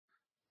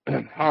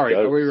All right,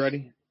 are we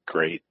ready?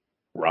 Great.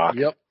 Rock.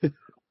 Yep.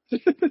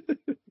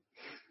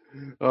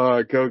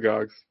 Go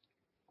Gogs.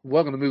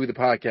 Welcome to Movie the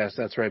Podcast.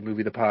 That's right,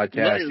 Movie the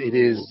Podcast. It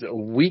is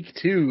week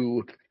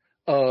 2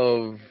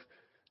 of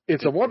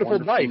It's a Wonderful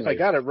Knife. I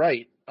got it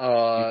right.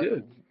 You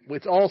did.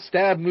 It's all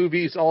stab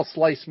movies, all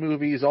slice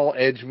movies, all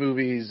edge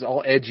movies,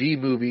 all edgy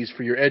movies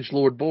for your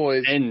edgelord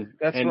boys. And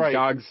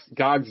right.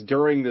 Gogs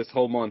during this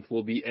whole month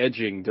will be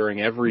edging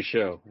during every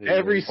show.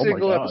 Every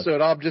single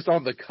episode, I'm just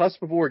on the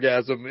cusp of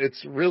orgasm.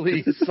 It's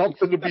really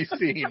something to be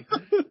seen.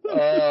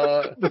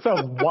 That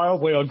sounds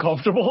wildly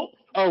uncomfortable.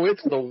 Oh,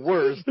 it's the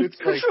worst. It's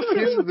like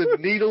pins the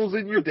needles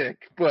in your dick.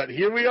 But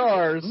here we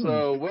are.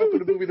 So welcome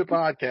to Movie the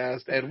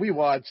Podcast. And we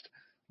watched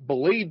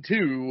Blade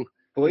 2.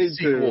 Blade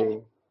sequel.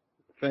 2.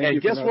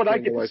 And guess what I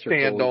get to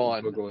stand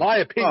on? My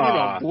opinion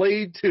on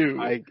Blade 2.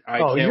 I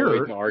can't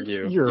wait to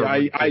argue.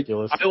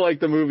 Ridiculous. I like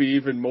the movie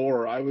even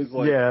more. I was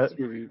like, this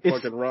movie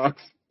fucking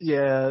rocks.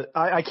 Yeah,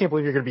 I can't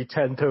believe you're going to be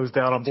 10 toes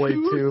down on Blade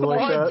 2 like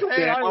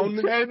that. I'm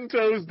 10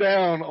 toes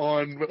down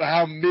on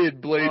how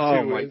mid Blade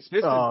 2 is.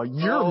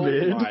 You're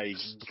mid. Oh my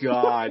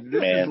god.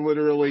 This is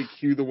literally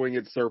Cue the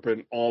Winged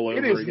Serpent all over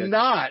again. It is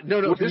not. No,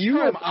 when this you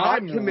time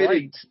I'm committed,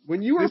 right.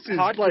 When you are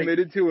pot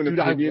committed to an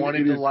opinion, I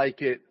wanted to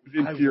like it.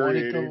 I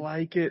wanted to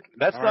like it.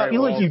 That's not. I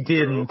feel like you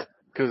didn't.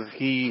 Because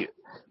he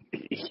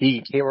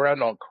came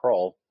around on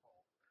Krull.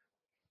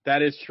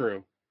 That is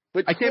true.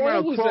 But I came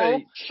around on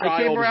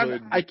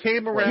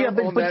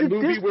that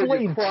movie where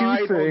you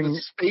cried on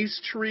the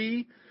space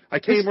tree. I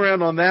came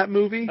around on that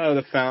movie. Oh,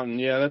 the fountain.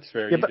 Yeah, that's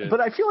fair. Yeah,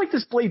 but I feel like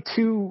this Blade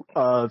 2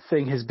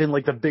 thing has been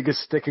like the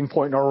biggest sticking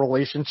point in our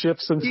relationship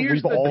since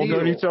we've all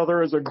known each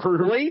other as a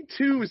group. Blade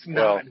 2 is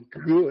not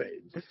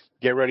good.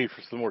 Get ready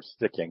for some more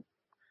sticking.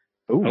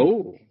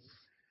 Ooh.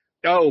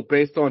 Oh,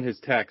 based on his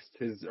text,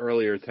 his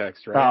earlier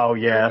text, right? Oh,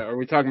 yeah. Are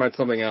we talking about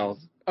something else?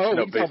 Oh,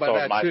 no, we can talk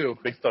about that too.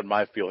 Based on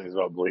my feelings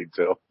about Blade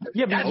 2.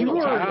 Yeah, but you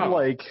were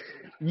like,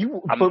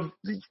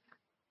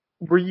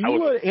 were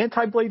you an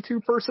anti-Blade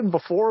 2 person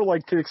before,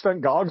 like, to the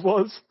extent Gogs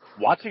was?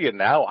 Watching it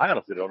now, I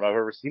honestly don't know if I've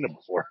ever seen it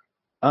before.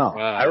 Oh.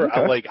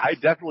 There's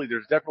definitely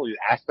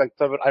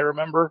aspects of it I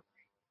remember,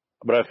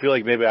 but I feel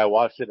like maybe I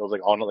watched it, it was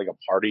like on like a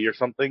party or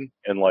something,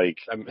 and like...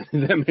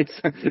 that makes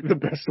sense. The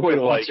best way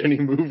to watch any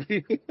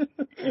movie.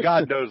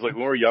 God knows, like,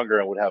 when we were younger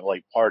and would have,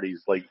 like,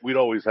 parties, like, we'd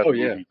always have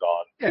movies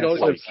on. Yeah, you'd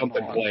always have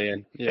something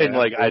playing. Yeah, and,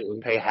 like, I'd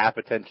pay half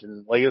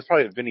attention. Like, it was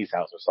probably at Vinny's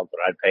house or something.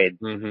 I'd paid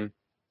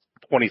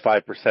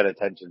 25%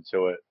 attention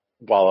to it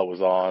while it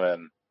was on,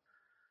 and,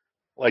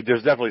 like,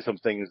 there's definitely some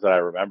things that I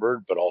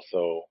remembered, but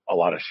also a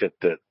lot of shit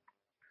that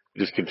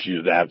just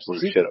confused the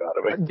absolute shit out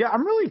of me. Yeah,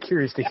 I'm really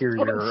curious to hear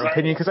your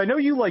opinion, because I know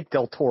you like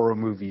Del Toro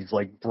movies,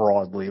 like,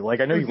 broadly. Like,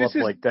 I know you love,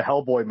 like, the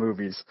Hellboy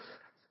movies.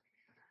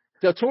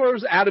 Del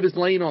Toro's out of his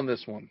lane on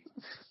this one.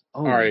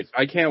 Oh. All right,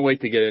 I can't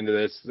wait to get into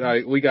this.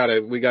 We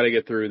gotta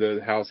get through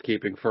the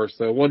housekeeping first,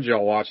 though. What did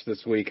y'all watch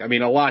this week? I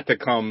mean, a lot to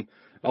come.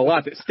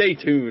 Stay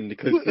tuned,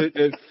 because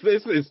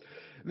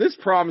this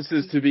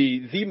promises to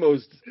be the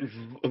most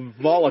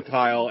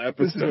volatile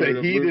episode. This is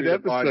a heated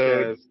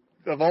episode.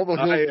 Of all the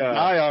hills to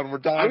die on, we're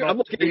dying.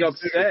 I'm getting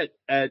upset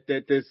at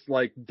this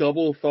like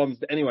double thumbs.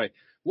 Anyway,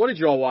 what did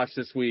y'all watch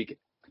this week?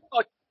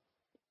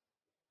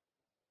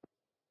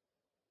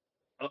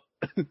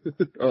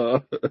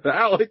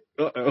 Alec.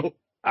 Oh,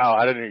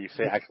 I didn't hear you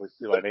say actually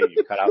see my name.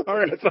 You cut out. All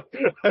right,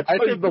 I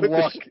did the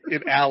luck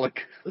in Alec.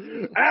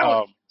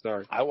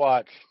 Sorry. I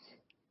watched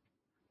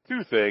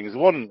 2 things.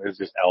 One is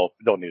just Elf.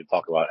 Don't need to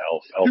talk about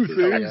Elf. Elf is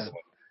excellent.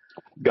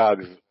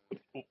 Gogs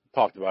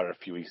talked about it a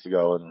few weeks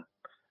ago, and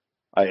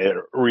I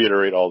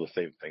reiterate all the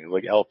same things.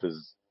 Like, Elf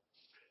is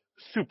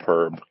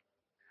superb.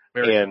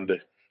 I'll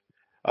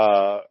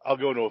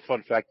go into a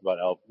fun fact about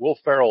Elf. Will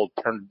Ferrell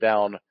turned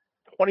down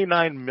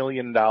 $29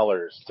 million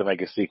to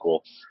make a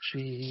sequel.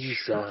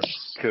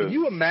 Jesus. Can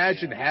you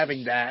imagine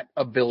having that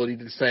ability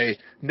to say,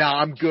 nah,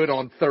 I'm good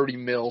on 30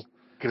 mil?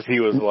 Because he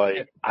was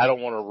like, I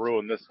don't want to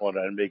ruin this one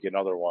and make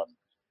another one.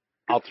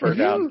 I'll turn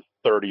down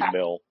 30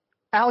 mil.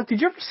 Alec,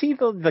 did you ever see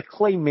the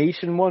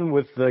claymation one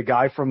with the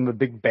guy from The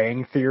Big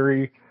Bang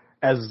Theory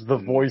as the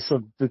voice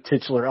of the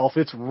titular Elf?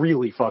 It's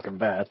really fucking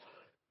bad.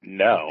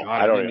 No,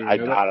 I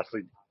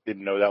honestly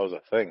didn't know that was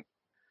a thing.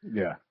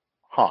 Yeah.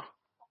 Huh.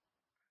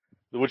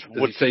 Which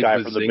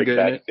guy from The Big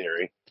Bang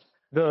Theory?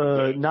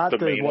 Not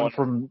the one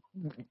from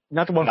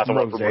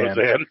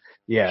Roseanne.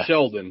 Yeah.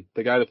 Sheldon,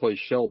 the guy that plays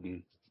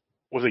Sheldon.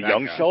 Was it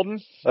Young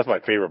Sheldon? That's my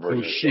favorite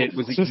version. Oh shit,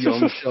 was it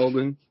Young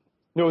Sheldon?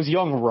 No, it was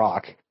Young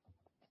Rock.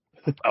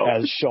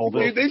 As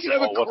Sheldon. Dude, they should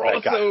have a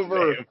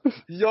crossover.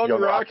 Young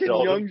Rock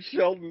and Young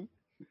Sheldon.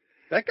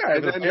 That guy,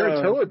 the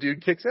Tarantella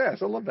dude, kicks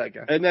ass. I love that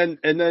guy. And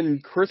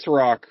then Chris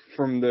Rock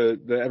from the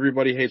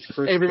Everybody Hates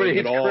Chris. Everybody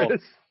Hates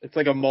Chris. It's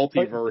like a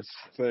multiverse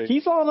thing.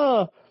 He's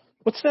on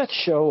what's that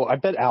show? I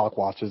bet Alec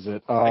watches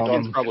it.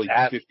 It's probably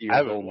 50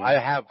 years old. I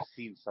have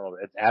seen some of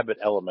it. It's Abbott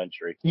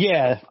Elementary.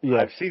 Yeah.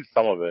 I've seen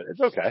some of it.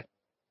 It's okay.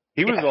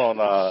 He was on.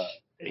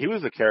 He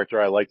was a character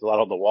I liked a lot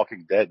on The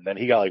Walking Dead, and then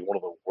he got like one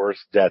of the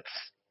worst deaths.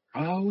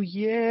 Oh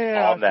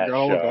yeah, on that I forgot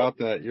all show. about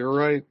that. You're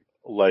right.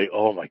 Like,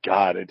 oh my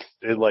god, it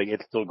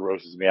still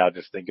grosses me out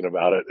just thinking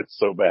about it. It's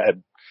so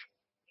bad.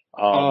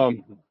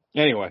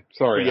 Anyway,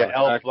 sorry. Yeah,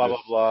 Elf, blah, blah,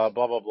 blah,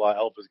 blah, blah, blah.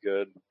 Elf is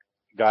good.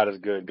 God is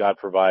good. God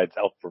provides.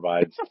 Elf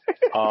provides.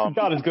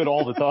 God is good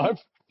all the time.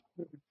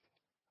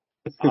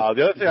 The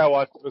other thing I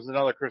watched was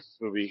another Christmas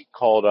movie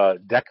called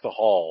Deck the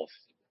Halls.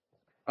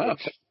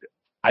 Which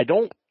I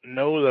don't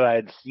know that I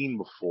had seen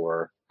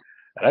before.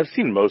 And I've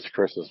seen most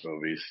Christmas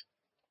movies.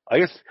 I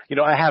guess,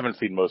 I haven't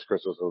seen most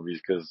Christmas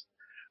movies because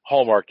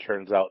Hallmark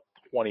turns out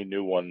 20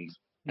 new ones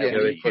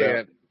every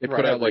year. They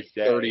put out like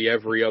 30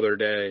 every other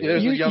day.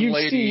 There's a young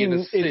lady in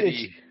the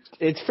city.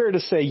 It's fair to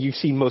say you've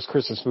seen most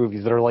Christmas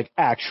movies that are like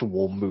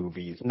actual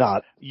movies,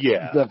 not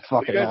the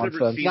fucking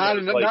nonsense. Not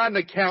an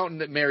accountant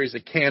that marries a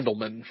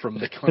candleman from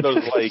the country.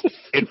 Those like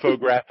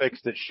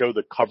infographics that show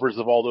the covers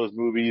of all those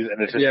movies,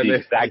 and it's just the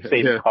exact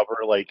same cover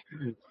like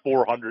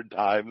 400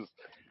 times.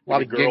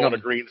 A girl in a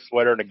green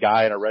sweater and a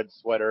guy in a red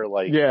sweater,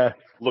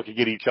 looking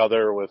at each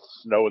other with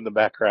snow in the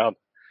background.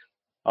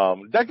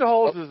 Deck the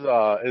Halls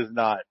is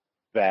not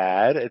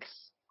bad.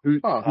 It's who's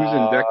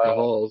in Deck the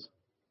Halls?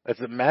 It's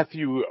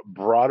Matthew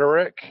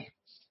Broderick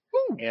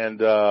and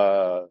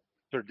Sir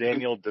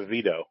Daniel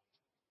DeVito.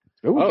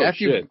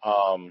 Shit!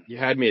 You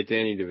had me at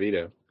Danny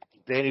DeVito.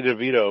 Danny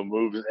DeVito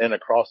moves in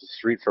across the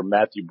street from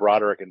Matthew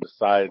Broderick and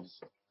decides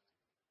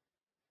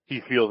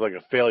he feels like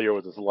a failure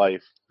with his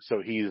life,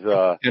 so he's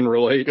gonna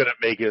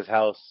make his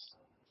house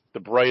the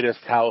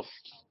brightest house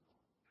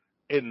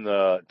in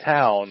the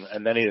town,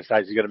 and then he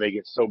decides he's gonna make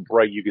it so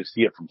bright you can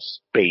see it from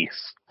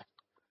space.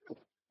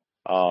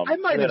 I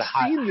might have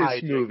seen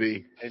this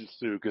movie.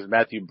 Ensue because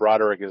Matthew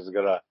Broderick is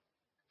gonna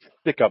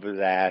stick up his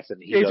ass,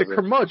 and he's a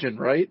curmudgeon,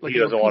 right? Like he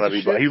doesn't want to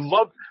be.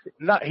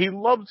 He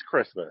loves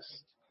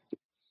Christmas,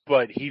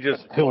 but he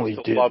just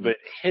wants to love it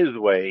his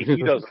way.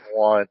 He doesn't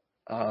want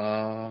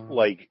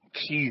like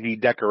cheesy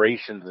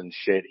decorations and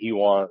shit. He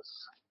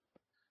wants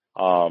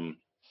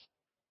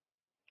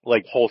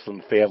like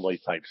wholesome family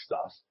type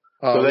stuff.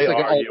 So they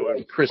like argue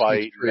and Christmas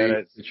fight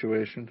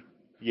situation.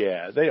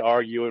 Yeah, they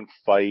argue and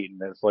fight, and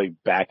it's like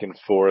back and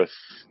forth,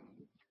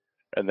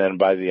 and then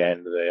by the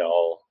end, they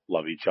all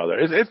love each other.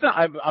 It's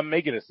not. I'm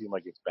making it seem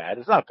like it's bad.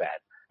 It's not bad.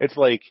 It's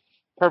like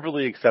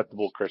perfectly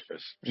acceptable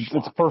Christmas.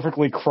 It's a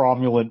perfectly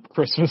cromulent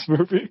Christmas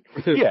movie.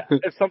 Yeah,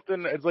 it's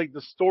something. It's like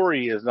the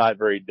story is not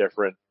very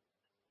different,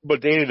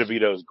 but Danny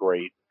DeVito is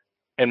great,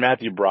 and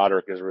Matthew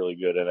Broderick is really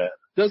good in it.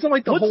 Doesn't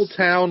like the whole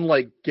town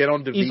like get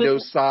on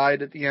DeVito's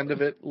side at the end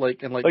of it,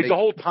 like the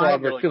whole time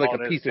Broderick feel like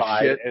a piece of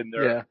shit, and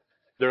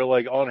they're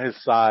like on his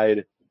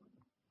side,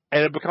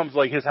 and it becomes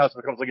like his house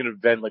becomes like an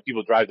event. Like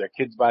people drive their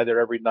kids by there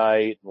every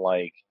night, and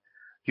like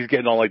he's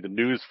getting on like the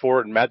news for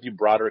it. And Matthew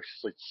Broderick's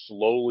just like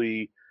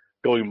slowly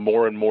going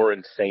more and more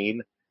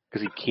insane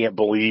because he can't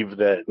believe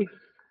that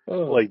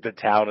like the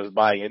town is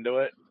buying into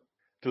it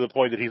to the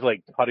point that he's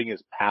like cutting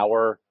his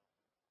power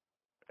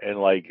and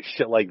like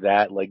shit like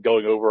that. Like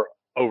going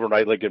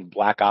overnight, like in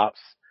Black Ops,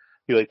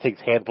 he like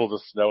takes handfuls of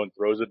snow and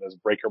throws it in his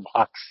breaker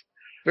box.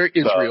 Very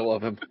Israel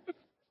of him.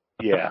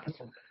 Yeah.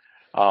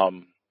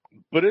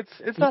 But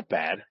it's not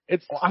bad.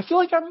 I feel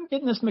like I'm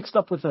getting this mixed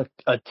up with a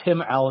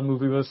Tim Allen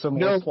movie with some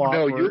plot.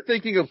 No, you're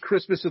thinking of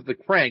Christmas of the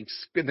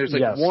Cranks. And there's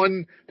like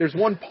one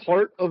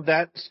part of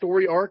that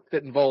story arc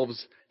that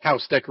involves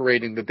house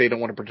decorating that they don't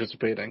want to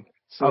participate in.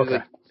 So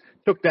they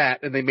took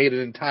that and they made an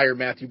entire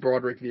Matthew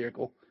Broderick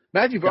vehicle.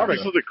 Matthew Broderick,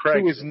 who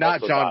is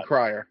not John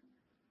Cryer.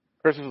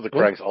 Christmas of the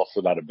Cranks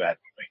also not a bad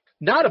movie.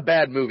 Not a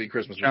bad movie,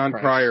 Christmas of the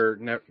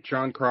Cranks.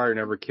 John Cryer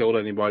never killed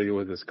anybody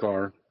with his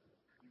car.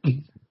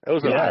 It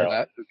was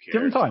Ireland.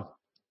 Give him time.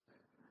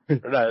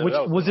 Which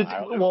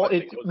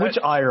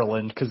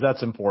Ireland? Because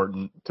that's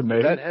important to me.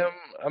 Is that him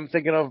I'm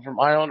thinking of from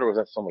Ireland, or was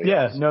that somebody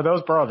else? Yeah, no, that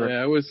was Broderick.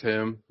 Yeah, it was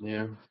him.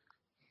 Yeah.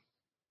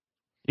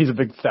 He's a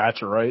big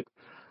Thatcher, right?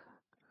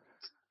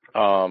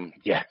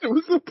 Yeah. It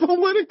was a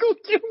political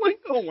killing.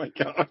 Oh my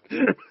god.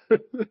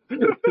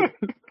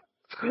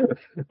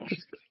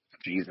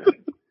 Jesus.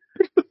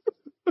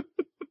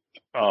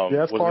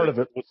 That's part of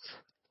it.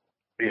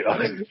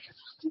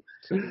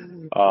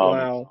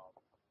 Wow.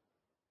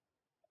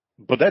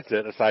 But that's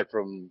it. Aside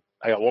from,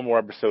 I got one more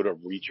episode of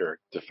Reacher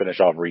to finish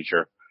off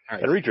Reacher.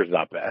 Nice. And Reacher's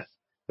not bad.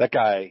 That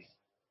guy,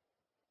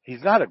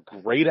 he's not a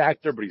great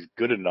actor, but he's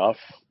good enough.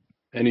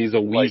 And he's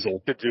a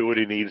weasel. To do what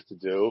he needs to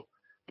do.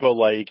 But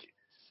like,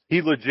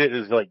 he legit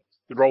is like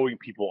throwing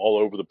people all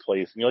over the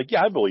place. And you're like,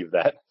 yeah, I believe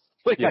that.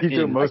 Like, he's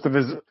doing most of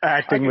his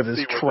acting with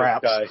his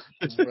traps.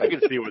 I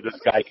can see where this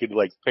guy could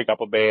like pick up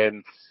a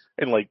man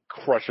and like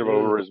crush him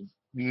over his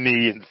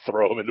knee and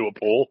throw him into a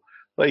pool.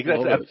 Like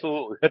that's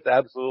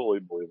absolutely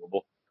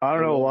believable. I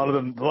don't know. A lot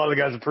of the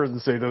guys in prison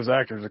say those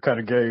actors are kind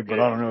of gay,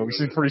 but I don't know. He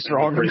seems pretty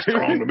strong. Pretty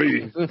strong to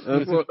me.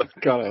 That's what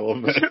God I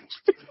love that.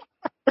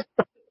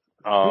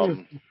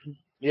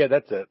 Yeah,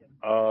 that's it.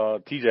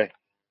 TJ.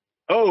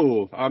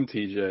 Oh, I'm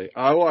TJ.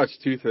 I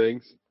watched two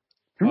things.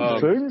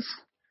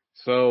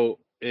 So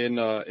in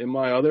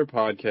my other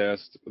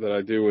podcast that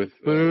I do with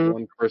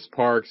one Chris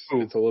Parks,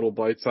 it's a little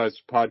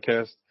bite-sized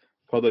podcast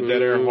called the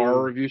Dead Air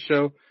Horror Review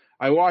Show.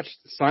 I watched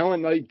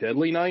Silent Night,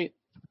 Deadly Night.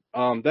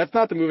 That's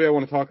not the movie I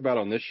want to talk about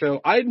on this show.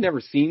 I had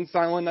never seen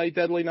Silent Night,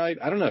 Deadly Night.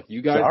 I don't know if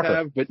you guys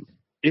have, but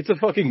it's a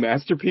fucking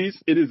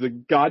masterpiece. It is a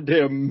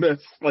goddamn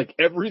mess. Like,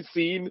 every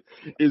scene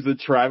is a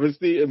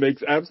travesty. It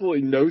makes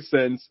absolutely no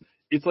sense.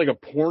 It's like a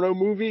porno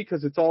movie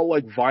because it's all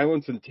like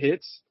violence and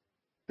tits.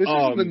 This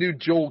isn't the new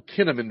Joel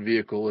Kinnaman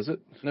vehicle, is it?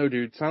 No,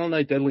 dude. Silent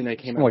Night, Deadly Night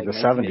came out like in the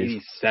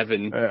 70s.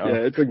 1987. Yeah,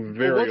 it's like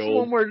very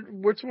old.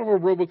 What's the one where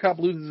RoboCop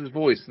loses his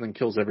voice and then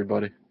kills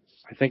everybody?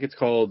 I think it's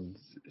called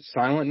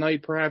Silent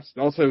Night, perhaps.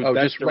 Also,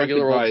 that's just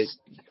regular by,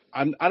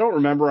 I don't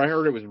remember. I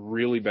heard it was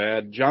really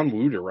bad. John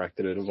Woo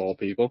directed it, of all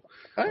people.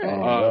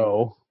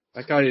 No.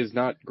 That guy is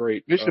not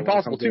great. Mission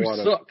Impossible 2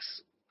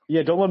 sucks.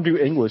 Yeah, don't let him do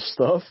English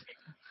stuff.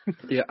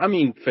 Yeah, I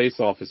mean, Face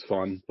Off is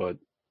fun, but...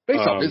 Face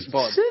Off is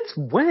fun.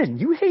 Since when?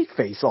 You hate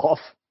Face Off.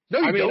 No,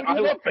 you don't. I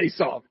love Face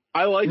Off.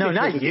 I like it. No,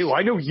 not you.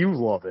 I know you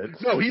love it.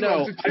 No, he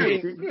loves it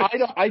too. I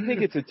mean, I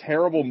think it's a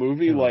terrible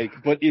movie,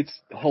 but it's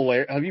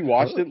hilarious. Have you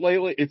watched it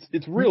lately?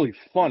 It's really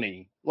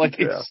funny. Like,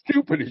 it's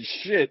stupid as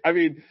shit. I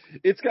mean,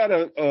 it's got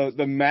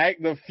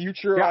the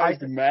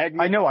futurized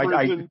magnet. I know.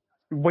 I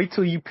wait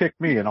till you pick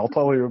me and I'll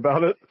tell you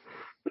about it.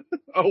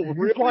 Oh,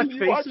 really? You watch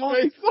Face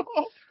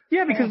Off?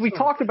 Yeah, because we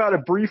talked about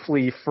it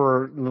briefly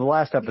for the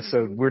last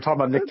episode. We were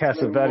talking about Nick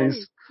Cassavetes.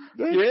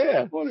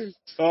 Yeah.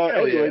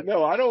 Anyway,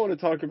 no, I don't want to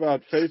talk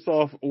about Face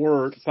Off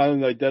or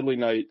Silent Night, Deadly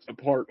Night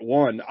Part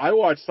 1. I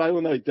watched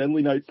Silent Night,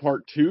 Deadly Night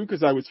Part 2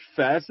 because I was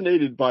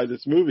fascinated by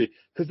this movie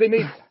because they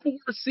made 4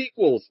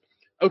 sequels.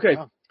 Okay,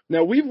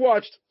 Now we have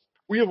watched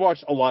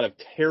a lot of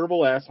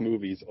terrible ass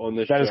movies on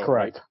this show. That is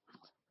correct.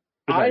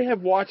 I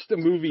have watched a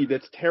movie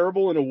that's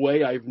terrible in a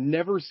way I've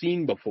never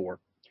seen before.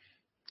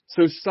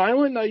 So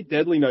Silent Night,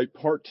 Deadly Night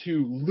Part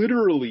 2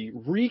 literally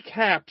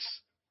recaps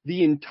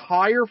the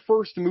entire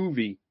first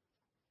movie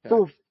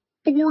for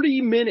 40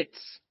 minutes.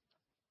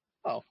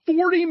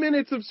 40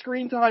 minutes of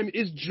screen time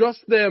is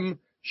just them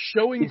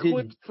showing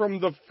clips from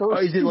the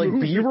first Is it like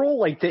movie. B-roll?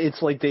 Like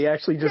it's like they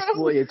actually just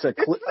it's a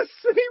clip. It's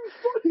the same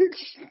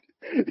footage.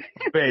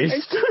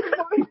 Based.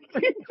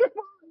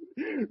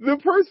 The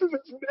person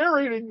that's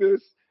narrating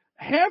this,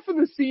 half of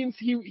the scenes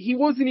he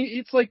wasn't.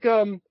 It's like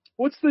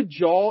what's the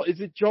Jaws?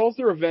 Is it Jaws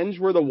the Revenge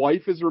where the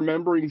wife is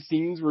remembering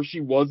scenes where she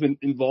wasn't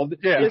involved?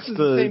 Yeah, this is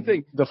the same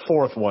thing. The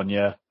fourth one,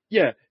 yeah.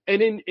 Yeah,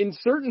 and in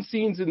certain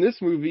scenes in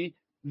this movie,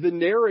 the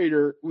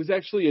narrator was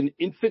actually an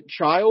infant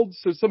child,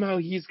 so somehow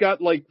he's got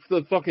like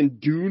the fucking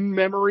Dune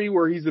memory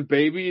where he's a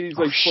baby and he's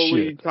like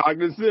fully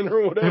cognizant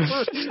or whatever.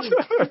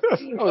 His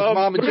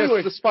mom and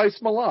anyway, the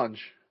spice melange.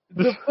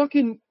 The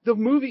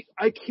movie,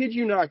 I kid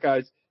you not,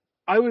 guys.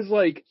 I was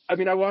like, I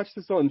watched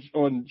this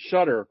on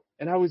Shudder,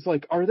 and I was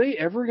like, are they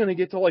ever going to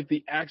get to like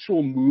the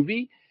actual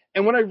movie?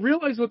 And when I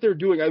realized what they're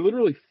doing, I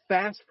literally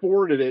fast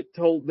forwarded it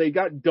till they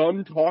got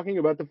done talking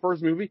about the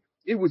first movie.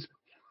 It was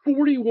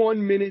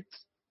 41 minutes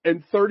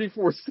and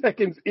 34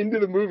 seconds into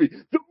the movie.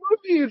 The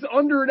movie is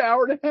under an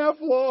hour and a half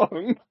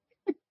long.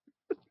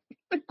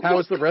 How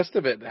is the rest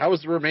of it? How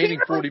is the remaining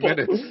 40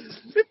 minutes?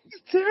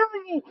 It's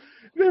terrible.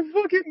 They're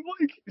fucking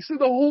so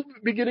the whole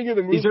beginning of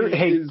the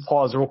movie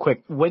pause real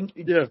quick. When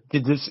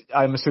did this,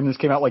 I'm assuming this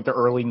came out like the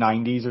early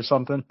 90s or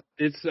something?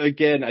 It's,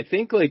 again, I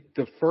think like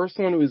the first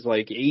one was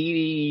like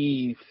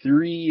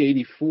 83,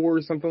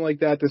 84, something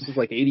like that. This is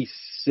like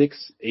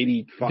 86,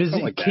 85,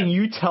 something like that. Can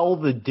you tell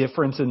the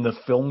difference in the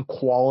film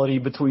quality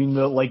between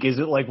is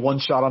it like one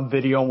shot on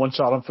video and one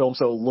shot on film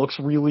so it looks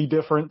really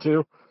different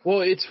too?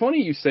 Well, it's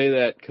funny you say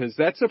that because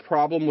that's a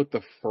problem with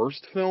the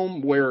first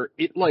film where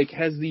it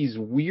has these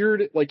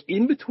weird,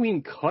 in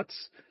between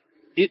cuts,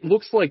 it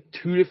looks like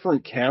 2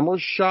 different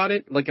cameras shot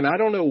it. And I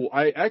don't know,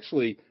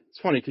 it's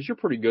funny because you're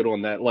pretty good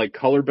on that,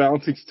 color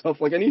balancing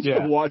stuff. I need you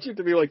to watch it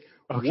to be like,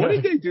 okay, what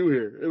did they do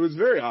here? It was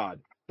very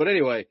odd. But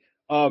anyway,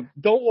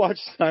 don't watch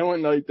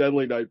Silent Night,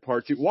 Deadly Night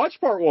Part 2. Watch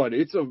Part 1.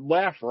 It's a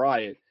laugh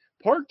riot.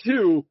 Part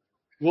 2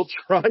 will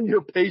try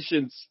your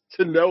patience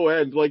to no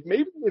end.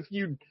 Maybe if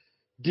you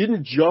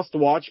didn't just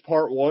watch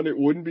Part 1, it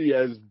wouldn't be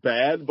as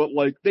bad, but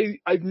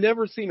I've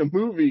never seen a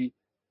movie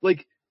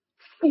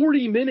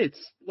 40 minutes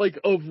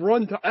of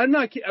runtime. I'm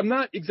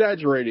not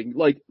exaggerating.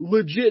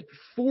 Legit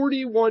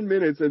 41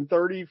 minutes and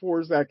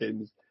 34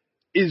 seconds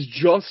is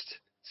just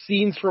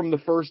scenes from the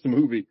first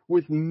movie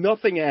with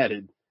nothing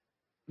added.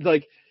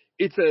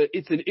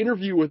 It's an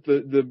interview with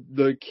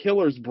the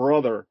killer's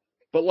brother.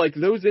 But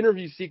those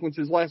interview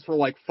sequences last for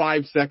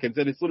 5 seconds,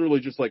 and it's literally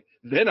just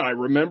then I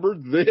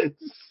remembered this.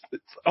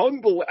 It's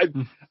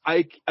unbelievable.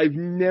 I've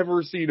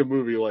never seen a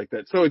movie like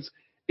that. So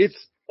it's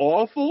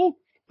awful,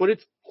 but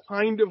it's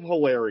kind of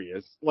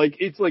hilarious.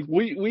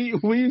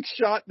 We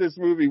shot this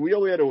movie. We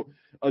only had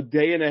a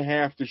day and a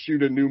half to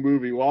shoot a new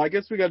movie. Well, I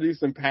guess we got to do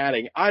some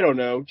padding. I don't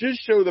know.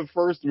 Just show the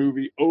first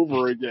movie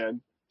over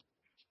again.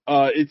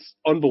 It's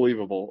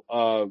unbelievable.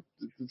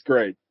 It's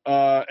great.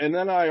 And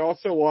then I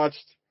also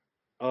watched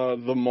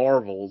The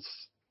Marvels.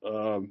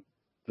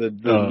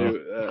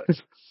 New.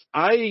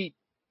 I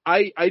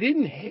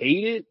didn't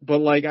hate it,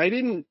 but I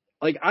didn't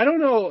I don't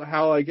know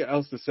how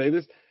else to say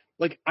this.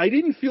 I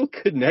didn't feel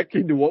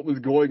connected to what was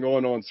going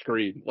on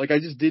screen. I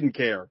just didn't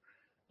care.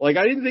 Like,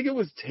 I didn't think it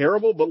was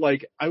terrible, but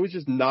like, I was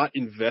just not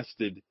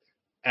invested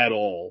at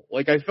all.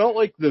 Like, I felt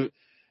like the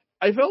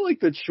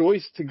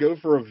choice to go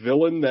for a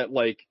villain that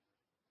like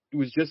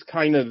was just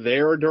kind of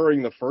there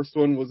during the first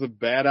one was a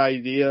bad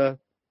idea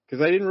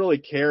because I didn't really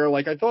care.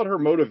 Like, I thought her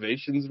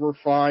motivations were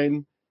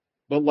fine,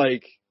 but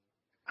like,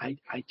 I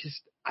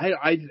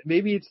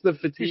maybe it's the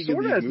fatigue. He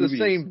sort of has movies. The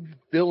same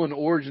villain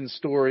origin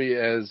story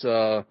as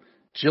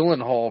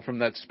Gyllenhaal from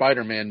that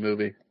Spider-Man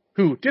movie,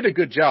 who did a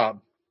good job,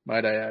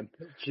 might I add.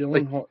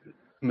 Gyllenhaal,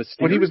 like,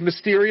 when he was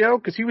Mysterio,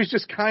 because he was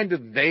just kind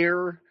of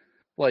there,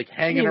 like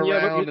hanging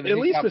around. At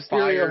least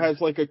Mysterio has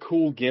like a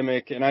cool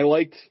gimmick, and I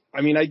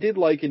did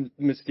like in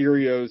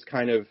Mysterio's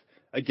kind of.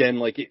 Again,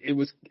 like it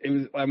was,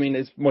 I mean,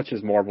 as much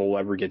as Marvel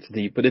ever gets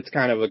deep, but it's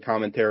kind of a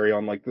commentary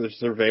on like the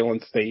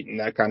surveillance state and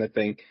that kind of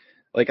thing.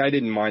 Like, I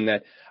didn't mind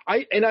that.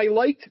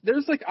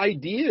 There's like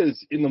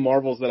ideas in the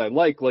Marvels that I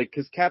like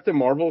cause Captain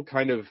Marvel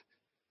kind of,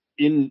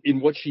 in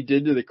what she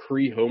did to the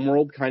Kree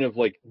homeworld, kind of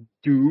like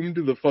doomed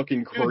the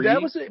fucking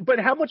Kree. Dude, but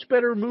how much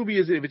better a movie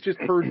is it if it's just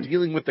her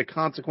dealing with the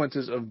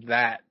consequences of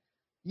that?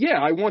 Yeah,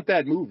 I want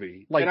that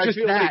movie. Like, and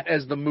just that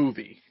as the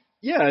movie.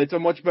 Yeah, it's a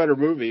much better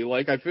movie.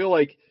 Like, I feel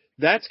like,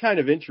 that's kind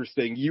of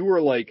interesting. You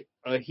were like,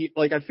 I feel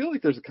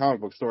like there's a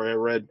comic book story I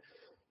read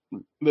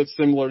that's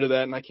similar to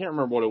that, and I can't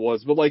remember what it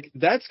was, but like,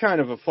 that's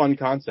kind of a fun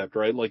concept,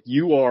 right? Like,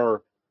 you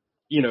are,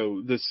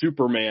 the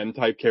Superman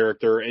type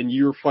character, and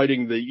you're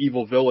fighting the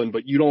evil villain,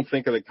 but you don't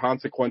think of the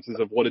consequences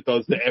of what it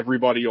does to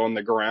everybody on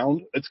the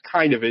ground. It's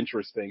kind of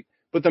interesting.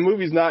 But the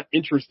movie's not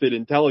interested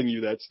in telling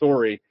you that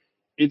story.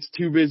 It's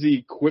too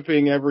busy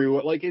quipping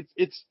everyone. Like,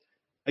 it's,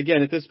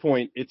 again, at this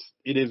point, it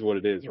is what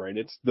it is, right?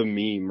 It's the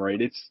meme,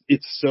 right?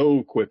 It's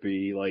so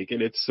quippy, like,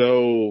 and it's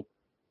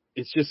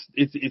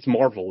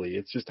Marvel-y.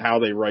 It's just how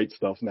they write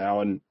stuff now,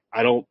 and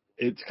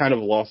it's kind of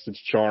lost its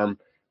charm.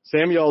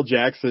 Samuel L.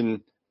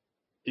 Jackson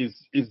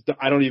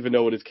I don't even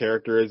know what his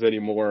character is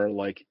anymore.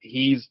 Like,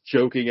 he's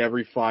joking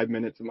every 5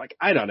 minutes, and like,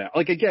 I don't know.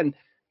 Like, again,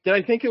 did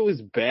I think it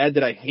was bad?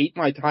 Did I hate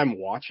my time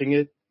watching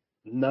it?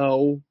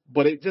 No,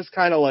 but it just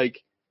kind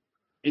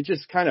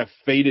of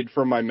faded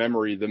from my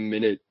memory the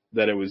minute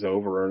that it was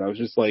over, and I was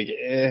just like,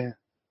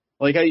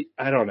 like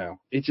I don't know.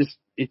 It just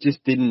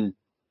didn't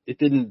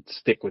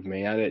stick with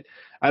me. I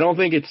don't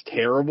think it's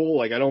terrible.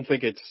 Like, I don't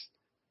think it's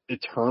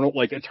Eternal.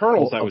 Like,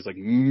 Eternals, I was like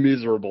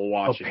miserable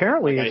watching.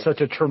 Apparently, it's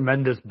such a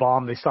tremendous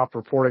bomb. They stopped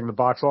reporting the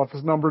box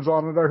office numbers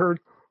on it. I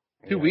heard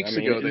 2 weeks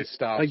ago they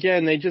stopped.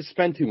 Again, they just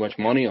spend too much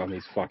money on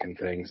these fucking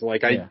things.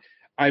 Like, I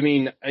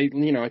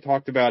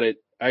talked about it.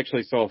 I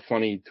actually saw a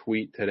funny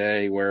tweet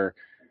today where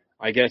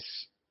I guess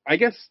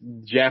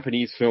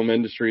Japanese film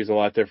industry is a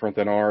lot different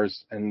than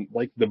ours, and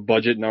like the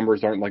budget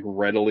numbers aren't like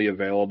readily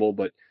available,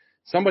 but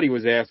somebody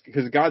was asked,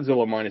 because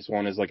Godzilla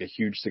 -1 is like a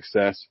huge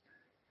success,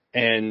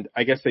 and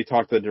I guess they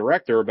talked to the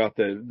director about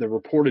the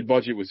reported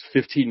budget was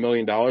 $15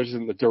 million,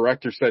 and the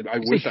director said, I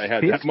wish I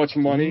had that much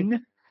money.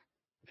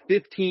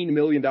 $15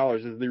 million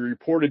is the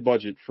reported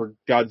budget for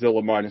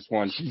Godzilla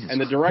 -1. Jesus and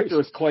the director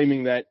Christ. Is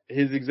claiming that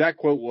his exact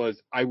quote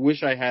was, I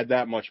wish I had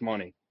that much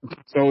money.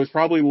 So it was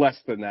probably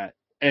less than that.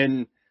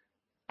 And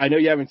I know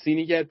you haven't seen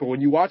it yet, but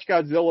when you watch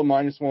Godzilla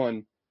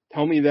 -1,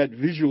 tell me that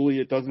visually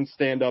it doesn't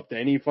stand up to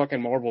any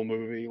fucking Marvel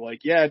movie.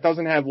 Like, yeah, it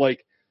doesn't have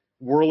like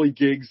whirly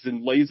gigs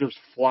and lasers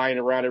flying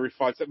around every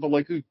 5 seconds, but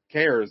like, who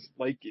cares?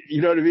 Like,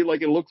 you know what I mean?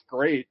 Like, it looks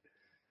great,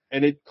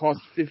 and it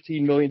costs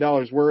 $15 million.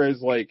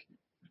 Whereas, like,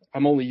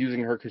 I'm only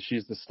using her because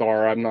she's the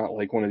star. I'm not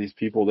like one of these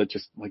people that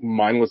just like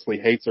mindlessly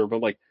hates her,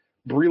 but like,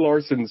 Brie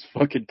Larson's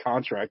fucking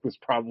contract was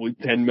probably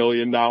 $10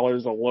 million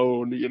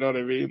alone. You know what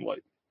I mean?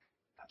 Like,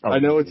 I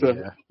know it's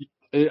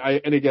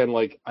and again,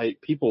 like, I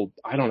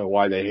don't know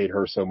why they hate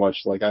her so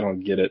much. Like, I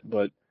don't get it,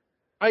 but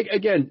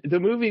again, the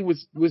movie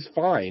was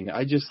fine.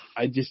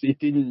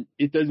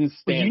 It doesn't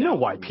stand. Well, you know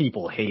why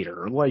people hate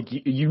her. Like,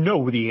 you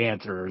know the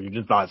answer. You're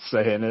just not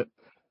saying it.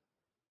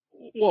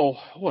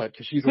 Well, what?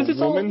 Because she's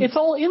a woman? It's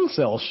all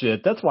incel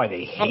shit. That's why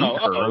they hate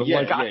her.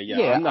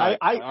 Yeah.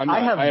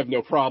 I have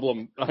no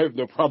problem.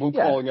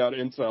 Calling out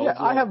incels. Yeah,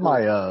 I have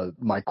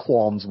my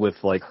qualms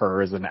with like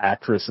her as an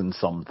actress in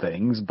some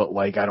things, but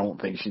like, I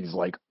don't think she's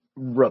like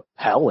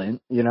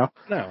repellent, you know?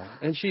 No,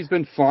 and she's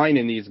been fine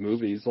in these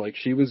movies. Like,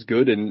 she was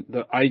good in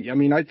I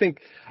think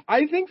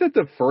that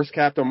the first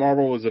Captain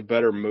Marvel was a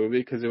better movie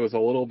because it was a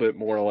little bit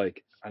more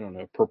like, I don't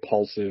know,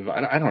 propulsive.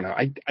 I don't know.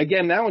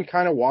 Again, that one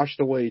kind of washed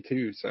away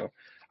too. So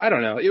I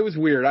don't know. It was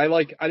weird. I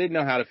didn't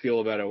know how to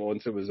feel about it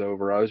once it was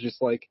over. I was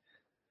just like,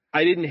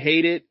 I didn't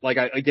hate it. Like,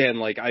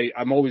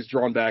 I'm always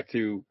drawn back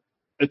to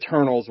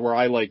Eternals, where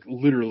I like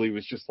literally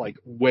was just like,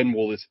 when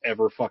will this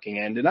ever fucking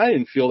end? And I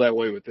didn't feel that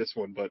way with this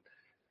one, but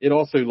it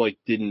also like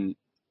didn't,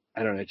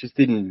 I don't know, it just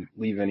didn't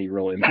leave any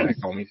real impact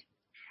on me.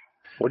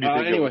 What do you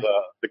think of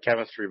the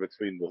chemistry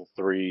between the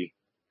three?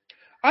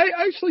 I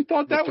actually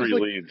thought that was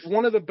like leads.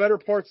 One of the better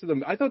parts of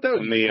them. I thought that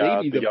was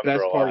maybe the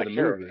best part of the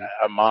movie.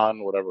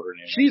 Iman, whatever her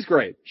name is. She's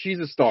great. She's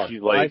a star. She's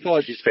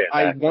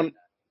fantastic.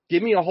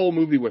 Give me a whole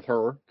movie with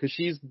her, because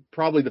she's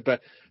probably the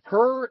best.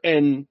 Her,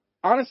 and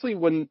honestly,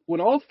 when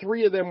all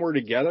three of them were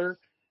together,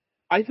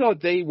 I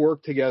thought they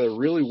worked together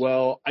really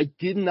well. I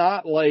did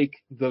not like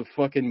the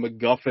fucking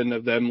MacGuffin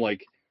of them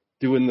like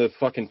doing the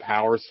fucking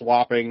power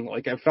swapping.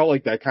 Like I felt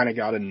like that kind of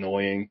got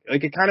annoying.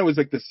 Like it kind of was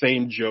like the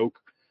same joke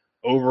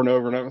over and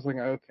over and over. I was like,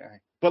 okay.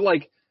 But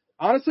like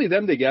honestly,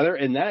 them together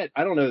and that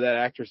I don't know that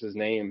actress's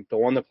name, the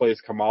one that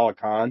plays Kamala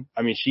Khan.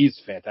 I mean, she's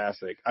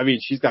fantastic. I mean,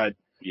 she's got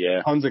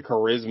tons of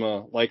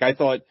charisma. Like I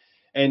thought.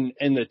 And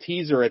the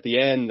teaser at the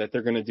end that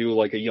they're going to do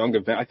like a young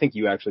event. I think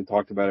you actually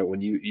talked about it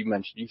when you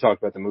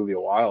talked about the movie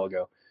a while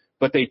ago.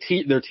 But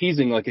they're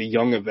teasing like a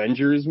Young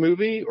Avengers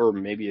movie or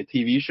maybe a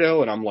TV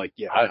show, and I'm like,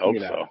 yeah, I hope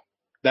so.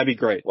 That'd be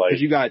great because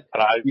you got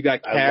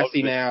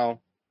Cassie now,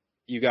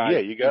 you got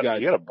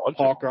a bunch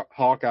of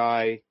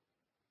Hawkeye.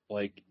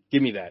 Like,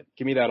 give me that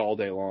all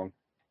day long.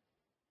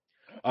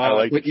 I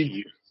like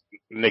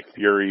Nick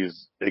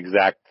Fury's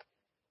exact.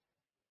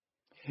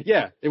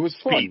 Yeah, it was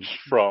speech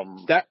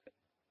fun. From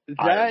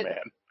Iron Man.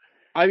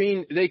 I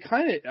mean,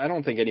 I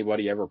don't think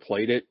anybody ever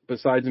played it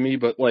besides me,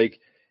 but like,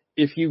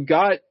 if you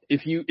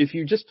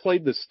just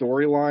played the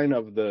storyline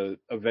of the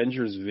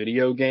Avengers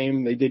video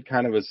game, they did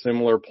kind of a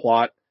similar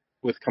plot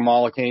with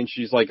Kamala Khan.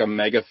 She's like a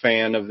mega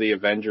fan of the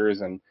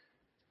Avengers, and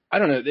I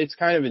don't know, it's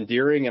kind of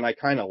endearing, and I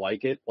kind of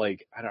like it.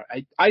 Like,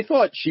 I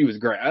thought she was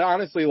great.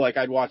 Honestly, like,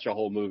 I'd watch a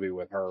whole movie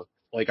with her.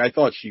 Like, I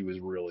thought she was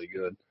really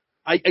good.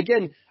 I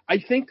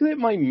think that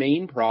my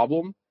main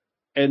problem,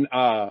 and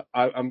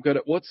I'm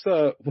gonna what's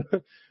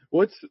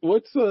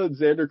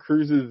Xander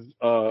Cruz's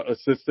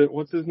assistant?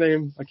 What's his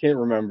name? I can't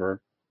remember.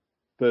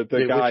 The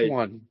guy. Which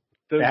one?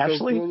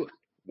 Ashley?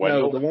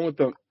 No, the one with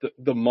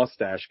the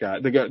mustache guy.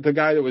 The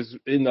guy that was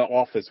in the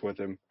office with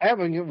him.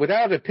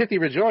 Without a pithy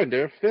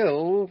rejoinder,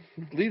 Phil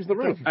leaves the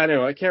room. I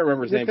know. I can't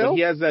remember his name, Phil? but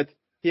he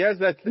has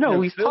that.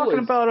 No, he's talking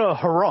about a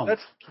Harump.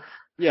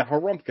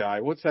 Harump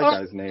guy. What's that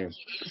guy's name?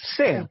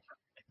 Stan.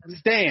 So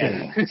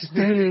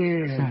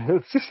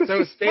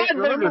Stan,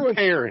 remember when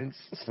parents?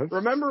 Who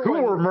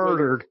were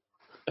murdered?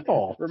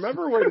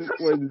 Remember when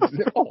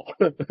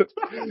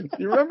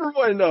you remember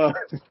when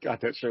God,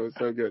 that show was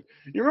so good.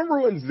 You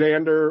remember when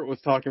Xander was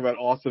talking about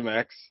Awesome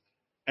X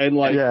and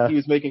he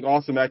was making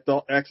Awesome X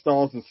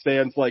dolls, and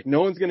Stan's like,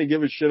 no one's gonna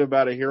give a shit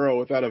about a hero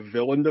without a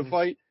villain to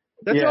fight.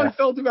 That's how I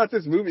felt about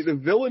this movie. The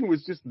villain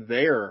was just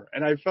there,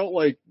 and I felt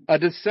like a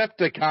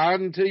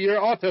Decepticon to your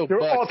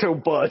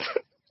Autobot.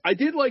 I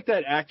did like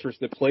that actress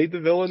that played the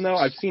villain, though.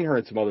 I've seen her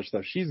in some other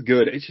stuff. She's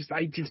good. It's just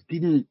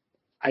the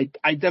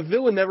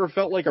villain never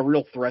felt like a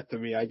real threat to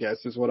me, I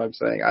guess, is what I'm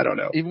saying. I don't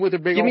know. Even with a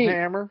big old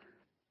hammer?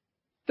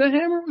 The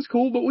hammer was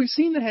cool, but we've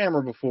seen the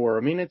hammer before. I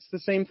mean, it's the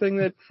same thing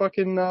that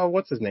fucking,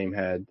 what's his name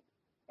had?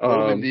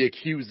 Ronan the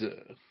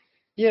Accuser.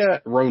 Yeah,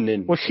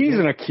 Ronan. Well, she's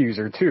an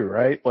accuser, too,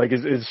 right? Like,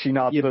 is she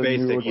not the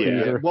new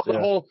accuser?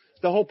 Well,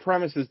 the whole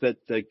premise is that,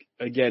 like,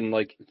 again,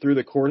 like, through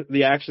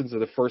the actions of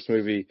the first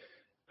movie,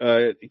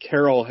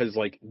 Carol has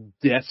like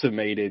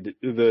decimated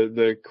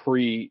the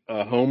Kree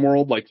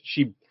homeworld. Like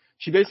she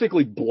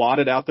basically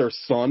blotted out their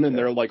sun, and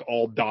they're like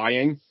all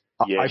dying.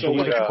 Yeah, she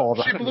blew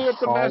up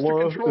the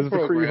master control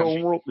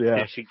program.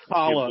 Yeah, she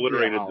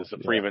obliterated the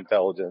Supreme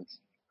Intelligence.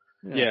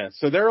 Yeah,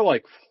 so they're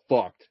like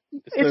fucked.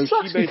 It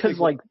sucks because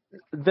like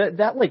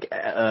that like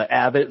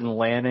Abbott and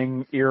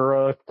Lanning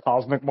era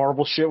cosmic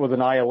Marvel shit with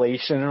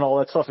Annihilation and all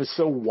that stuff is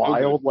so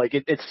wild. Like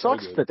it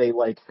sucks that they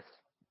like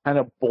kind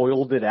of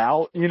boiled it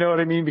out, you know what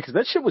I mean? Because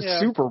that shit was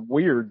super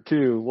weird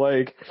too.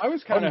 Like I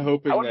was kind of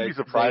hoping I wouldn't be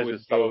surprised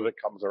if some of it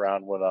comes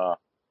around when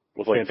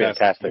with like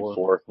Fantastic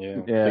Four.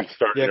 They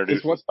start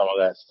introducing some of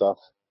that stuff.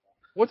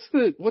 What's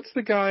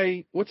the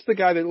guy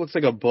that looks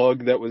like a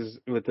bug that was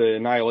with the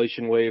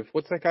Annihilation Wave?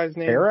 What's that guy's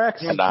name?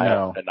 Parax?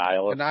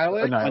 Annihilus.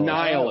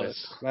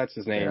 That's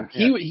his name.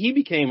 Yeah. He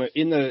became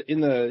in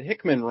the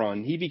Hickman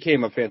run. He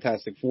became a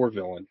Fantastic Four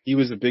villain. He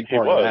was a big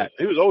part of that.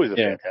 He was always a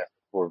Fantastic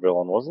Four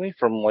villain, wasn't he?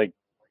 From like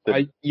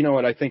you know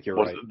what? I think you're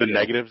right. The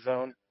Negative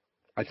Zone.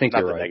 I think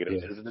you're right.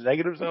 Is it the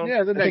Negative Zone?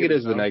 Yeah, I think it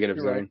is the Negative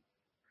Zone. Right.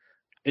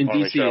 In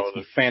DC, it's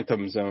the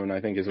Phantom Zone.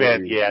 I think is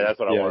what. That's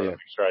what I wanted to make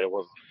sure it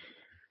wasn't.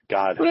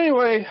 God. But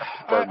anyway,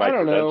 I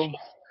don't know.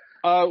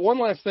 One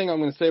last thing I'm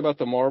going to say about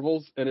the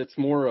Marvels, and it's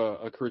more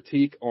a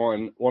critique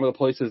on one of the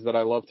places that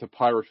I love to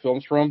pirate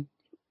films from,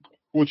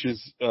 which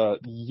is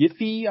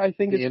Yiffy, I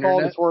think it's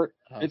called.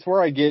 It's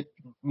where I get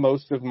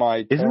most of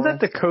my. Isn't that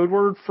the code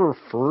word for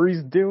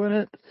furries doing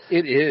it?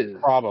 It is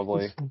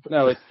probably.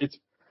 No, it's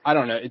I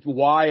don't know. It's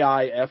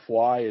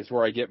YIFY is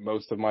where I get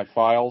most of my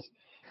files,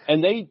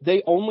 and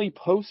they only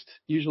post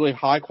usually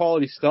high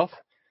quality stuff.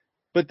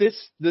 But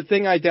the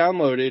thing I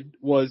downloaded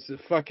was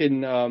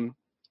fucking, the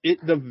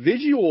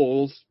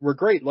visuals were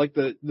great. Like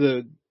it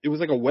was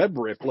like a web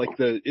rip. Like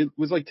it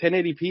was like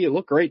 1080p. It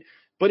looked great.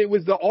 But it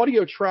was the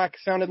audio track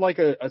sounded like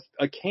a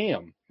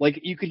cam. Like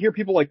you could hear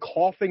people like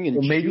coughing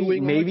and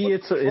chewing. Maybe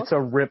it's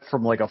a rip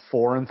from like a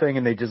foreign thing,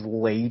 and they just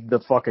laid the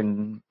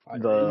fucking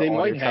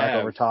audio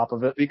track over top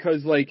of it.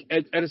 Because like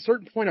at a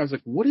certain point I was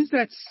like, what is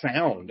that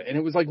sound? And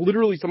it was like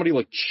literally somebody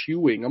like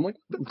chewing. I'm like,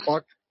 what the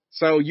fuck?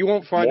 So you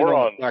won't find more it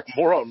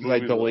on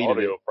movies with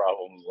audio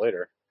problems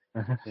later.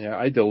 Yeah,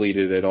 I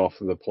deleted it off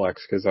of the Plex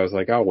because I was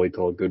like, I'll wait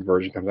till a good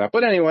version comes out.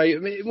 But anyway, I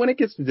mean, when it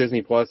gets to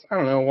Disney Plus, I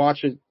don't know,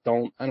 watch it,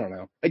 don't, I don't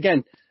know.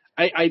 Again,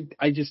 I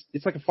just,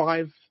 it's like a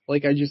 5.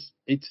 Like, it's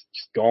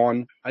just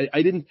gone. I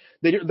didn't,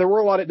 there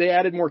were they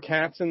added more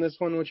cats in this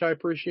one, which I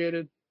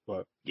appreciated.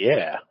 But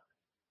yeah,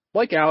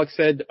 like Alex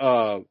said,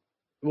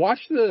 watch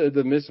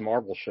the Miss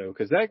Marvel show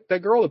because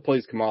that girl that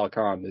plays Kamala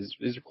Khan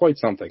is quite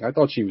something. I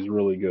thought she was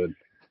really good.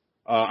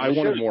 I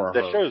wanted more of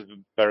her. The show's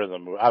better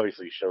than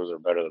obviously shows are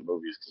better than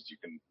movies because you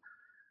can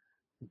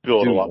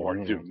build a lot more,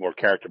 do more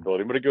character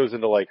building. But it goes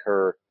into like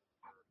her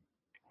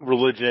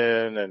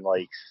religion and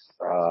like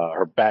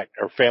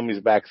her family's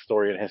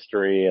backstory and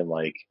history and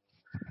like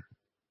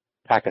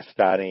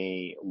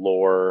Pakistani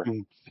lore.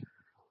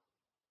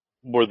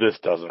 Where this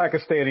doesn't.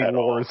 Pakistani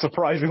lore is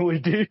surprisingly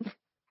deep.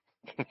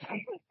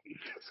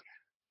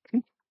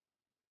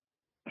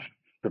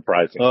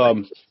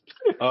 Surprising.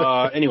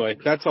 Anyway,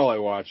 that's all I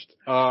watched.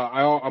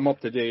 I'm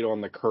up to date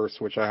on The Curse,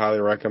 which I highly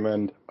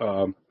recommend.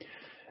 And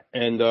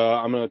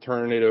I'm going to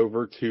turn it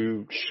over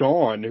to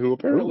Sean, who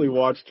apparently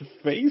watched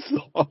Face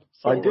Off.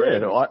 I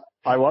did.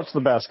 I watched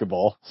the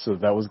basketball, so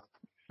that was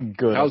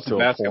good. How's the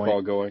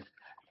basketball going?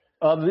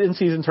 The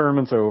in-season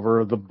tournament's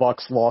over. The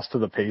Bucks lost to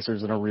the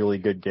Pacers in a really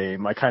good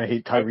game. I kind of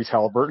hate Tyrese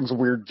Halliburton's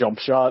weird jump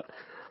shot.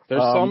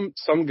 There's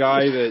some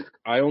guy that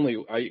I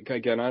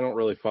don't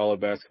really follow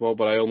basketball,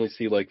 but I only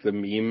see like the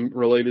meme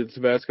related to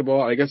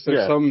basketball. I guess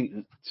there's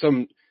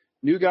some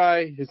new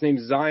guy. His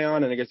name's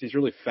Zion, and I guess he's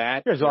really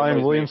fat. Yeah,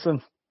 Zion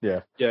Williamson.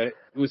 Yeah. Yeah.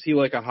 Was he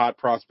like a hot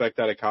prospect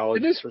out of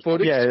college? Did his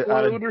foot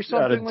explode or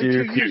something like 2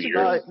 years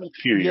ago?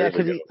 Yeah,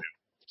 because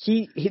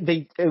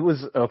it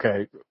was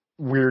okay.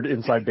 Weird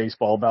inside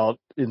baseball about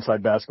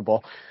inside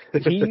basketball.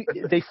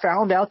 They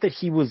found out that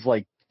he was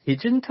like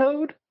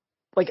pigeon-toed,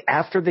 like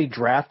after they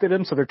drafted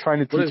him, so they're trying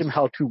to teach him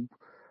how to.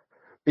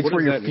 It's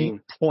where your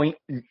feet point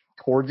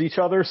towards each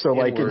other, so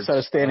like instead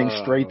of standing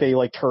straight, they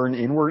like turn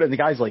inward, and the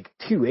guy's like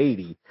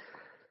 280.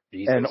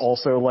 Jesus. And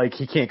also, like,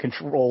 he can't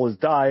control his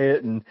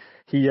diet, and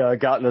he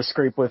got in a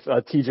scrape with,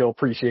 TJ will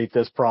appreciate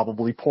this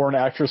probably, porn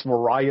actress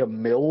Mariah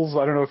Mills.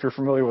 I don't know if you're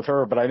familiar with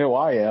her, but I know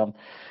I am.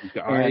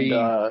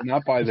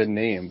 Not by the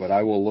name, but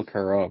I will look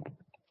her up.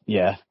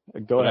 Yeah.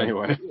 Go ahead.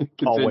 Anyway,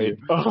 I'll wait.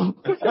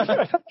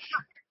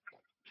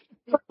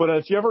 But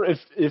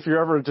if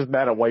you're ever just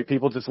mad at white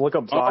people, just look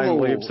up Zion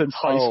Williamson's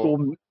high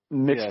school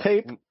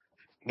mixtape. Yes.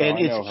 And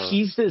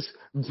he's this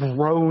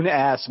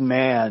grown-ass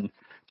man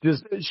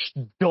just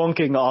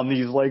dunking on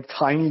these like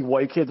tiny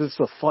white kids. It's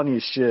the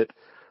funniest shit.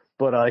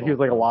 But he was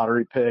like a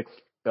lottery pick.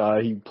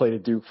 He played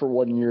at Duke for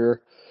 1 year,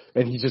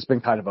 and he's just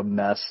been kind of a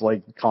mess,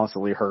 like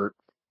constantly hurt.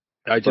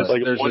 When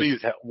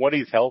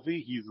he's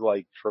healthy, he's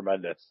like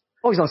tremendous.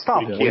 Oh, he's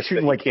unstoppable. He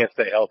can't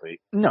stay healthy.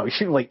 No, he's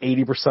shooting like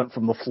 80%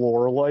 from the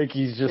floor. Like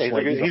he's just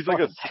he's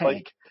like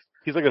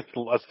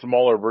a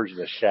smaller version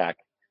of Shaq.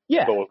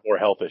 Yeah, but with more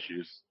health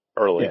issues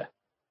early.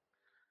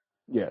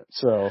 Yeah.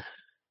 So.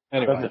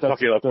 Anyway, of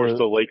course,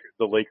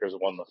 the Lakers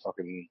won the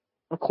fucking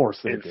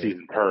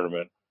in-season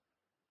tournament.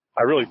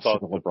 I really thought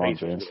the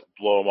Pacers would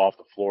blow them off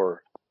the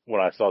floor when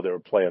I saw they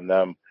were playing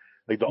them,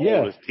 like the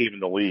oldest team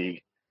in the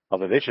league. I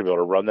was like, they should be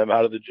able to run them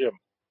out of the gym.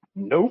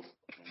 Nope,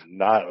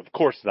 of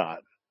course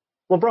not.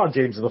 LeBron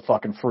James is a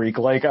fucking freak.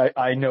 Like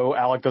I know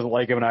Alec doesn't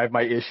like him, and I have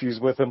my issues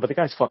with him, but the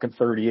guy's fucking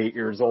 38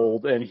 years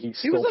old, and he's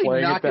still playing. He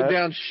was like knocking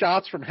down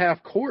shots from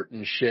half court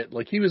and shit.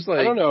 Like he was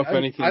like, I don't know if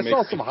anything. I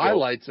saw some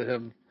highlights of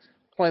him.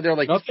 They're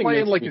like, he's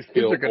playing like his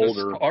kids are going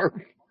to starve.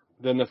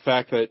 Than the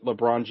fact that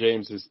LeBron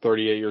James is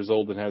 38 years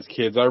old and has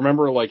kids. I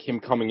remember like him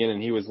coming in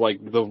and he was like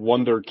the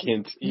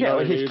wonderkind.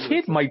 His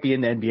kid might be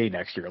in the NBA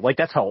next year. Like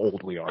that's how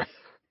old we are.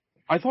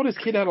 I thought his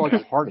kid had like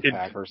a heart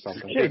attack or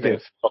something.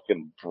 It's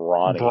fucking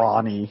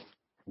brawny.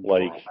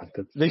 Like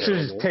they should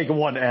have just taken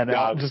one N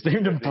out, just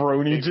named him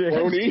Brony James.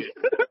 Brony.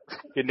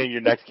 You name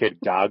your next kid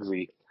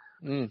Gogsy.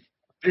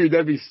 Dude,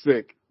 that'd be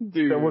sick.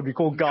 Dude, that would be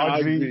cool.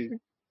 Gogsy.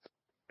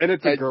 And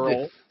it's a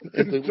girl.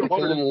 It's a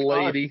little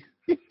lady.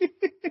 You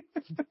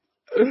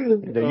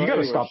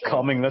gotta stop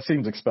coming. That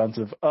seems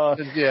expensive. She's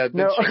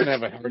gonna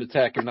have a heart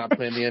attack and not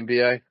play in the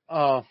NBA.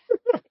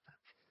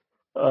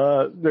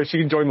 She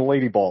can join the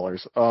Lady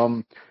Ballers.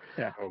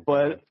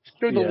 But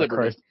join the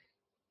Liberty.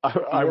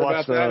 I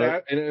watched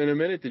that in a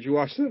minute. Did you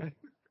watch that?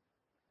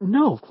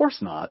 No, of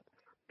course not.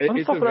 When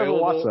the fuck would I ever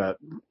watch that?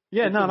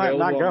 Yeah, no,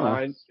 not gonna.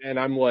 Online, and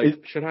I'm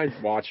like, should I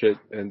watch it?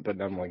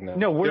 But I'm like, no.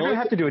 No, we're gonna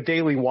have to do a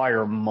Daily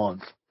Wire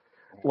month.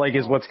 Like,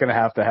 is what's gonna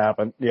have to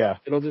happen. Yeah.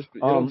 It'll just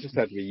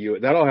have to be you.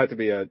 That'll have to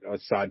be a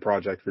side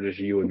project for just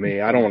you and me.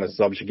 I don't want to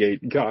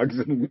subjugate Gogs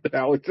and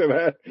Alex to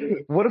that.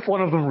 What if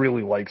one of them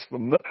really likes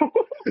them though?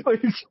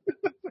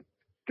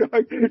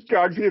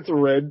 Gogs gets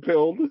red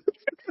pilled.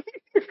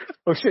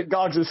 Oh shit,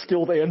 Gogs is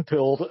skilled and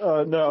pilled.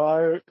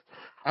 No,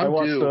 I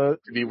watched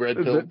to be red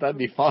pilled. That'd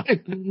be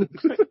fine.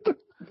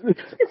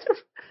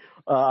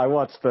 I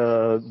watched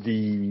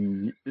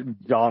the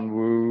John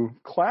Woo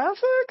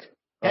classic.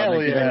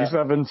 Hell yeah.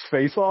 1997's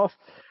Face Off.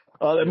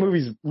 That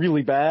movie's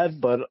really bad,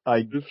 but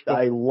I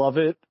love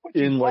it.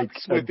 in like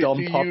a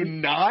dumb puppy. Do you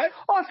not?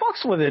 Oh, I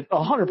fucks with it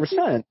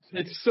 100%.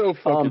 It's so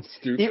fucking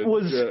stupid.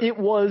 It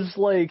was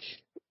like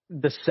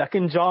the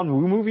second John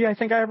Woo movie I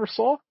think I ever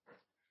saw.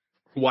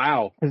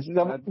 Wow.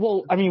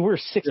 Well, I mean, we were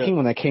 16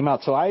 when that came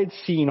out, so I had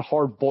seen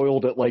Hard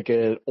Boiled at like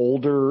a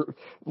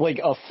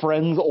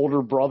friend's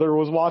older brother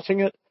was watching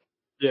it.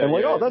 Yeah.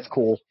 And oh, that's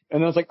cool.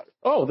 And I was like,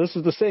 oh, this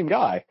is the same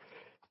guy.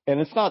 And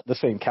it's not the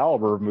same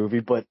caliber of movie,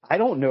 but I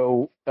don't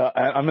know.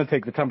 I'm going to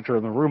take the temperature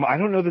in the room. I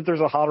don't know that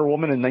there's a hotter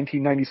woman in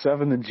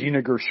 1997 than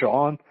Gina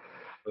Gershon.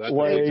 That's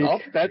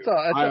up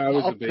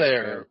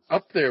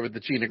there with the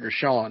Gina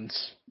Gershons.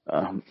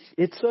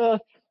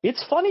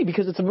 It's funny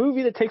because it's a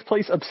movie that takes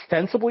place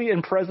ostensibly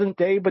in present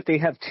day, but they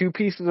have two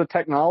pieces of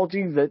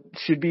technology that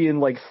should be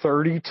in like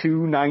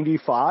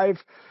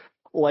 3295.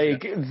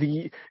 Like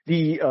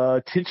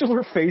the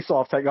titular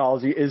face-off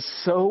technology is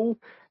so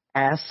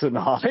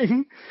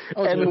asinine.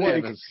 And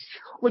like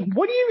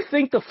what do you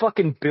think the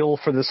fucking bill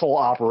for this whole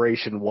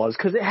operation was?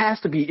 Because it has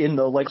to be in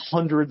the like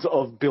hundreds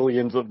of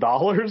billions of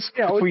dollars.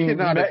 Yeah, it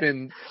cannot have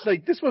been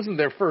like this wasn't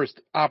their first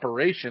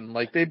operation.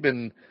 Like they've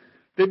been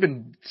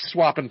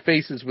swapping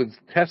faces with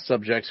test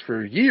subjects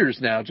for years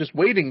now, just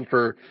waiting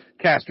for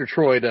Castor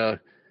Troy to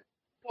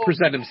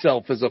present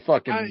himself as a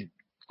fucking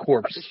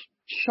corpse.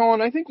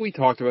 Sean, I think we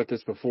talked about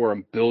this before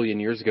a billion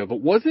years ago, but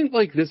wasn't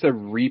like this a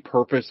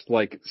repurposed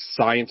like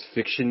science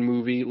fiction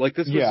movie? Like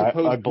this was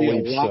supposed to be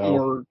a lot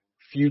more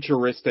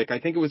futuristic. I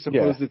think it was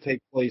supposed to take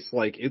place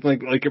like it's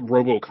like a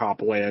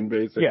RoboCop land,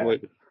 basically.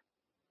 Yeah.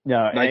 No,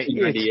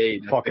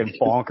 1998. Fucking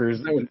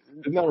bonkers. Isn't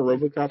that a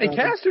RoboCop? And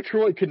Castor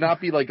Troy could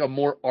not be like a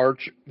more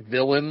arch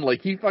villain.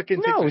 Like he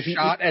fucking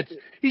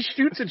he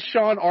shoots at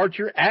Sean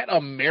Archer at a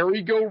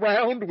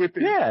merry-go-round with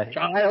his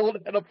child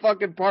at a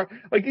fucking park.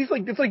 Like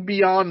it's like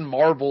beyond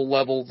Marvel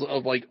levels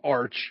of like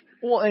arch.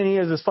 Well, and he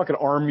has this fucking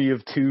army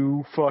of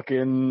two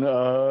fucking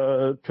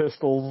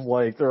pistols.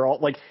 Like they're all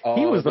like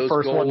he was the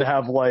first one to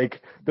have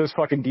like those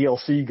fucking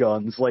DLC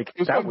guns. Like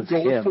those that was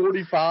gold him.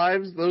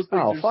 45s. Those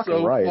things are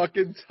so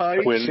fucking tight.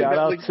 Shout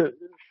out to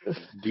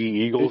the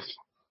Eagles.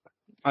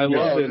 I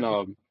love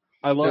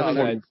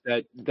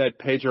that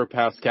Pedro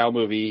Pascal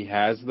movie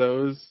has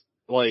those.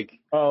 Like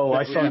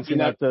I saw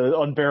that the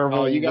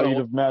unbearable weight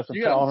of massive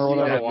talent or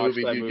whatever. Watch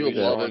that movie,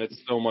 Sean. It's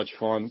so much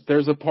fun.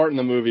 There's a part in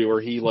the movie where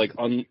he like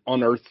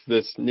unearths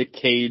this Nick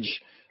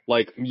Cage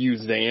like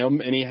museum,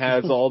 and he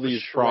has all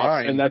these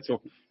props,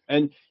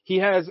 and he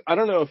has. I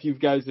don't know if you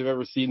guys have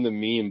ever seen the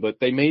meme, but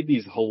they made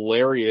these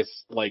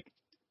hilarious like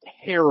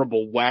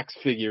terrible wax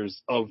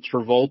figures of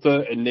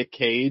Travolta and Nick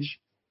Cage,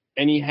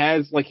 and he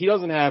has like he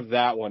doesn't have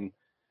that one,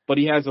 but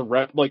he has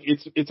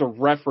it's a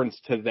reference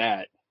to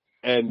that.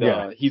 And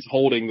he's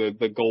holding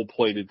the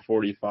gold-plated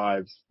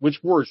 45s,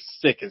 which were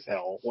sick as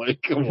hell. Like,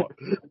 come on.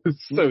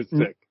 It's so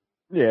sick.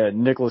 Yeah,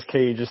 Nicolas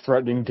Cage is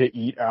threatening to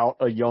eat out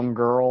a young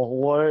girl.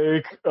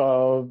 Like,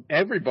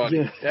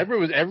 everybody.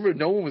 Yeah.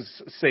 No one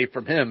was safe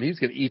from him. He's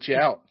going to eat you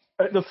out.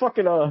 The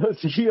fucking,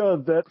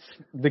 that's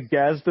the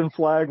Gadsden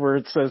flag where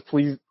it says,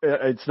 please,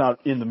 it's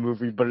not in the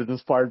movie, but it's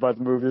inspired by the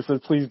movie. It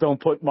says, please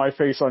don't put my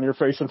face on your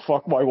face and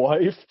fuck my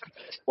wife.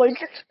 Like...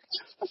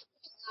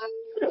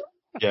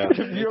 Yeah.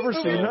 Have you ever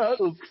seen that?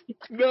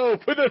 No,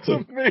 but that's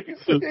amazing.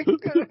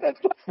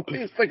 That's the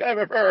funniest thing I've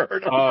ever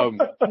heard.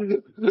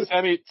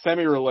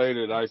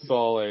 Semi-related, I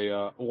saw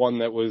a one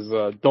that was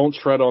 "Don't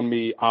tread on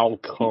me, I'll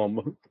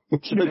come,"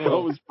 which I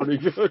thought was pretty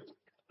good.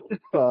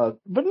 But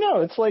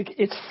no, it's like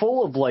it's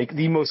full of like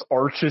the most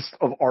archest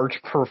of arch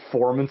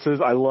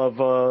performances. I love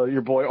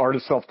your boy Art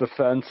of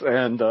Self-Defense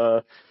and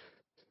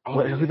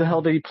who the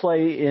hell did he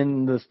play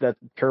in that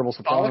terrible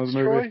Sopranos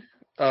movie? Troy?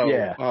 Oh,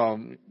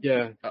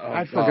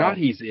 I forgot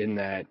he's in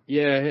that.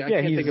 Yeah, I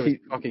can't think of his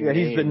fucking name.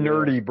 He's the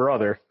nerdy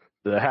brother,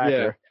 the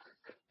hacker.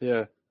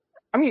 Yeah.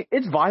 I mean,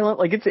 it's violent.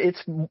 Like it's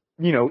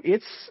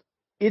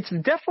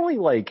definitely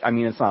like, I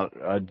mean, it's not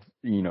a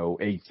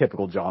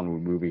typical John Woo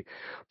movie,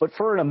 but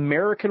for an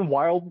American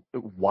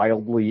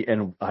wildly,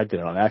 and I did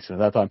it on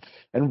accident at that time,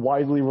 and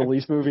widely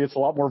released movie, it's a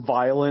lot more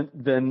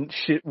violent than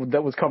shit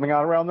that was coming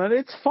out around then.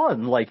 It's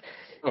fun. Like,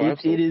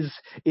 it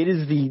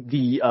is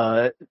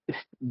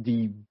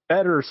the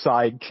better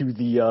side to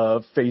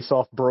the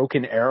Face-Off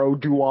Broken Arrow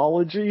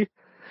duology.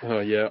 Oh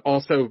yeah,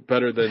 also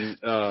better than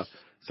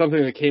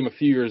something that came a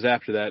few years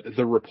after that,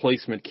 The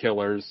Replacement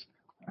Killers,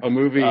 a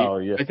movie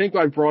I think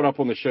I brought up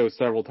on the show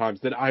several times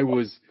that I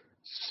was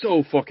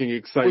so fucking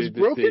excited to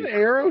see. Was Broken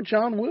Arrow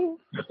John Woo?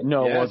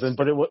 No, it wasn't,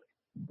 but it was.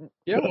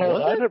 Yeah,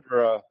 I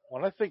never.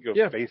 When I think of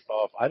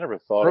Face-Off, I never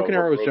thought Broken of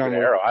Arrow was John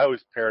Arrow. I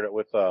always paired it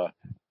with The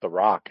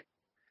Rock.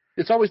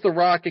 It's always The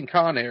Rock and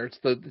Con Air. It's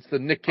the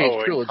Nick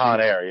Cage trilogy.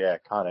 Con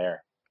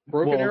Air.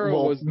 Broken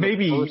Arrow was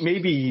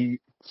maybe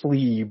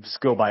plebes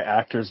go by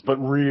actors, but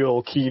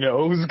real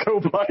Kinos go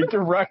by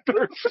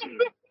directors.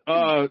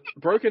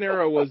 Broken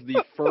Arrow was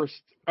the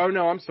first. Oh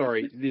no, I'm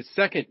sorry, the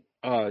second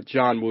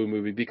John Woo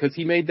movie, because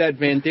he made that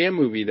Van Damme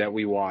movie that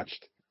we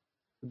watched,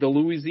 the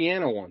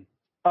Louisiana one.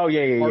 Oh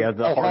yeah.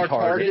 The Hard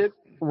Target.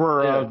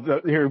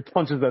 Where he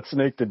punches that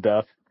snake to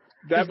death.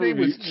 that his name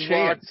movie was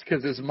Chance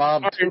because his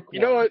mom took You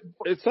know what?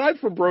 Aside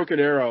from Broken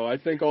Arrow, I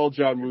think all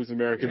John Woo's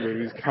American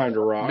movies kind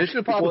of rock. Mission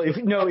Impossible.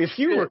 Well, if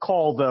you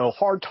recall, though,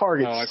 Hard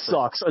Target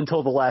sucks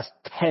until the last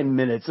 10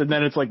 minutes, and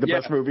then it's like the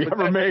best movie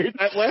ever made.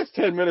 That last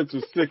 10 minutes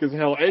was sick as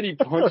hell, and he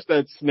punched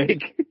that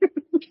snake.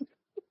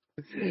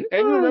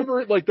 And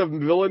remember, like, the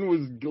villain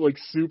was, like,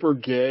 super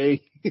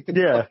gay.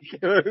 Yeah.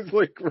 It was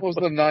like, it was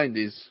the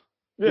 90s.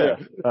 Yeah.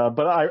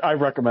 But I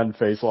recommend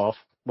Face Off.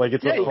 Like,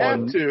 it's a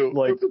fun.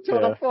 Like, it's a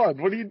ton of fun.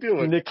 What are you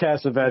doing? Nick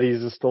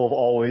Cassavetes is still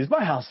always,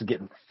 my house is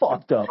getting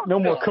fucked up. No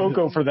more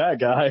Coco for that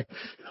guy.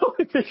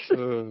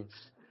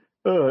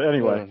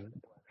 Anyway.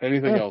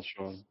 Anything else,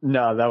 Sean?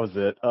 No, that was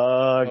it.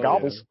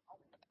 Gobbles. Yeah.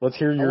 Let's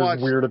hear your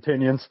weird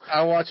opinions.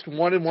 I watched 1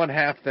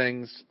 1/2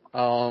 things.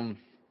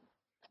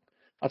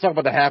 I'll talk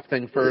about the half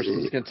thing first.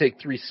 It's going to take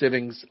 3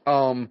 sittings.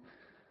 I'm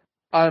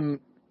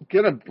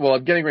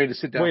getting ready to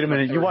sit down. Wait a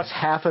minute. You watched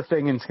half a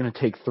thing and it's going to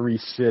take 3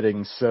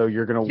 sittings, so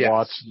you're going to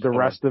watch the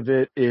rest of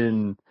it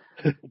in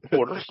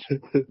quarters?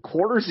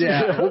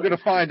 Yeah, we're going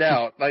to find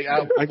out. Like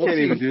I can't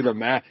even do the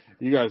math.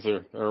 You guys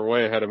are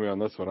way ahead of me on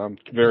this one. I'm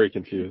very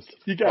confused.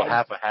 You got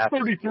half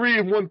 33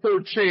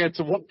 1/3 chance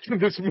of watching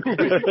this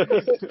movie.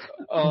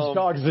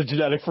 Dog's a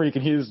genetic freak,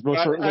 and he's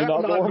most certainly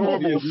not normal.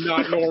 He is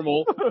not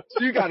normal.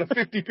 So you got a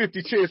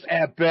 50-50 chance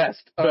at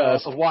best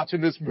of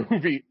watching this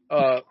movie.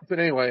 But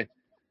anyway,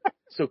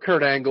 so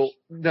Kurt Angle.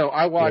 No,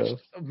 I watched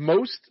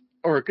most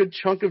or a good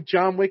chunk of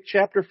John Wick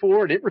Chapter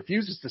 4, and it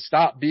refuses to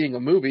stop being a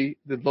movie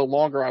the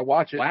longer I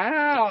watch it.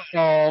 Wow.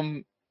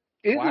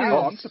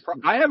 I'm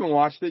surprised. I haven't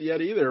watched it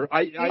yet either.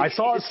 I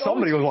saw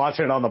somebody was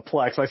watching it on the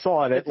Plex. I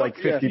saw it at like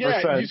 50%.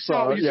 Yeah, you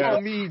saw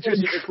me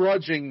just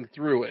trudging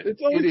through it. It's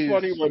always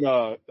funny when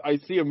I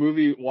see a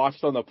movie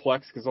watched on the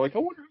Plex because I'm like, I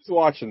wonder who's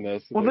watching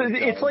this. Well,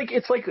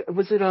 it's like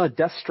was it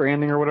Death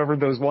Stranding or whatever?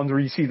 Those ones where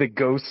you see the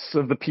ghosts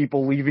of the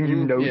people leaving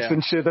you notes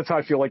and shit. That's how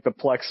I feel like the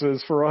Plex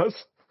is for us.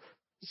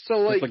 So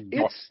like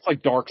it's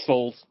like Dark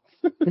Souls.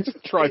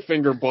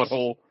 Tri-finger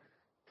butthole.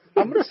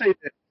 I'm gonna say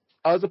that.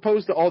 As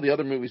opposed to all the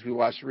other movies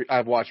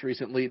I've watched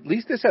recently, at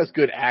least this has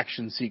good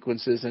action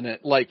sequences in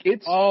it. Like,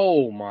 it's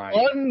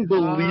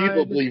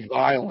unbelievably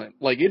violent.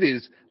 Like, it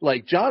is,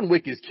 like, John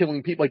Wick is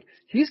killing people. Like,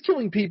 he's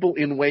killing people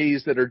in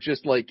ways that are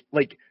just like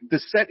the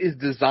set is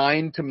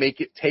designed to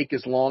make it take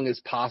as long as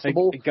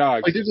possible.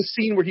 Like, there's a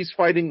scene where he's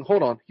fighting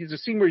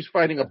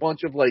a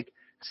bunch of, like,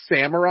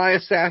 samurai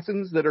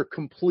assassins that are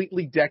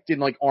completely decked in,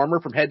 like, armor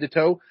from head to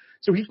toe.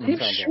 So he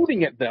keeps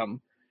shooting at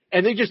them.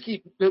 And they just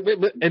keep,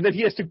 and then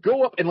he has to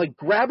go up and like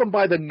grab them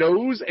by the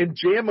nose and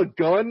jam a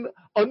gun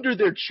under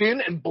their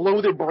chin and blow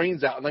their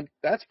brains out. And like,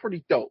 that's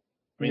pretty dope.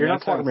 I mean, you're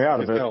not talking me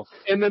out of it.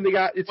 And then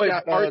got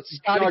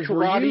Scotty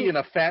Karate in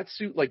a fat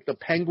suit like the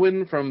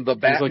Penguin from the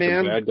Batman. He's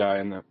like a bad guy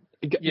in that.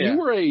 Yeah.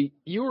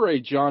 You were a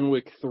John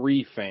Wick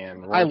 3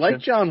 fan, right? I like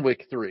John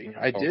Wick 3.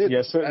 I did.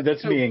 Yes,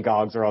 that's me and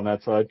Gogs are on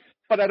that side.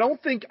 But I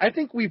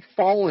think we've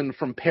fallen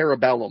from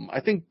Parabellum. I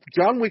think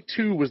John Wick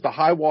 2 was the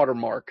high water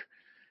mark.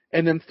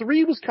 And then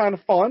 3 was kind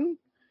of fun.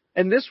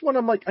 And this one,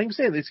 I'm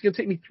saying it's going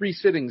to take me 3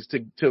 sittings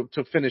to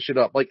finish it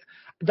up. Like,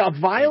 the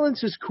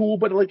violence is cool,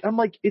 but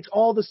it's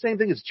all the same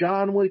thing. It's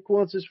John Wick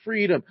wants his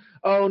freedom.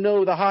 Oh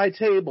no, the high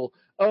table.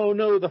 Oh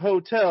no, the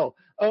hotel.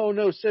 Oh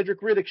no,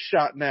 Cedric Riddick's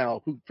shot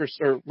now.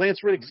 Or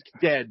Lance Riddick's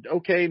dead.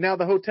 Okay, now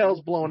the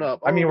hotel's blown up.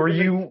 I mean, were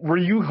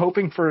you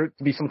hoping for it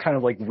to be some kind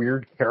of like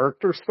weird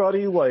character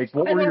study? Like,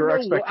 what were your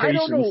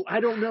expectations? I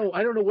don't know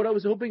what I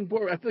was hoping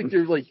for. I think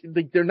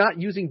they're not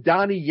using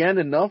Donnie Yen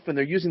enough, and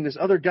they're using this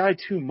other guy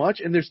too much.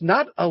 And there's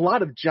not a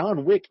lot of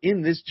John Wick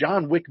in this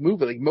John Wick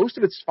movie. Like, most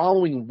of it's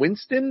following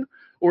Winston,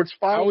 or it's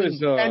following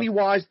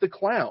Pennywise the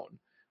Clown.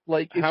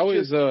 Like,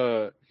 is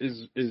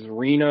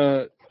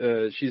Rena?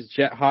 She's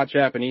hot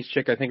Japanese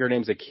chick. I think her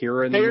name's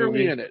Akira in the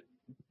movie. In it.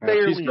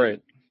 She's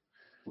great.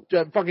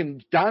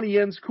 Fucking Donnie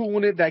Yen's cool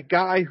in it. That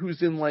guy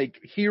who's in like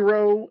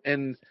Hero,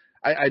 and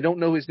I don't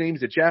know his name.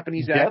 He's a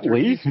Japanese actor.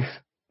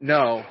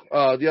 No,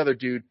 the other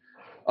dude.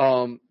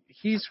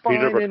 He's fine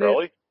Peter in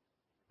Petrelli? it.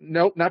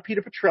 Nope, not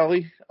Peter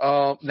Petrelli.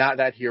 Not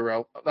that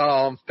hero.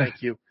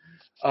 Thank you.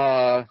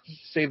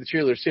 Save the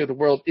cheerleader, save the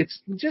world.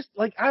 It's just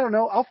like, I don't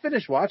know. I'll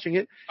finish watching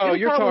it. Oh,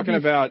 you're talking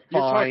about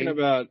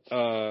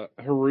Haruki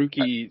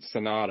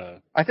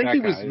Sanada. I think he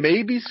was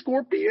maybe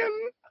Scorpion.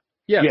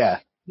 Yes. Yeah.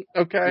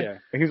 Okay. Yeah.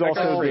 He's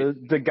also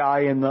the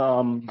guy in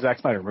the Zack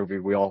Snyder movie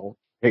we all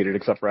hated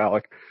except for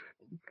Alec.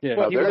 Yeah.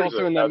 Well, he was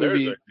also in that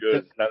movie.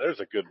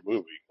 There's a good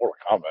movie, Mortal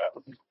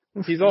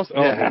Kombat. He's also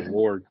oh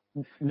Lord.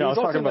 No, I was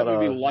talking about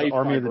movie Life,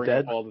 Army of the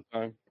Dead all the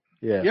time.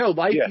 Yeah.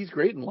 Life. Yeah. He's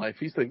great in Life.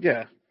 He's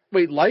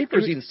Wait, Life or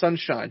is he in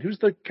Sunshine? Who's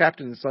the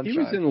captain in Sunshine? He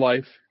was in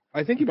Life.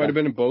 I think he might have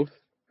been in both.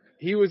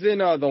 He was in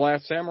The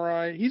Last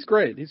Samurai. He's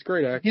great. He's a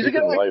great actor. He's a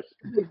good Life.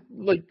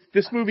 Like,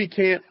 this movie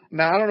can't.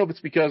 Now, I don't know if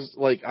it's because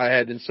like I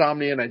had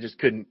insomnia and I just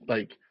couldn't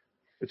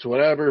it's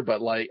whatever.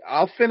 But like,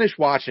 I'll finish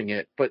watching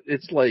it. But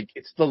it's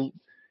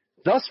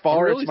thus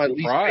far really it's my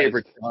least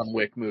favorite John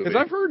Wick movie.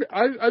 Because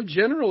I've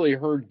generally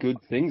heard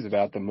good things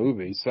about the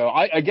movie. So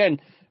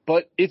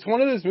But it's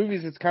one of those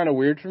movies that's kind of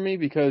weird for me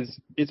because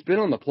it's been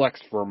on the Plex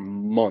for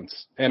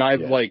months, and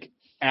I've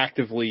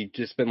actively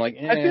just been like,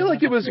 I feel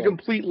like it was a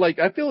complete,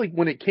 I feel like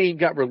when it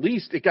got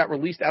released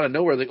out of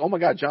nowhere. Like, oh my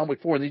God, John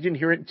Wick 4, and you didn't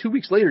hear it. 2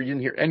 weeks later, you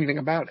didn't hear anything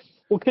about it.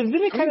 Well, because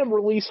didn't it kind of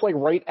release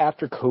right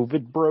after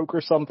COVID broke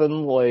or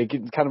something? Like,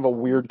 it's kind of a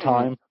weird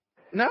time.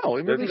 No,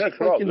 it released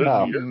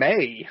in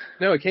May.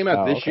 No, it came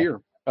out this year.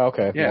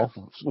 Okay. Yeah.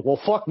 Well,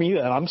 fuck me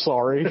then. I'm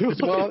sorry.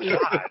 Well,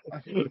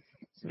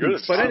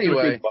 but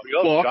anyway,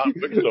 you love John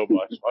Wick so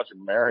much. Why don't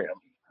you marry him?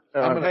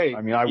 I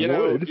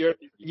would.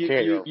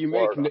 You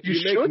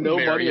make no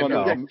money on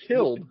them.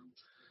 Killed.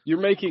 You're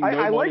making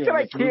no money on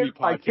this movie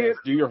podcast. I can't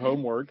do your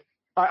homework.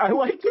 I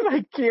like that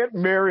I can't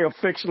marry a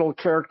fictional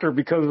character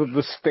because of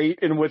the state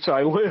in which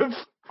I live.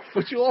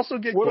 But you also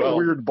get a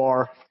weird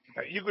bar.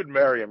 You could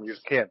marry him. You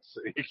just can't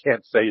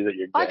say that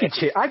you're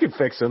gay. I could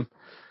fix him.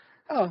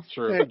 Oh,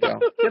 sure. There you go.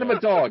 Get him a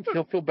dog.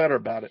 He'll feel better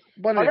about it.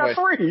 But anyway. I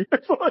got 3.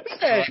 So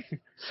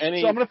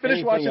I'm going to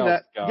finish watching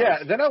that. Guys? Yeah,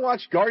 then I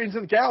watched Guardians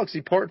of the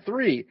Galaxy Part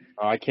 3.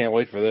 Oh, I can't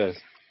wait for this.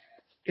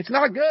 It's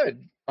not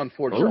good,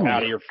 unfortunately. You're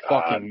out of your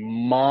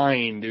fucking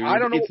mind, dude. I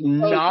don't know. It's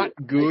not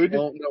good.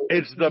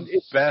 It's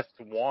the best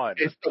one.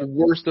 It's the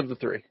worst of the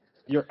 3.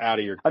 You're out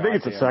of your I think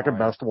it's the second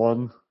best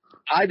one.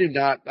 I do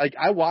not.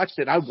 I watched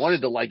it. I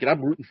wanted to like it.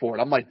 I'm rooting for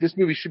it. I'm like, this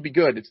movie should be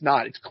good. It's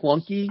not. It's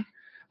clunky.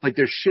 Like,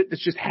 there's shit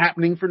that's just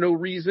happening for no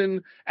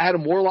reason.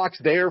 Adam Warlock's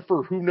there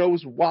for who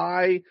knows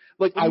why.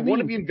 Like, I want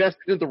to be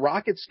invested in the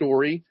Rocket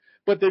story,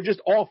 but they're just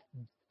off.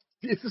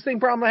 It's the same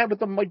problem I have with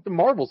the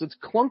Marvels. It's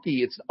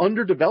clunky. It's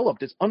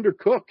underdeveloped. It's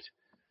undercooked.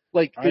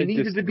 Like, there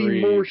needed to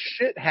be more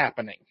shit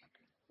happening.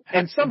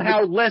 And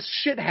somehow less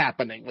shit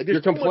happening. Like,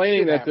 you're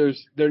complaining that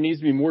there needs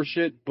to be more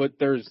shit, but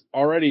you're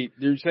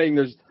saying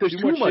there's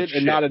too much shit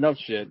and not enough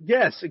shit.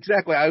 Yes,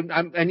 exactly.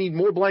 I need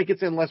more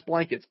blankets and less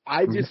blankets.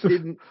 I just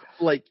didn't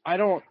It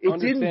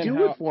didn't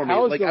do it for me.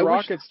 How is the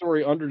Rocket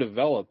story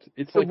underdeveloped?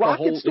 It's the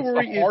Rocket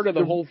story is the heart of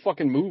the whole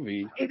fucking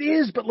movie. It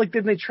is, but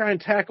then they try and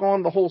tack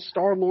on the whole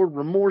Star-Lord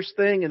remorse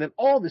thing, and then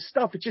all this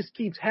stuff. It just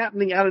keeps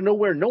happening out of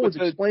nowhere. No one's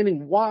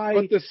explaining why.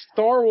 But the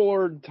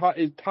Star-Lord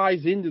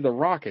ties into the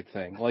Rocket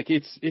thing. Like,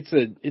 it's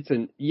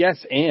an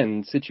yes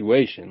and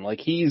situation. Like,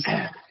 he's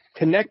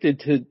connected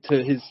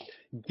to his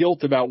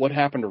guilt about what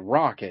happened to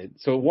Rocket.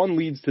 So one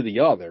leads to the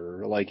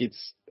other. Like,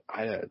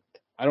 I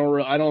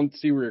don't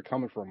see where you're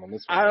coming from on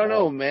this one. I don't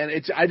know, man.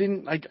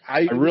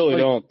 I really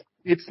don't.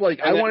 It's like,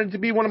 I wanted it to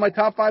be one of my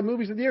top 5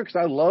 movies of the year because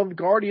I loved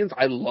Guardians.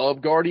 I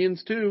love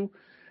Guardians 2.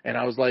 And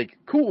I was like,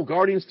 cool,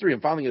 Guardians 3.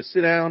 I'm finally going to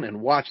sit down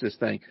and watch this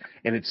thing.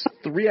 And it's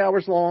 3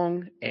 hours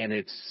long, and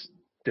it's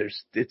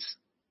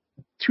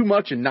too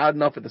much and not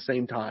enough at the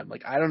same time.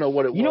 Like, I don't know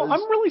what it was. You know,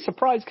 I'm really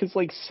surprised because,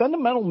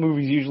 sentimental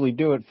movies usually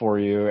do it for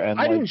you. And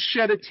I didn't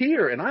shed a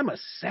tear, and I'm a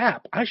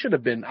sap. I should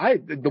have been.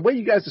 The way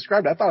you guys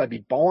described it, I thought I'd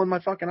be bawling my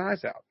fucking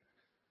eyes out.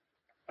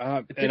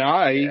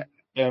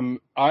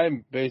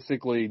 I'm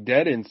basically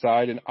dead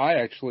inside, and I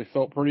actually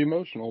felt pretty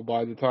emotional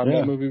by the time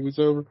that movie was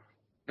over.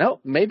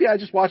 No, maybe I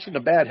just watched it in a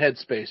bad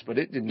headspace, but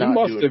it did not. You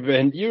must have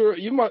been.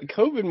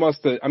 COVID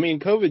must have. I mean,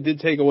 COVID did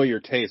take away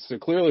your taste. So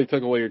clearly,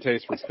 took away your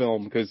taste for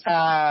film because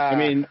I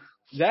mean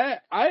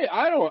that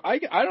I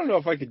don't know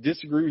if I could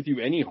disagree with you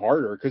any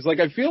harder because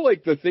I feel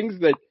like the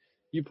things that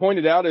you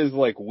pointed out as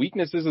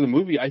weaknesses of the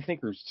movie I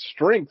think are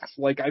strengths.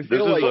 Like I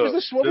feel like what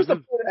was the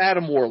point of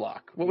Adam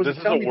Warlock? What was this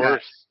is the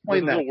worst?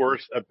 This is a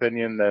worse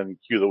opinion than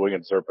Q the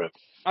Winged Serpent.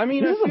 I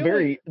mean, this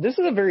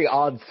is a very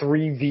odd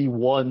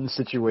 3v1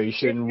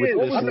 situation with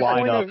this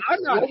lineup.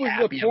 I'm not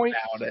happy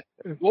about it.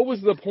 What was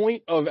the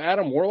point of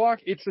Adam Warlock?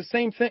 It's the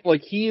same thing.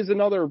 Like he is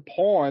another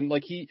pawn.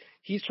 Like he's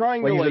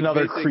trying to he's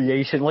another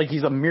creation. Like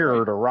he's a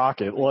mirror to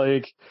Rocket.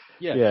 Like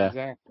yeah.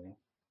 Exactly.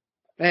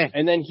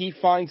 And then he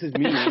finds his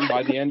meaning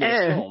by the end of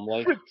the film.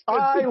 Like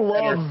I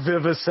love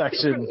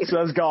vivisection,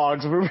 says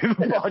Gogs, movie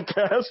the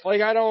podcast.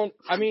 I don't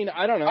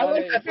know.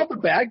 I thought the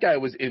bad guy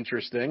was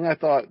interesting. I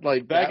thought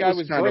bad guy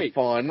was kind of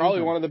fun.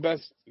 Probably one of the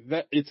best.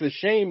 It's a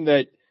shame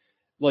that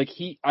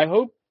I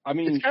hope. I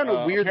mean, it's kind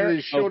of weird that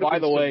they showed. By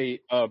the way,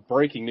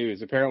 breaking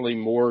news. Apparently,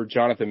 more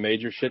Jonathan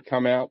Major shit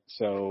come out.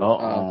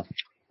 So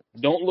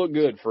don't look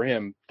good for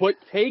him. But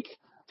take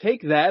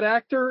that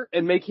actor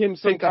and make him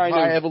some kind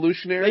of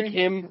evolutionary. Make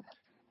him.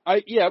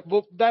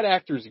 Well, that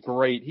actor's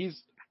great.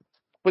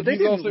 But they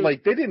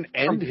didn't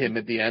end him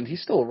at the end.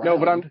 He's still around. No,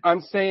 but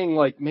I'm saying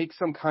make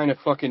some kind of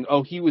fucking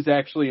he was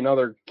actually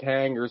another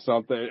Kang or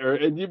something,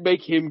 and you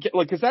make him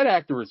because that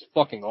actor is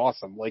fucking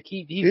awesome. Like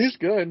he's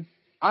good.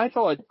 I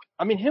thought.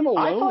 I mean, him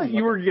alone. I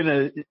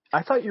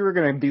thought you were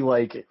gonna be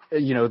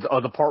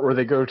the part where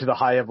they go to the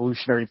high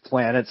evolutionary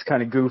planet's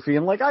kind of goofy,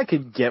 and I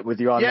could get with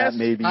you on that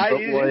maybe.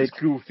 It is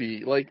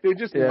goofy. Like they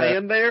just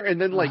land there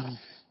and then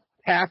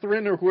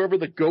Catherine or whoever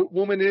the goat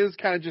woman is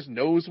kind of just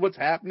knows what's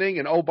happening.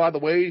 And, oh, by the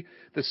way,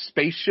 the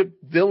spaceship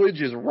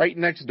village is right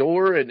next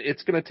door and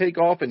it's going to take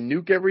off and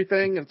nuke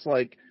everything. It's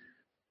like,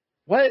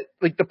 what?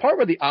 Like the part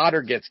where the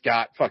otter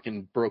got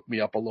fucking broke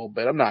me up a little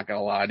bit. I'm not going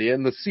to lie to you.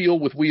 And the seal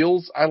with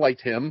wheels, I liked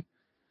him.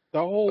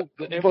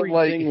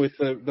 everything with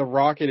the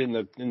Rocket in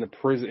the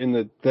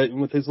prison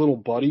with his little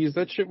buddies,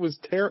 that shit was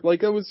terrible.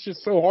 Like, that was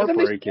just so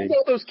heartbreaking. They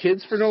all those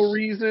kids for no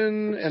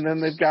reason, and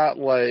then they've got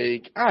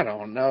like, I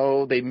don't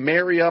know, they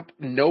marry up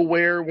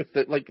nowhere with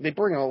they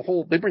bring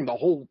the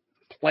whole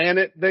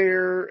planet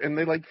there, and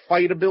they like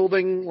fight a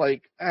building.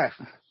 Like, I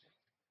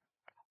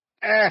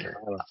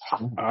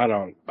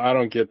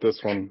don't get this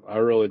one. I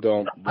really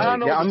don't. I don't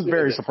know. Yeah, I'm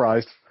very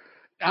surprised.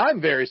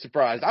 I'm very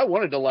surprised. I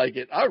wanted to like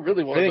it. I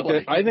really wanted to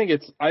like it. I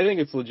think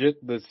it's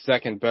legit the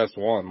second best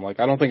one. Like,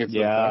 I don't think it's the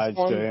best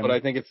one, but I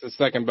think it's the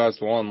second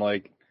best one.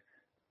 Like,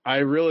 I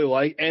really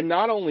like, and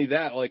not only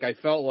that, like, I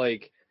felt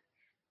like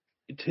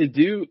to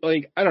do,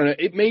 like, I don't know,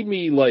 it made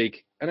me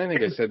like, and I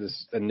think I said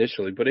this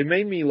initially, but it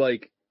made me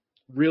like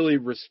really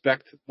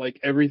respect like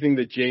everything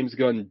that James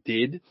Gunn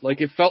did.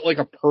 Like, it felt like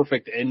a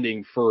perfect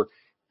ending for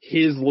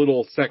his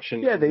little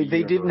section. Yeah, they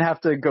didn't have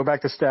to go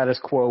back to status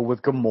quo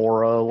with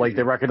Gamora. Like,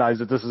 they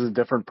recognized that this is a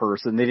different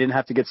person. They didn't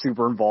have to get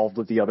super involved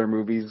with the other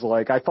movies.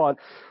 Like, I thought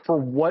for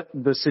what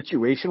the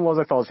situation was,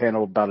 I thought it was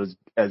handled about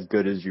as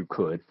good as you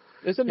could.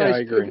 It's a nice, I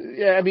agree.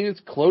 Yeah, I mean, it's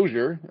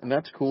closure, and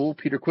that's cool.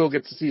 Peter Quill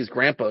gets to see his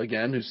grandpa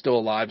again, who's still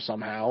alive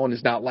somehow, and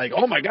is not like,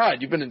 oh my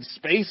God, you've been in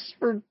space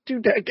for 2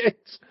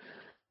 decades.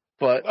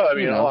 But, I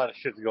mean, a lot of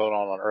shit's going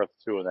on Earth,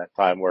 too, in that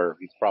time, where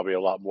he's probably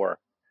a lot more.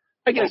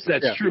 I guess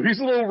that's true. He's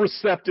a little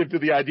receptive to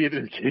the idea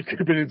that he could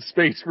have been in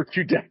space for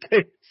 2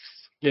 decades.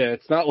 Yeah,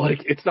 it's not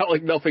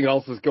like nothing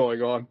else is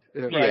going on.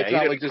 Yeah, it's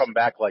not like come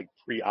back like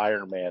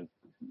pre-Iron Man,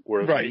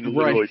 where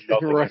literally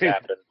nothing has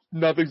happened.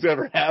 Nothing's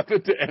ever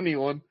happened to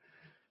anyone.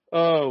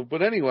 Oh,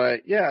 but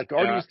anyway, yeah,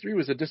 Guardians 3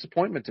 was a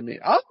disappointment to me.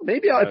 If I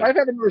have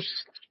another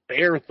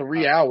spare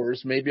 3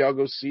 hours, maybe I'll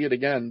go see it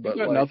again. But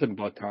you got nothing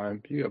but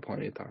time. You got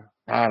plenty of time.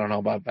 I don't know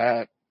about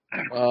that.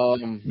 I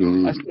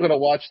still gotta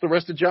watch the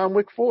rest of John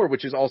Wick 4,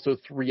 which is also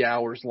 3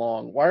 hours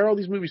long. Why are all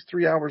these movies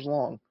 3 hours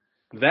long?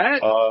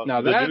 That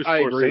I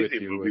agree with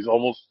you. Movie's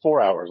almost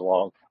 4 hours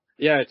long.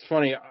 Yeah, it's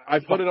funny. I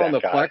put it on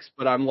the Plex,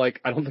 but I'm like,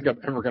 I don't think I'm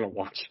ever gonna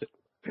watch it.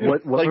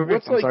 What movie?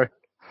 I'm sorry.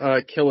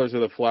 Killers of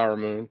the Flower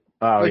Moon.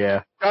 Oh,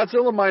 yeah.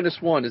 Godzilla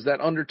 -1, is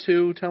that under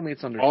 2? Tell me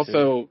it's under 2.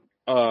 Also,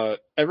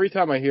 every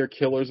time I hear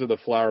Killers of the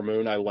Flower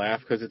Moon, I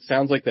laugh because it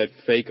sounds like that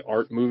fake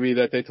art movie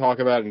that they talk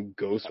about in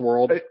Ghost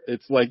World.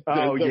 It's like the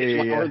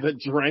flower that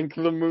drank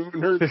the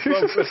moon or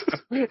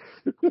something.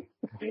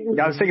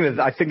 Yeah, I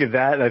think of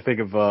that, and I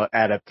think of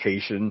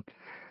Adaptation.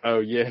 Oh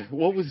yeah,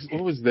 what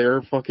was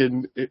their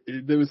fucking?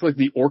 It was like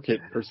the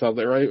orchid or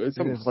something, right? It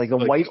was like a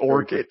white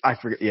orchid. I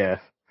forget. Yeah,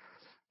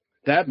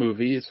 that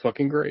movie is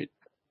fucking great.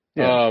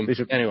 Yeah, they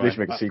should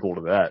make a sequel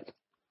to that.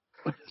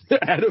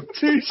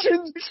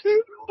 Adaptations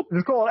too.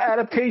 It's called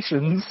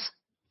Adaptations.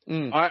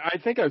 I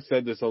think I've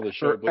said this on the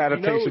show. But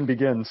Adaptation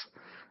Begins.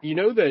 You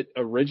know that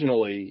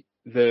originally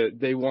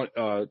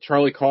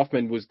Charlie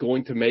Kaufman was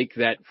going to make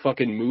that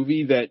fucking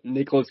movie that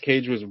Nicolas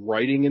Cage was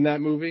writing in that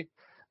movie.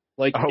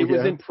 Like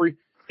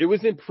it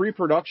was in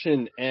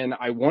pre-production, and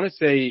I want to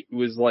say it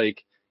was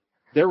like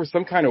there was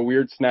some kind of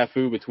weird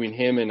snafu between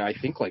him and I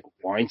think like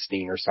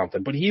Weinstein or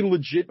something. But he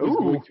legit was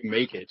going to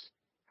make it.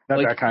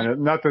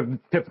 Not the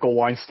typical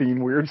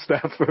Weinstein weird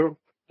snafu.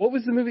 What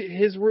was the movie?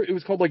 It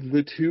was called like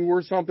The Two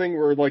or something,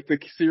 where like the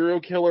serial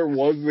killer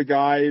was the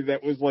guy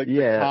that was like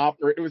the cop,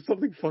 or it was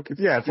something fucking.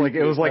 Yeah, it's like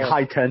it was like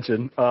High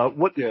Tension.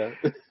 What didn't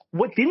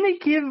they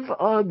give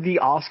the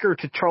Oscar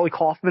to Charlie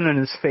Kaufman and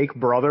his fake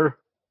brother?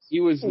 He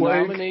was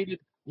nominated.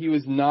 He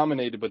was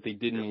nominated, but they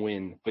didn't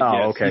win.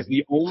 But okay.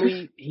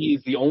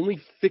 He's the only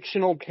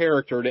fictional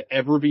character to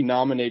ever be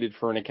nominated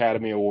for an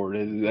Academy Award.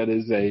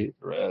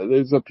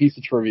 There's a piece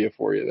of trivia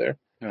for you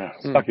there.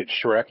 Suck it,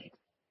 Shrek.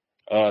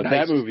 Nice.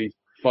 That movie,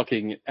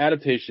 fucking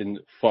Adaptation,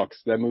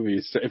 fucks. That movie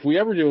is. If we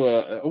ever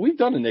do we've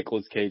done a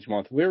Nicolas Cage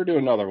month. If we ever do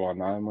another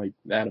one, I'm like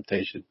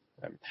Adaptation.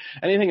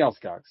 Anything else,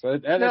 Cox?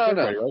 That's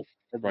everybody, right?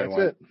 Everybody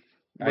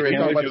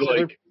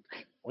That's it.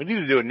 We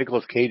need to do a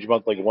Nicolas Cage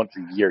month like once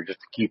a year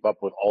just to keep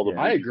up with all the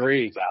movies. I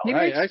agree. He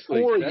makes that's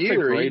a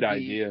great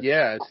idea.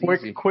 Yeah, it's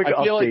quick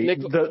update.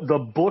 Like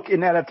the book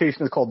in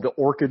Adaptation is called The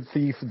Orchid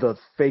Thief. The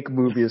fake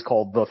movie is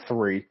called The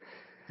Three.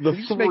 The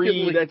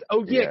three.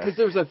 Because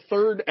there's a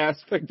third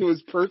aspect to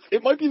his person.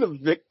 It might be the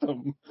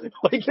victim.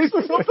 Like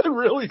it's something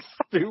really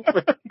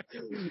stupid.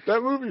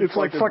 That movie. It's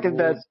like fucking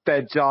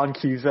that John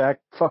Cusack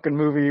fucking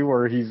movie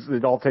where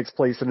it all takes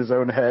place in his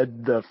own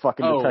head. The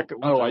fucking detective.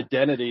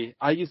 Identity.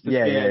 I used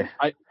to.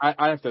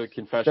 I have to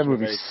confess. That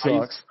movie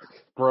sucks.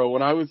 Bro,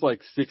 when I was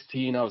like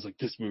 16, I was like,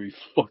 this movie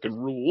fucking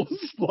rules.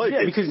 Like,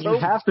 because you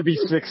have to be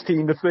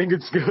 16 to think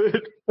it's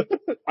good.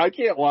 I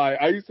can't lie.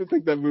 I used to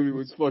think that movie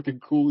was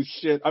fucking cool as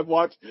shit. I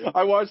watched it as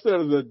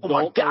an adult. Oh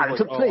my God, it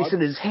took place in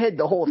his head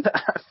the whole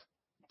time.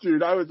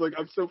 Dude, I was like,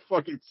 I'm so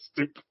fucking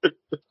stupid.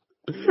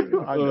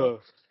 I know.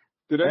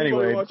 Did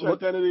anybody watch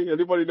Identity?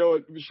 Anybody know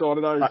what Sean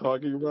and I are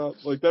talking about?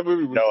 Like, that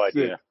movie was no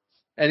sick. idea.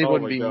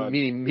 Anyone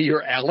meaning me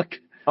or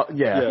Alec?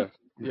 Yeah.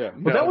 Yeah.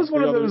 But that was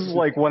one of those,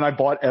 like, when I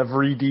bought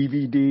every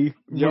DVD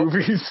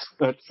movies.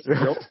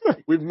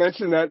 We've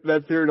mentioned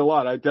that period a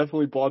lot. I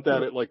definitely bought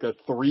that at like a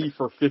 3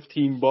 for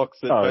 $15 at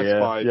Best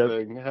Buy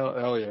thing.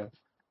 Hell yeah.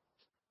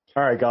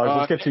 All right, guys,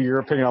 let's get to your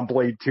opinion on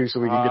Blade 2 so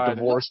we can get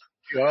divorced.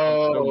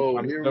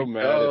 I'm so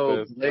mad at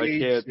this.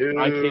 Blade 2.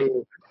 I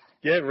can't.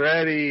 Get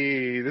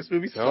ready. This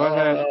movie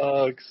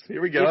sucks.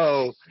 Here we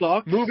go.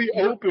 Movie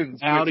opens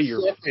out of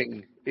your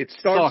sucking. It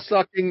starts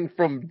sucking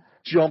from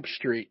Jump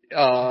Street.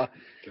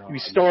 We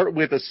start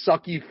with a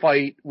sucky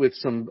fight with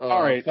some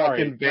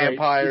fucking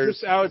vampires.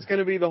 Is this how it's going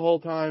to be the whole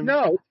time?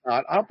 No, it's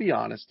not. I'll be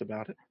honest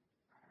about it.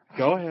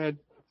 Go ahead.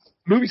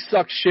 Movie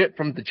sucks shit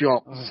from the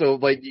jump. So,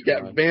 like, you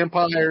got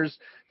vampires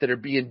that are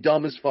being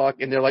dumb as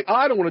fuck, and they're like,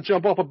 I don't want to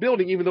jump off a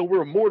building even though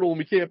we're immortal and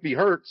we can't be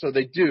hurt, so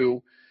they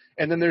do.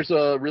 And then there's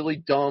a really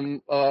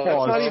dumb... that's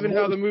not even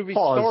how the movie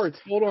starts.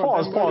 Hold on.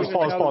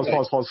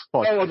 Pause.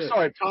 Oh, I'm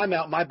sorry. Time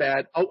out. My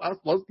bad.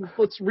 Let's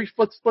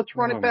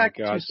run it back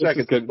 2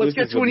 seconds. Let's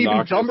get to an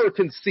even dumber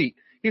conceit.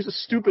 Here's a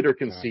stupider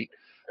conceit.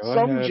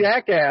 Some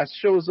jackass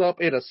shows up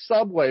at a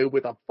Subway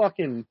with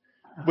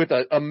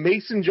a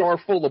mason jar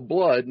full of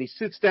blood, and he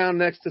sits down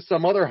next to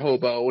some other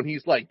hobo, and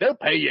he's like, they'll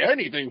pay you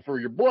anything for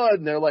your blood.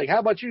 And they're like, how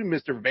about you,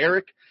 Mr.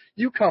 Varick?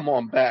 You come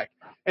on back.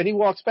 And he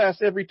walks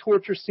past every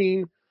torture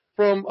scene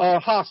from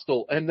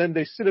Hostel, and then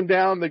they sit him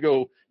down. They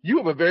go, you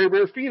have a very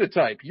rare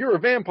phenotype. You're a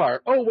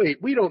vampire. Oh,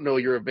 wait, we don't know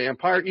you're a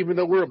vampire, even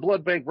though we're a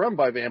blood bank run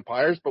by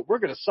vampires, but we're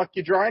going to suck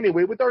you dry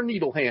anyway with our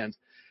needle hands.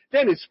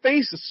 Then his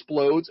face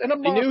explodes, and a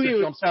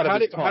monster jumps out of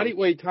his tongue.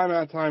 Wait, time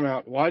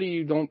out. Why do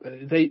you don't...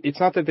 It's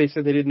not that they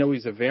said they didn't know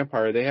he's a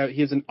vampire.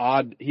 He has an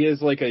odd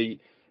phenotype,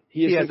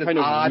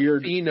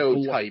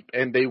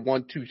 and they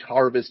want to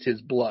harvest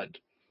his blood.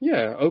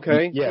 Yeah,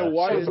 okay. Yeah. So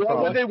why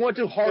would they want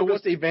to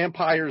harvest a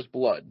vampire's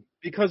blood?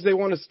 Because they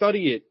want to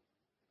study it.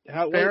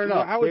 Fair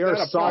enough. How is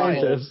that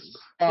scientists.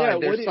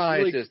 They're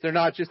scientists. They're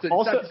not just... hang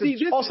on.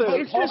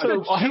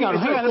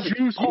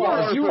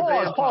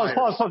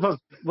 Pause.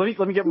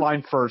 Let me get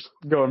mine first,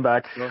 going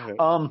back. Go ahead.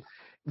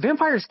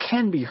 Vampires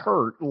can be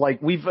hurt.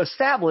 Like, we've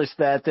established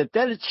that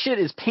shit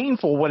is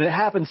painful when it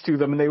happens to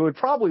them, and they would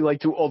probably like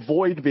to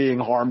avoid being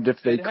harmed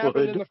if they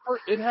could.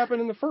 It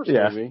happened in the first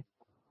movie.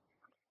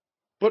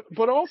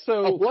 But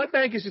also, a blood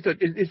bank is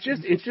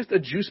just a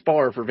juice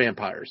bar for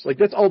vampires. Like,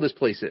 that's all this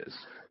place is.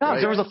 No, right?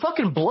 There was a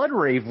fucking blood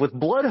rave with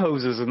blood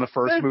hoses in the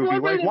first movie.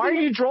 Like, why are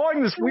you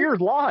drawing this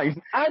weird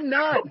line? I'm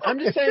not. I'm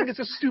just saying it's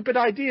a stupid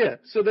idea.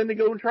 So then they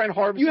go and try and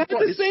harvest. You had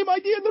the same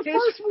idea in the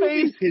first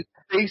movie. His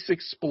face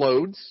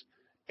explodes,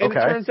 and it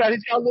turns out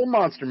he's got a little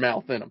monster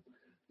mouth in him.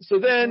 So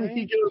then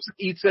he goes and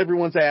eats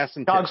everyone's ass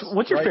and Dogs,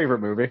 what's your favorite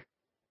movie?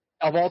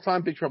 Of all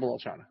time, Big Trouble in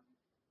Little China.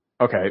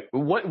 Okay.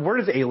 Where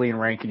does Alien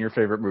rank in your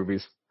favorite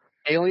movies?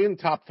 Alien,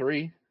 top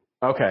 3.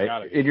 Okay.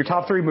 In your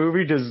top 3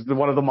 movie, does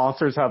one of the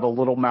monsters have a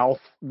little mouth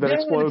that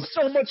explodes? It's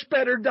so much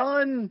better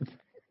done.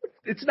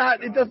 It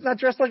does not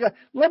dress like a...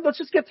 Let's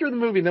just get through the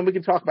movie, and then we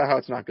can talk about how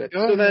it's not good.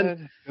 Go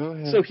ahead.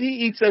 So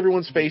he eats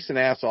everyone's face and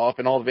ass off,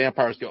 and all the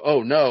vampires go,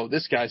 oh no,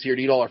 this guy's here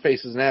to eat all our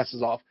faces and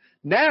asses off.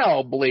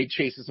 Now Blade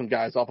chases some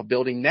guys off a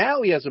building.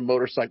 Now he has a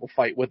motorcycle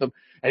fight with them.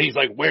 And he's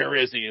like, where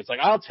is he? It's like,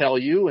 I'll tell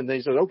you. And then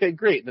he says, okay,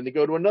 great. And then they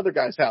go to another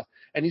guy's house.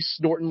 And he's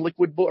snorting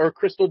liquid or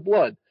crystal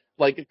blood,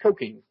 like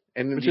cocaine.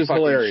 Which is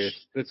hilarious.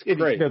 It's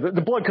great. Yeah,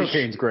 the blood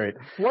cocaine's great.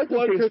 Blood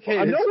cocaine.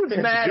 I know it's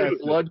mad at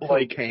blood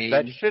cocaine.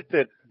 That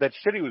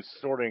shit he was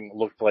snorting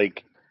looked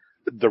like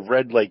the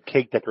red, like,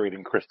 cake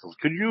decorating crystals.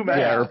 Could you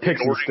imagine? Yeah, or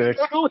pixie sticks.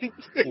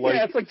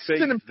 Yeah, it's like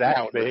cinnamon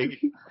that big.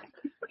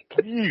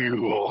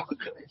 Ew.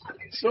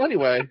 So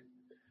anyway,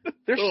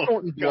 they're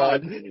snorting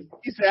blood.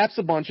 He zaps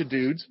a bunch of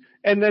dudes,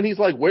 and then he's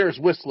like, where's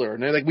Whistler?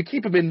 And they're like, we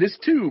keep him in this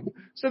tube.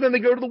 So then they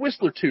go to the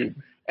Whistler tube,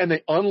 and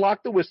they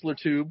unlock the Whistler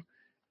tube,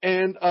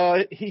 and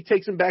he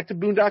takes him back to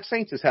Boondock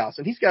Saints' house.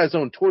 And he's got his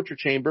own torture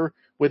chamber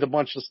with a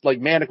bunch of, like,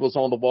 manacles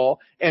on the wall.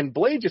 And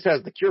Blade just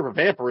has the cure for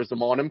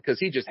vampirism on him because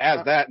he just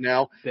has that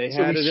now. They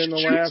had it in the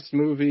last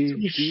movie.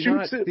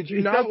 Did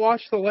you not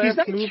watch the last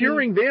movie? He's not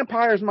curing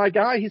vampires, my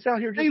guy. He's out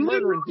here just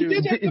murdering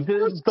dudes.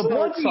 The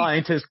blood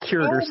scientist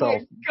cured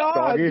herself. Oh,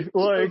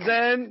 my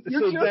God.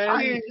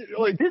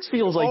 Like, this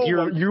feels like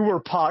you were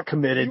pot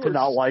committed to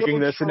not liking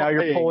this, and now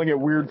you're pulling at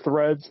weird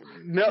threads.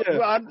 No,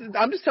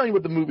 I'm just telling you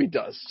what the movie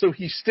does. So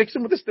he sticks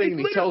him with this thing,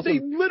 and he tells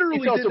him,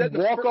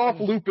 walk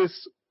off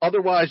lupus,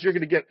 otherwise you're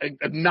going to get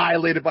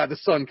annihilated by the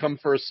sun come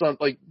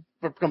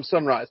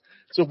sunrise.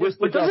 So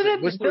Whistler doesn't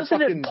it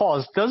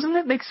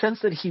make sense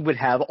that he would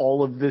have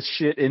all of this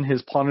shit in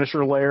his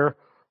Punisher lair?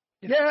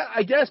 Yeah,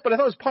 I guess, but I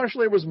thought his Punisher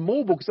lair was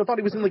mobile because I thought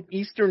he was in, like,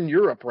 Eastern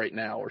Europe right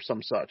now or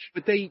some such.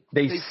 But they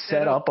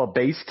set up a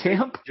base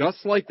camp?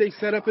 Just like they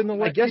set up in the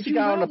last... I guess he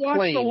got on a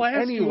plane.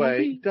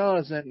 Anyway,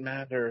 doesn't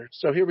matter.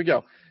 So here we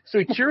go. So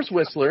he cures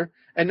Whistler,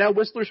 and now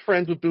Whistler's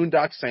friends with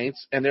Boondock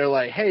Saints, and they're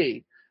like,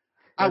 hey,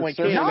 I went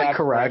camping. Not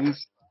correct.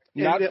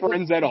 Not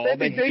friends at all.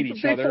 They hate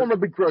each other. They form a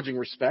begrudging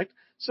respect.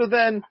 So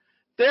then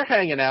they're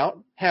hanging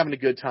out, having a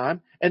good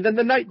time, and then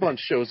the Night Bunch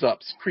shows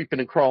up, creeping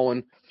and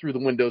crawling through the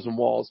windows and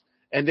walls.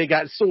 And they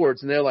got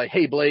swords, and they're like,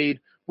 hey,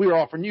 Blade, we're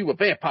offering you a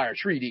vampire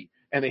treaty.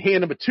 And they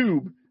hand him a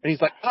tube, and he's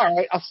like, all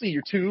right, I'll see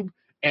your tube,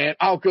 and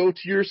I'll go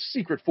to your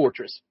secret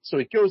fortress. So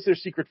he goes to their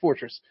secret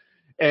fortress,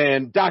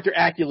 and Dr.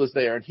 Acula's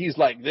there, and he's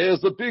like,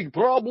 there's a big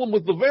problem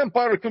with the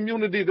vampire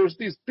community. There's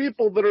these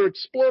people that are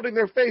exploding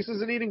their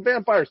faces and eating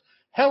vampires.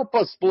 Help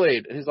us,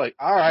 Blade. And he's like,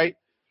 all right,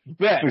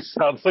 bet. It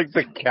sounds like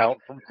the Count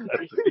from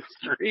Sesame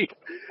Street.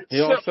 He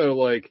also,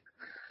 like,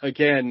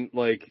 again,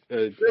 like,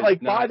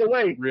 like, by the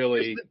way,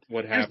 really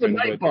what happened,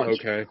 but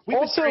okay.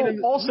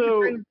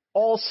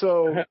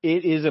 Also,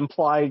 it is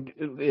implied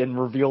and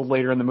revealed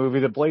later in the movie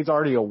that Blade's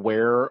already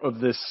aware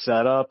of this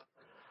setup.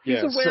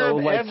 He's aware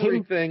of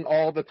everything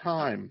all the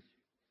time.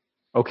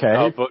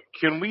 Okay. But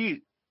can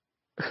we,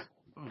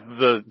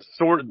 the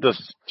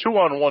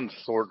 2-on-1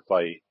 sword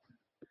fight,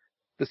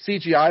 the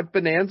CGI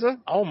bonanza?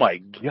 Oh my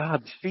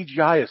god,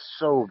 CGI is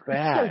so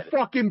bad. It's so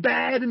fucking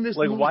bad in this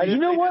movie. Why you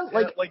know what?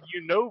 I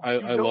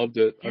loved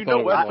it. You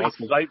know Wesley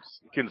Snipes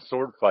can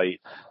sword fight,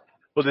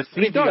 but the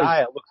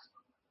CGI, it looks.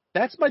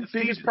 That's my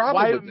biggest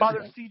problem. Why bother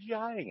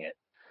CGIing it?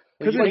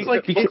 Because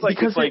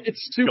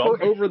it's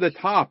super over the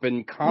top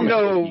and comic.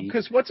 No,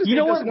 because what's his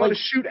name doesn't want to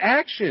shoot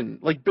action.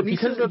 Like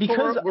Guillermo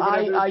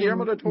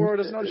del Toro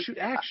doesn't know how to shoot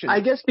action.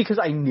 I guess because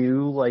I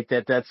knew like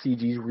that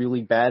CG is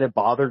really bad, it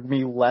bothered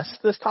me less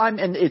this time,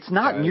 and it's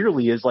not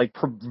nearly as like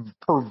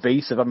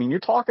pervasive. I mean, you're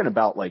talking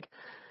about like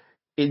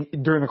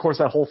during the course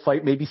of that whole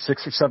fight, maybe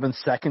 6 or 7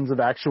 seconds of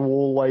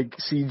actual like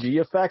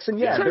CG effects,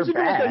 and they're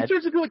bad. He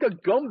turns into like a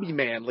Gumby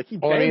man, like he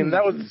bangs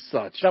that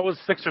was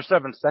 6 or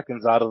 7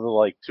 seconds out of the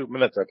like 2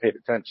 minutes I paid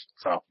attention.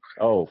 So.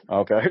 Oh,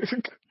 okay.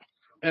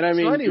 And I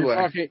mean, you're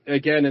talking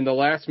again in the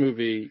last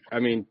movie. I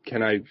mean,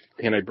 can I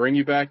bring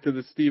you back to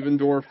the Steven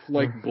Dorff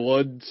like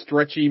blood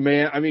stretchy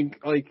man? I mean,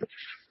 like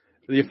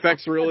the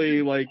effects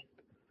really like.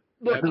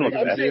 Look,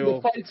 I'm saying the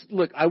fights.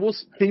 Look,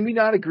 can we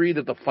not agree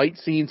that the fight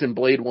scenes in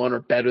Blade 1 are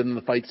better than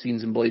the fight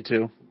scenes in Blade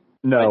 2?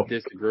 No. I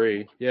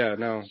disagree. Yeah,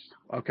 no.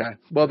 Okay.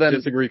 Well then,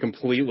 disagree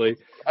completely.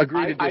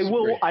 Agree to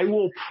disagree. I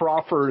will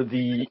proffer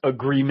the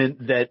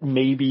agreement that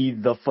maybe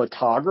the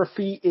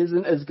photography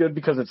isn't as good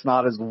because it's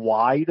not as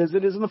wide as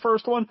it is in the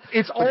first one.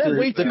 It's all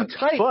way too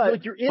tight.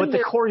 But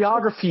the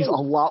choreography is a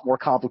lot more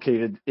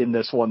complicated in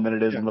this one than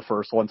it is in the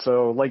first one.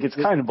 So like it's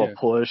kind of a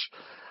push.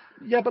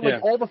 Yeah, but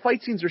all the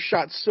fight scenes are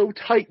shot so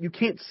tight you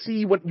can't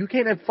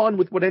have fun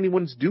with what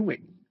anyone's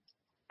doing.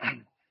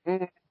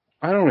 I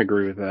don't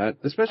agree with that.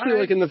 Especially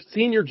like in the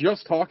scene you're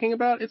just talking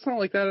about, it's not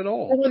like that at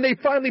all. Well, when they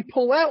finally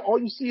pull out, all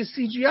you see is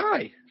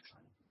CGI.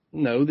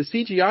 No, the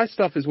CGI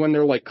stuff is when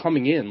they're like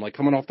coming in, like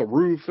coming off the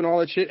roof and all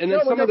that shit. And then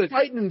some of the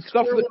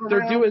stuff that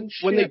they're doing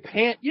when they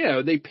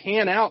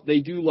pan out, they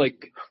do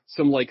like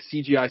some like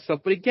CGI stuff.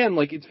 But again,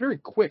 like it's very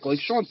quick. Like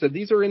Sean said,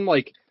 these are in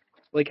like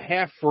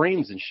half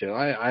frames and shit.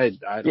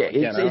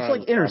 It's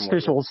like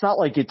interstitial. It's not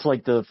like it's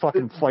like the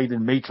fucking fight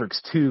in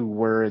Matrix 2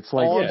 where it's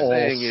like all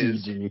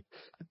CG.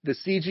 The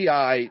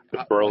CGI,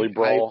 the Burly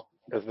Brawl,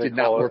 did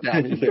not work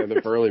out. Yeah,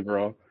 the Burly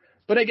Brawl.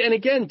 But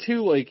again,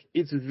 too, like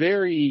I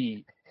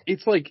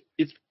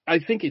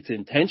think it's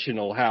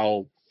intentional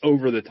how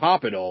over the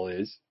top it all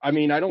is. I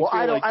mean, I don't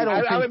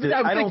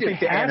think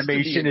the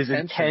animation is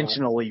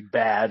intentionally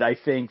bad. I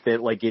think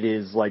that like it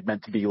is like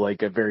meant to be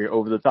like a very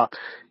over the top.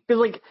 Because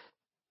like.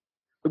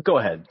 Go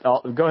ahead.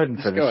 Go ahead and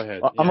finish. Go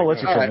ahead. I'm gonna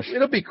let you finish. Right,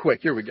 it'll be quick.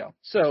 Here we go.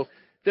 So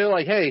they're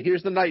like, "Hey,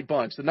 here's the Night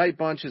Bunch. The Night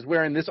Bunch is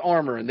wearing this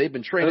armor, and they've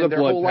been training their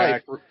whole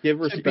life. Give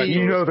respect.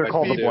 You know they're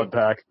called the Blood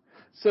Pack.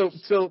 So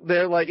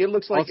they're like, it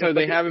looks like. Also,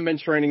 they haven't been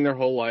training their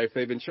whole life.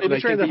 They've been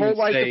training their whole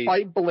life to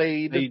fight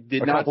Blade. They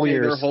did not say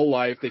their whole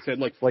life. They said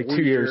like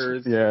 2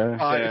 years. Yeah.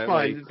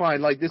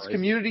 Fine. Like this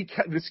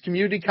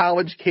community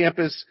college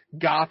campus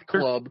goth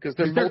club because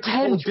they're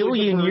 10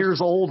 billion years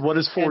old. What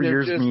does 4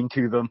 years mean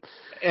to them?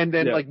 And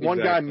then one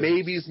guy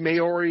maybe's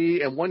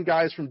Maori, and one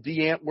guy's from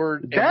D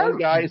Antwoord, and one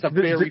guy is a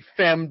very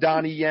femme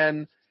Donnie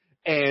Yen.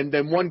 And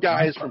then one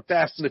guy is from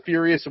Fast and the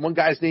Furious, and one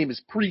guy's name is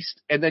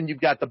Priest. And then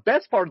you've got the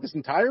best part of this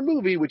entire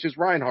movie, which is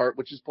Reinhardt,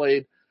 which is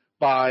played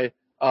by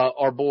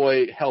our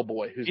boy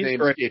Hellboy, whose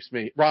name escapes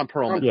me, Ron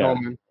Perlman. Yeah.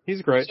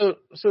 He's great. So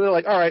they're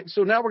like, all right,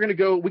 so now we're gonna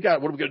go. What are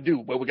we gonna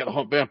do? Well, we gotta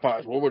hunt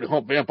vampires. Well, we're gonna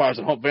hunt vampires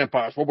and hunt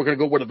vampires. Well, we're gonna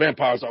go where the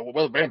vampires are.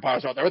 Well, the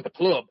vampires are. They're at the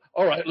club.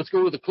 All right, let's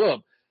go to the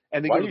club.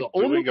 And they go to the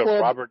only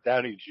club. Robert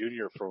Downey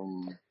Jr.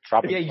 from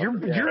Tropic. Yeah,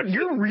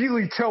 you're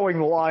really towing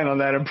the line on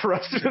that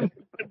impression.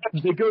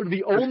 They go to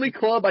the only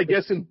club, I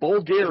guess, in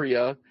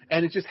Bulgaria,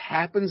 and it just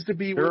happens to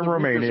be where the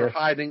Romania are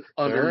hiding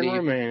underneath. They're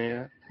in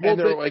Romania. And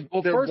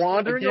they're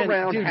wandering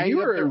around, hanging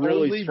up their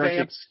only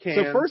vamps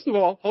can. So first of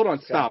all, hold on,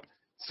 stop.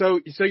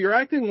 So you're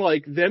acting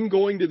like them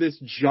going to this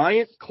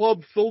giant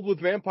club filled with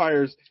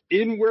vampires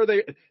in where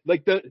they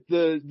like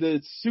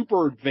the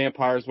super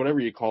vampires,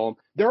 whatever you call them.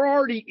 They're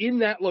already in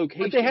that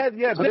location.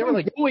 But they were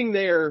like going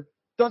there.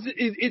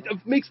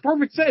 It makes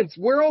perfect sense.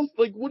 Where else?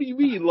 Like, what do you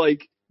mean?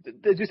 Like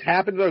They just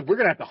happened. Like, we're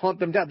gonna have to hunt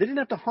them down. They didn't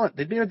have to hunt.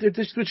 They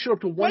just would show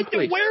up to one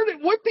place.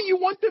 What do you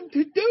want them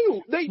to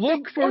do? They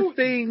look for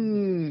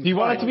things. Do you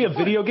want it to be a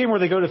video game where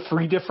they go to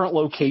 3 different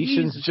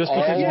locations just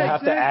because you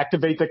have to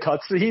activate the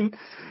cutscene?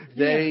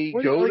 They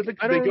go to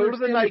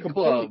the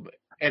nightclub,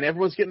 and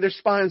everyone's getting their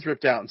spines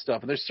ripped out and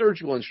stuff, and there's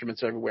surgical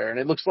instruments everywhere, and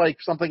it looks like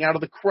something out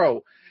of The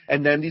Crow.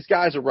 And then these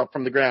guys are up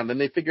from the ground,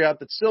 and they figure out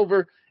that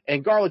Silver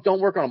and Garlic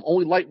don't work on them.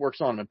 Only Light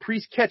works on them. And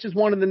Priest catches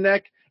one in the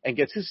neck and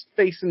gets his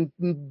face and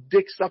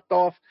dick sucked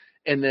off.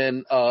 And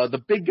then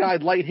the big guy,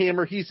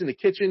 Lighthammer, he's in the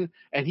kitchen,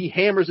 and he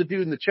hammers a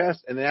dude in the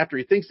chest. And then after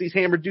he thinks he's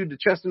hammered dude in the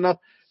chest enough,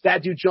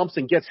 that dude jumps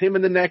and gets him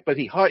in the neck, but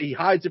he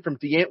hides it from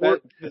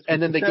D'Antwoord,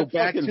 and then they go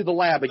back to the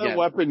lab again. That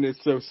weapon is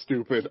so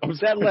stupid.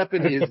 That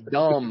weapon is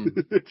dumb.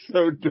 It's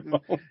so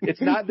dumb.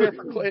 It's not there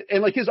for –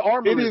 and, like, his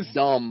armor is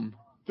dumb.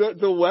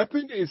 The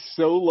weapon is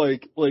so,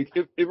 like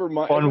it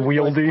reminds –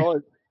 unwieldy.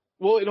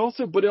 Well, it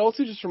also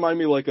just reminded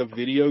me like a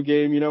video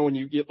game, you know, when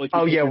you get like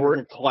we're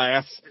a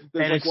class,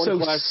 and it's so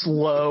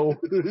slow,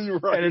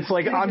 right. And it's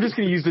like I'm just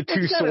gonna use the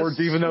 2 swords,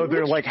 even though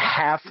they're like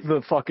half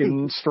the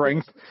fucking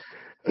strength.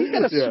 He's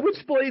got a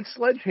switchblade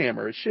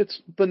sledgehammer.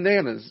 Shit's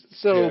bananas.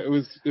 So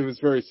yeah, it was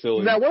very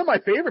silly. Now, one of my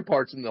favorite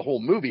parts in the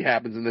whole movie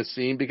happens in this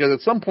scene because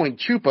at some point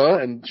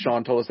Chupa, and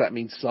Sean told us that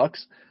means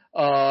sucks,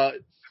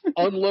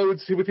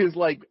 unloads with his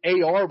like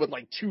AR with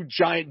like 2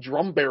 giant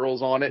drum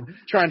barrels on it,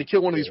 trying to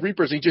kill one of these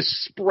Reapers. And he just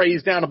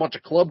sprays down a bunch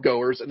of club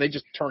goers, and they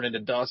just turn into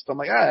dust. I'm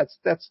like,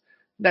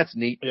 that's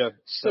neat. Yeah.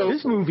 So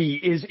this movie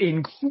is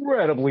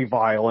incredibly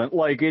violent.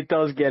 Like it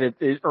does get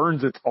it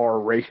earns its R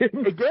rating.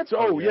 It gets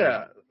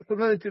yeah. So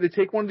then they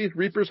take one of these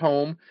Reapers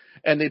home,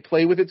 and they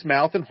play with its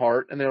mouth and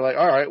heart, and they're like,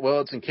 all right,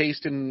 well, it's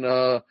encased in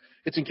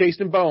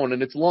bone,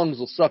 and its lungs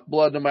will suck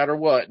blood no matter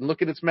what. And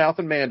look at its mouth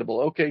and mandible.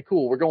 Okay,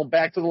 cool. We're going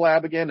back to the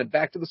lab again and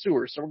back to the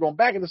sewers. So we're going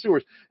back in the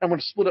sewers, and we're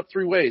going to split up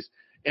 3 ways.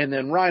 And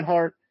then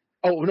Reinhardt,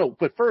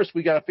 but first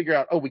we got to figure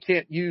out, we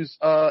can't use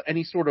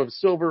any sort of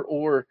Silver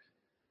or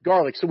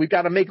Garlic, so we've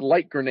got to make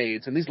light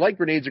grenades. And these light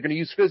grenades are going to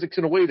use physics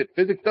in a way that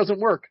physics doesn't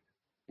work.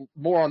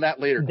 More on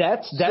that later.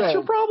 That's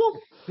your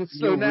problem?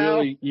 So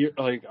now, you're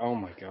like, oh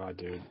my god,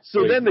 dude.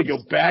 So then they go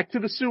back to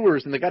the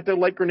sewers, and they got their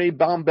light grenade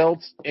bomb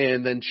belts,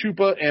 and then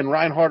Chupa and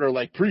Reinhardt are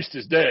like, Priest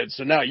is dead,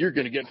 so now you're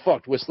going to get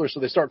fucked, Whistler.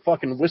 So they start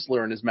fucking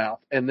Whistler in his mouth.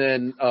 And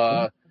then,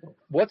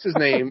 what's his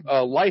name?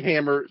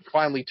 Lighthammer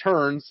finally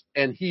turns,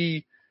 and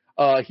he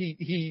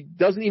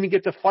doesn't even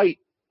get to fight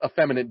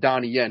effeminate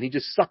Donnie Yen. He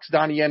just sucks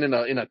Donnie Yen in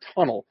a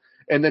tunnel.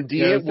 And then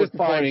D'Antwoord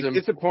finds him.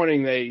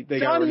 Disappointing they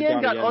Donnie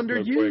Yen got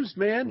underused,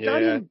 man. Yeah,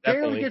 Donnie Yen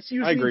barely gets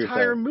used the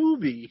entire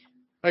movie.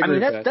 I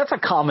mean, that's a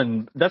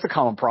common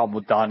problem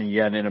with Donnie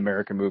Yen in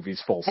American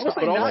movies. Full stop.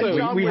 But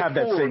also, we have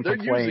that same They're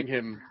complaint. using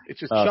him. It's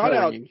just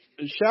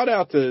shout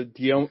out to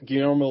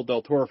Guillermo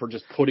del Toro for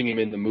just putting him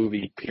in the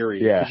movie.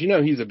 Period. Yeah.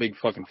 Because he's a big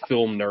fucking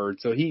film nerd,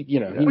 so he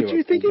knew. But do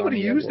you think he would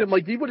have used him?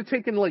 Like he would have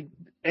taken like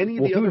any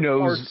of the other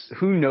parts.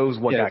 Who knows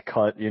what got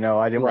cut?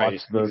 I didn't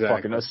watch the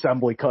fucking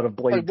assembly cut of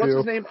Blade 2. What's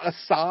his name?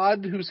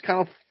 Assad, who's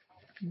kind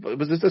of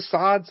was this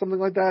Assad, something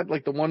like that?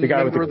 Like the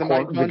guy with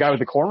the guy with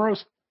the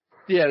cornrows.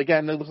 Yeah, the guy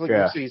that looks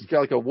like he's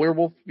got like a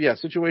werewolf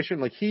situation.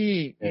 Like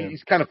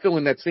he's kind of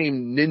filling that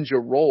same ninja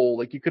role.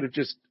 Like you could have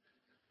just.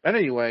 And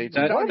anyway,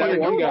 that one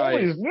guy.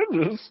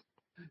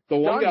 The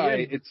one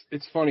guy.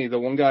 It's funny. The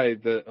one guy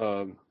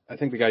that I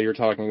think the guy you're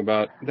talking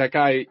about. That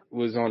guy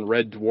was on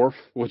Red Dwarf,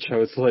 which I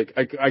was like,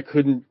 I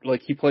couldn't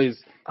like. He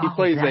plays a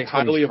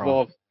highly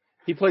evolved.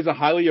 He plays a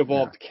highly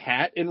evolved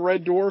cat in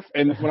Red Dwarf,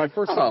 and when I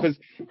first saw, because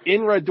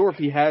in Red Dwarf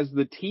he has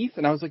the teeth,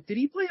 and I was like, did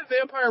he play a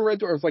vampire in Red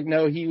Dwarf? I was like,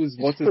 no, he was,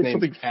 what's his name?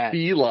 Something cat.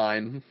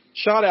 Feline.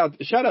 Shout out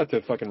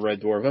to fucking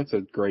Red Dwarf. That's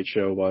a great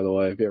show, by the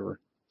way, if you ever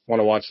want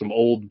to watch some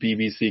old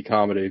BBC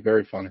comedy.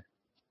 Very funny.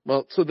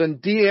 Well, so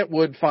then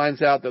D'Antwoord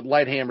finds out that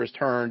Lighthammer's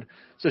turned,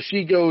 so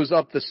she goes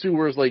up the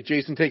sewers like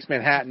Jason Takes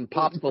Manhattan,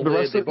 pops the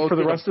lid. For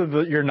the rest of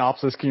your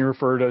synopsis, can you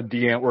refer to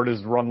D'Antwoord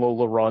as Run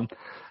Lola Run?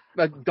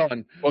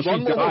 Done. Well,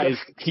 she dies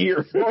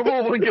here.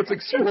 Lola gets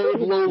explode,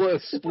 Lola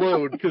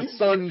explode, because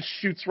Sun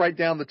shoots right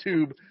down the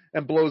tube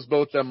and blows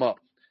both them up.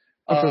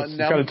 Now,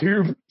 got a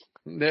tube.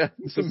 Yeah.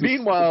 So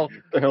meanwhile,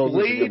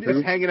 Blade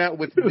is hanging out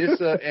with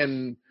Nyssa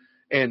and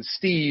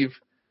Steve.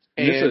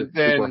 Nyssa's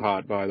super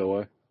hot, by the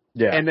way.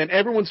 Yeah. And then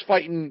everyone's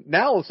fighting.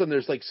 Now all of a sudden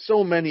there's like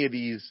so many of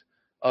these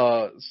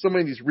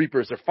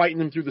Reapers. They're fighting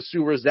them through the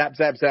sewers. Zap,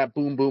 zap, zap,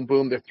 boom, boom,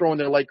 boom. They're throwing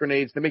their light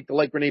grenades. They make the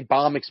light grenade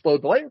bomb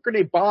explode. The light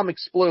grenade bomb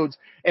explodes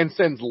and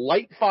sends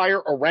light fire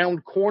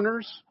around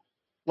corners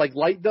like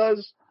light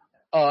does,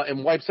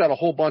 and wipes out a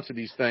whole bunch of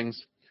these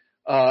things.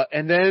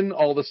 And then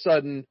all of a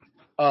sudden,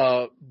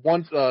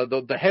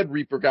 the head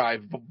Reaper guy,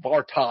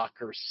 Bartok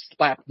or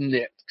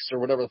Slapnix or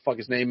whatever the fuck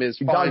his name is.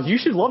 God, you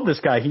should love this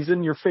guy. He's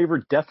in your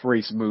favorite Death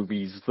Race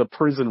movies, the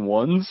prison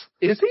ones.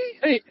 Is he?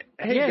 Hey,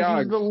 yeah,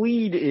 he's the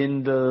lead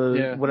in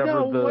the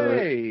whatever no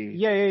way.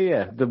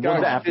 Yeah. The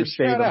one after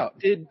Salem.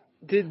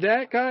 Did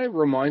that guy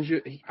remind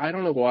you? I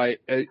don't know why.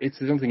 It's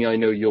something I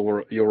know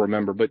you'll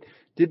remember. But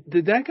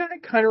Did that guy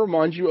kind of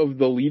remind you of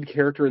the lead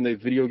character in the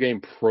video game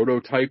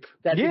Prototype?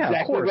 That's exactly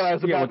of course. What I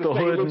was about to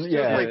say. It was just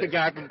like the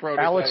guy from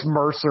Prototype. Alex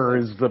Mercer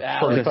is the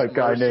Prototype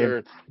guy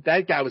name.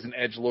 That guy was an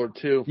edgelord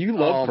too. You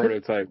love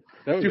Prototype.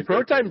 Dude,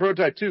 Prototype and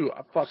Prototype 2,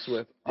 I fucks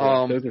with.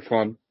 Those are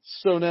fun.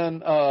 So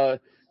then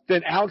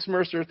Alex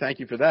Mercer, thank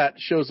you for that,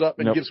 shows up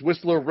and gives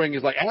Whistler a ring.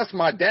 He's like, ask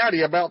my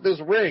daddy about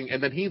this ring.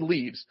 And then he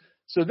leaves.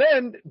 So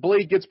then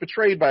Blade gets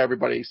betrayed by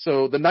everybody.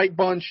 So the Night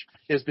Bunch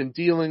has been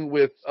dealing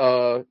with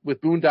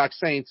Boondock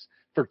Saints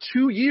for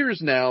 2 years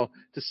now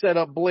to set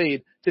up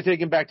Blade to take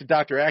him back to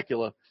Dr.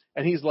 Acula.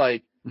 And he's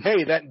like,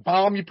 hey, that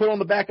bomb you put on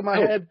the back of my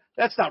head,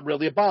 that's not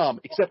really a bomb.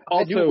 Except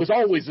I knew it was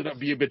always going to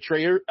be a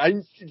betrayer.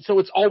 So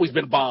it's always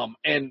been a bomb.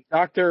 And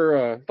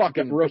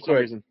fucking real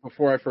quick,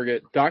 before I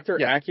forget, Dr.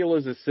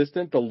 Acula's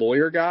assistant, the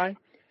lawyer guy,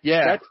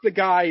 that's the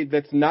guy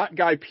that's not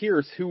Guy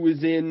Pearce, who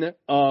was in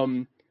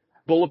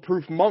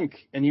Bulletproof Monk,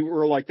 and you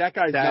were like, that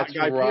guy's not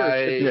Guy Pearce.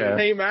 It's the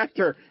same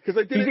actor.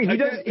 Because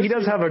he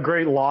does have a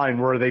great line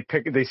where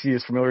they see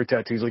his familiar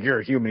tattoo. He's like, you're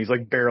a human. He's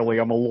like, barely.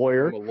 I'm a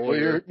lawyer.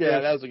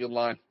 Yeah, that was a good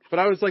line. But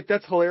I was like,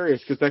 that's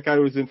hilarious because that guy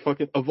was in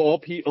fucking, of all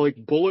people, like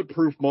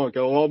Bulletproof Monk,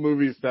 of all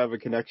movies to have a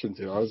connection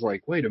to. I was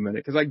like, wait a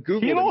minute, because I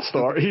Googled. He's an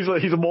all-star.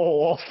 He's a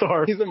mole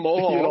all-star. He's a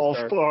mole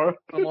all-star.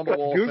 I'm on the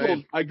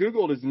wall. I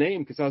Googled his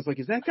name because I was like,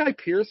 is that Guy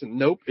Pearce? And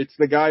nope, it's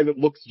the guy that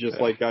looks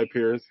just like Guy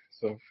Pearce.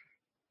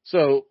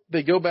 So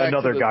they go back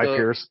another to Guy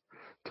Pearce.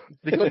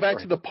 They go back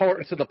to the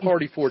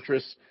party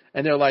fortress,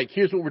 and they're like,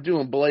 here's what we're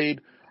doing, Blade.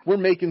 We're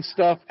making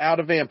stuff out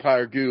of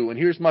vampire goo, and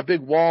here's my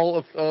big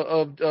wall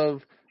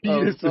of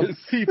fetuses.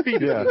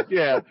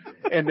 Yeah.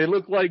 And they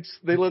look like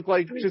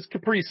just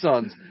Capri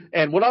Suns.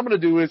 And what I'm going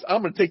to do is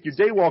I'm going to take your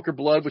Daywalker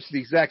blood, which is the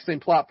exact same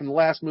plot from the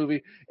last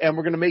movie, and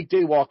we're going to make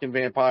Daywalking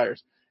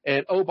vampires.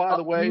 And by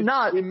the way,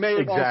 not we may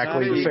have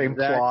exactly the same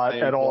plot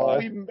at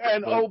all.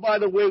 By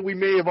the way, we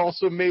may have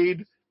also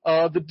made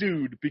the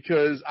dude,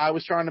 because I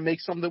was trying to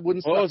make something that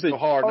wouldn't suck so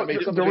hard. There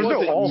was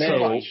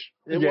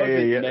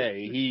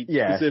May. He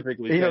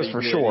specifically he knows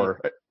for sure.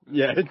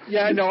 Yeah,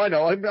 I know.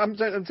 I'm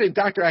saying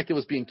Dr.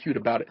 Acula's being cute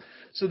about it.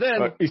 So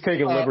then he's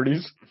taking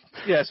liberties.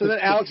 Yeah. So then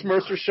Alex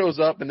Mercer shows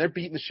up, and they're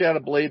beating the shit out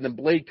of Blade, and then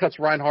Blade cuts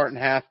Reinhardt in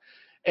half,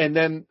 and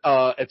then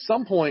at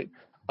some point,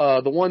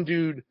 the one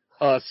dude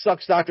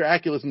sucks Dr.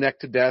 Acula's neck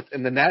to death,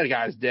 and then that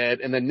guy's dead,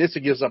 and then Nyssa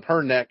gives up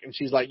her neck, and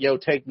she's like, "Yo,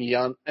 take me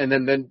on." And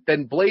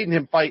then Blade and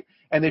him fight,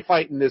 and they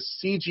fight in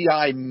this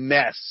CGI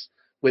mess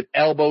with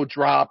elbow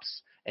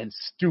drops and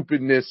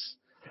stupidness,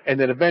 and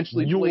then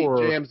eventually Blade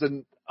jams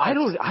and. I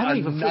don't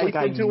even feel like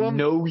I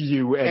know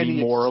you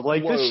anymore.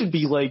 Like, this should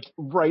be, like,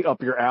 right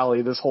up your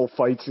alley, this whole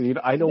fight scene.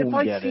 I don't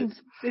get it.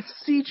 It's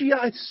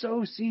CGI. It's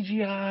so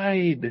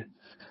CGI'd.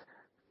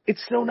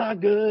 It's so not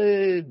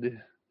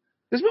good.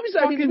 This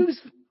movie's...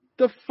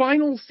 The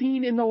final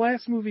scene in the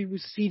last movie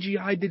was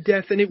CGI'd to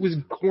death, and it was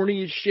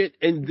corny as shit.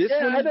 And this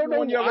one, I don't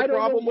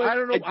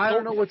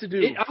know what to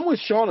do. I'm with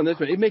Sean on this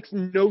one. It makes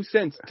no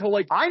sense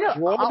to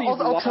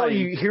I'll tell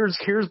you.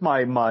 Here's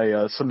my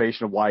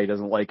summation of why he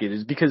doesn't like it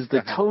is because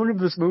the tone of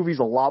this movie is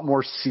a lot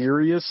more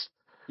serious.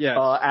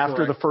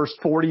 After the first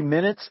 40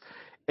 minutes,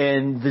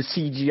 and the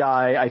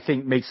CGI I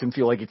think makes him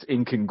feel like it's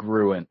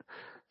incongruent.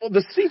 Well,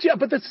 the CGI,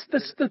 but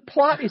the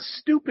plot is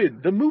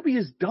stupid. The movie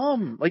is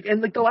dumb.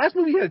 The last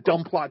movie had a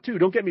dumb plot too.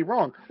 Don't get me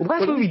wrong. The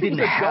last movie didn't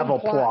have a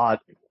plot.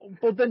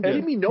 Well, then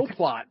give me no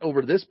plot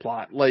over this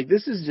plot. Like,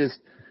 this is just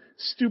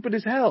stupid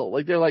as hell.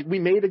 Like, they're like, we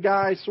made a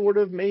guy sort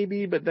of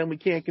maybe, but then we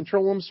can't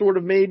control him sort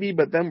of maybe,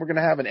 but then we're gonna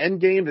have an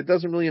end game that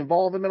doesn't really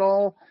involve him at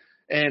all.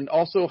 And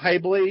also, hi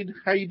Blade,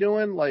 how you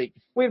doing? Like,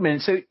 wait a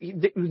minute. So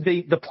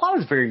the plot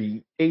is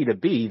very A to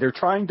B. They're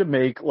trying to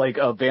make like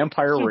a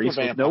vampire race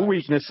with no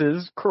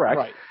weaknesses. Correct.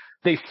 Right.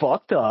 They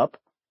fucked up.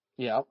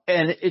 Yeah.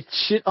 And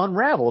shit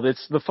unraveled.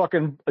 It's the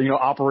fucking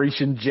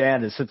Operation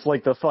Janus. It's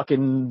like the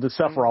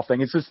Sephiroth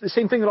thing. It's just the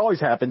same thing that always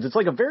happens. It's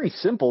like a very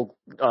simple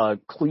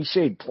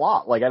cliched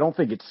plot. Like, I don't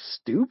think it's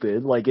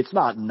stupid. Like, it's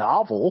not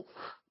novel.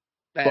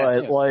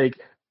 Like.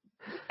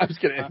 I was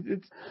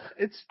kidding.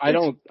 I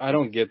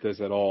don't get this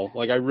at all.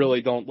 Like, I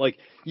really don't. Like,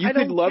 you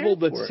could level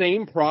the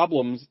same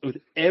problems with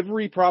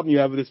every problem you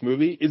have with this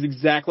movie is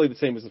exactly the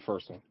same as the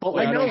first one. But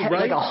like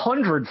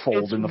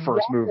 100-fold in the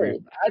first movie.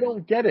 I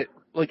don't get it.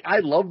 Like, I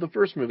love the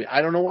first movie.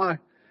 I don't know why.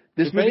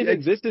 This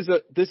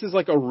is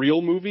like a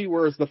real movie,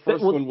 whereas the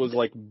first one was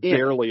like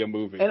barely a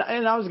movie. And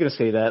I was gonna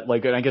say that,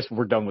 like, and I guess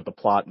we're done with the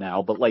plot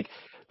now, but like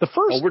the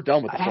first we're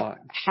done with the plot.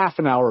 Half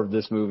an hour of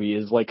this movie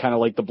is like kind of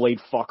like the Blade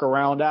fuck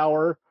around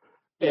hour.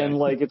 And,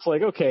 like, it's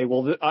like, okay,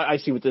 well, I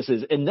see what this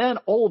is. And then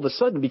all of a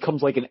sudden it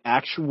becomes like an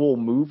actual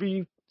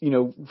movie,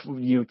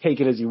 you take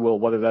it as you will,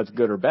 whether that's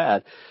good or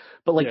bad.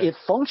 But, like, it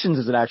functions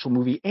as an actual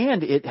movie,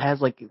 and it has,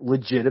 like,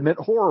 legitimate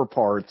horror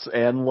parts.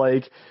 And,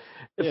 like,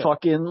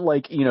 fucking,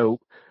 like,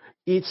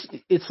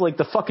 it's like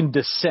the fucking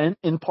descent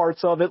in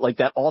parts of it. Like,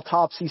 that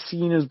autopsy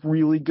scene is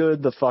really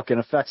good. The fucking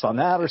effects on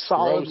that are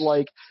solid. Gross.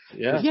 Like,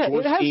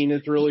 the scene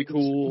is really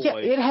cool. Yeah,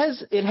 it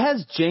has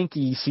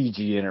janky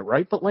CG in it,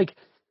 right? But, like,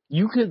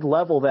 you could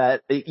level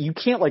that. You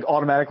can't like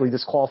automatically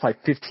disqualify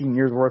 15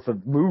 years worth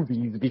of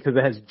movies because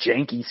it has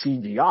janky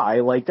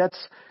CGI. Like that's,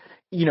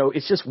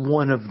 it's just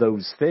one of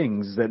those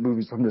things that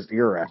movies from this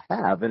era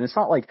have. And it's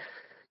not like,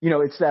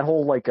 it's that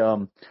whole like,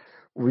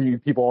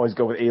 people always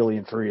go with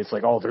Alien 3. It's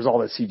like, oh, there's all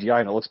that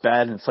CGI and it looks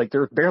bad. And it's like,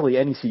 there's barely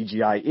any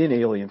CGI in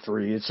Alien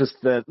 3. It's just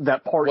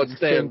that part what's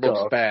there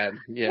looks bad.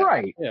 Yeah.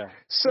 Right. Yeah.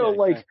 So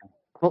exactly.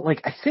 But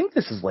like, I think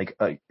this is like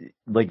a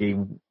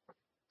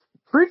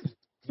pretty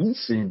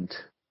decent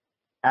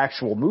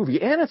actual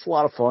movie, and it's a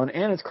lot of fun,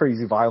 and it's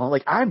crazy violent.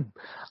 Like I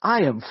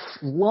am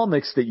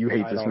flummoxed that you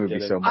hate this movie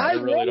so much. I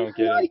really don't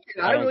get it.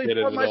 I really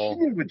thought my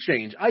opinion would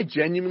change. I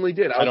genuinely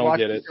did. I was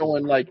watching it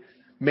going like,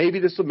 maybe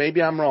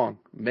I'm wrong.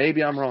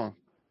 Maybe I'm wrong.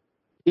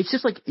 It's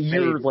just like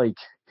you're like,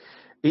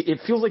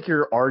 it feels like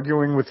you're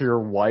arguing with your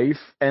wife,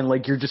 and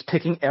like you're just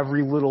picking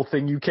every little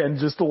thing you can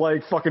just to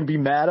like fucking be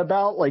mad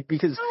about, like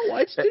because no,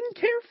 I just didn't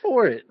care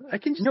for it. I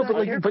can just no, but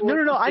like, but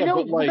no. I know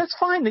like, that's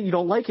fine that you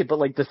don't like it, but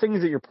like the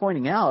things that you're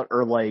pointing out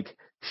are like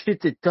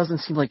shit that doesn't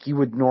seem like you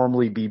would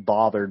normally be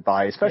bothered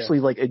by, especially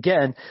like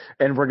again,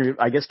 and we're gonna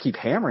I guess keep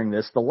hammering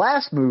this. The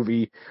last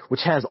movie,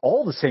 which has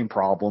all the same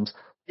problems.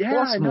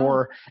 Plus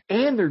more,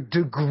 and they're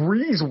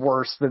degrees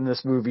worse than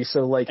this movie.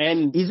 So like,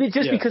 is it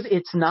just because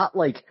it's not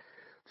like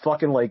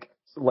fucking like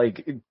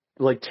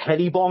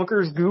Teddy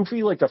Bonkers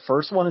goofy like the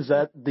first one? Is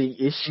that the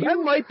issue? That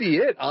might be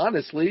it,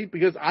 honestly,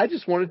 because I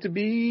just want it to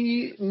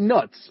be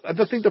nuts. I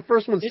think the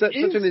first one set such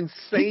an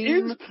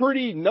insane, it's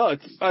pretty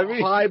nuts. I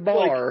mean, high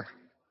bar.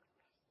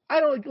 I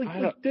don't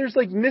like there's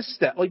like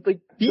misstep. Like does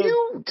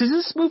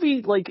this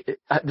movie like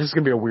this is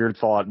gonna be a weird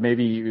thought.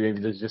 Maybe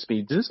this is just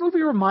me. Does this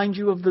movie remind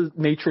you of the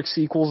Matrix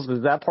sequels?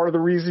 Is that part of the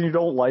reason you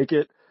don't like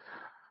it?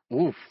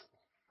 Oof,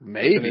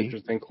 maybe. That's an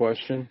interesting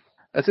question.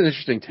 That's an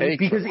interesting take.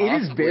 Because it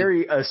is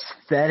very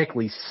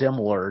aesthetically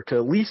similar to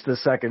at least the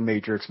second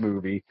Matrix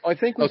movie. I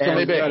think we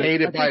maybe I hate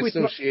it by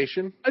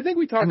association. I think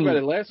we talked about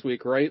it last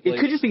week, right?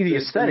 It could just be the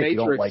aesthetic you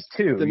don't like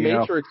too. The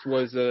Matrix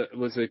was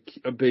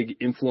a big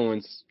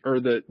influence, or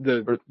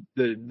the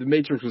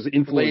Matrix was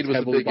influenced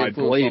heavily by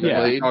Blade.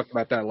 Yeah, we talked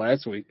about that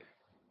last week.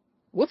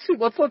 Let's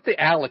let the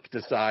Alec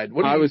decide.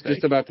 What do I was think?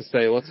 just about to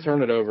say, let's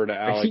turn it over to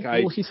Alec.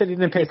 He said he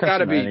didn't pay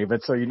attention to any of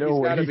it, so you know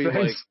what he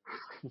thinks.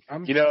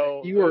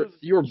 You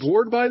were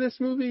bored by this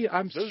movie?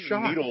 I'm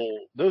shocked.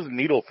 Those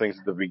needle things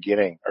at the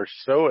beginning are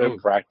so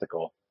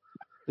impractical.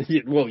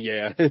 Well,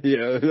 yeah,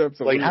 absolutely.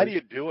 Like, how do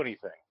you do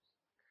anything?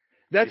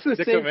 That's you the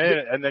stick same. them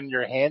in, and then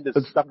your hand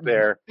is stuck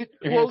there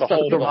the whole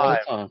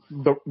time.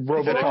 The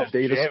RoboCop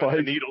data spike.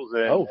 The needles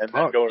in, and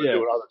then go and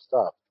do other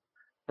stuff.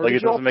 Like,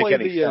 it doesn't make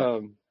any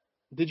sense.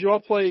 Did you all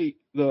play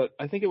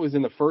I think it was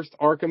in the first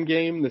Arkham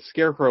game, the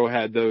Scarecrow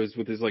had those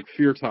with his, like,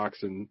 fear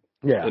toxin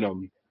in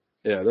them.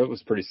 Yeah, that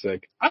was pretty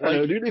sick. I don't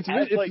know, dude. It's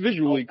like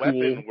visually cool.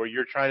 Weapon where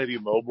you're trying to be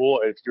mobile,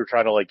 if you're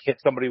trying to, like,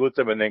 hit somebody with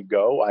them and then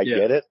go, I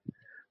get it.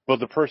 But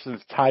the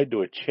person's tied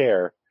to a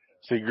chair,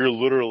 so you're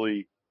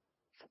literally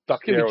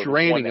stuck there with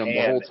draining them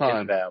the whole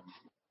time.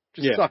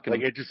 Just sucking.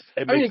 Like, it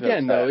makes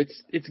again, though,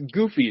 it's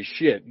goofy as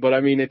shit, but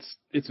I mean,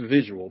 it's a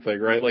visual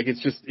thing, right? Like,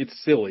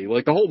 it's silly.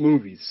 Like, the whole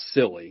movie's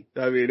silly.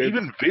 I mean,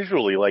 even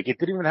visually, like, it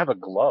didn't even have a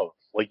glove.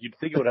 Like, you'd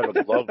think it would have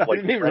a glove. Like, I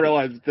didn't even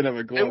realize it didn't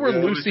have a glove. They were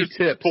loosey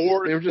tips. They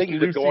were just things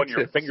that go on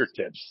your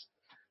fingertips.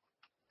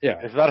 Yeah.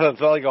 It's not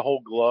like a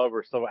whole glove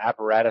or some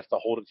apparatus to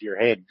hold it to your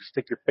hand. You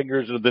stick your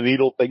fingers into the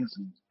needle things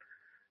and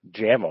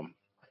jam them.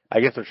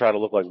 I guess they're trying to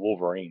look like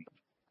Wolverine.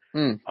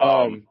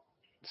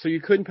 So you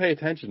couldn't pay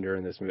attention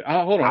during this movie.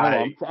 Hold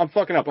on. I'm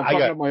fucking up. I'm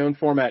fucking up my own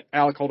format.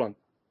 Alec, hold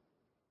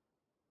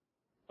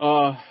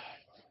on.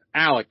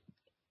 Alec.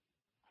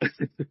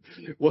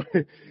 well,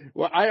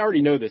 I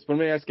already know this, but I'm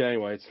going to ask it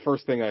anyway. It's the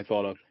first thing I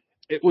thought of.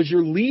 It was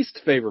your least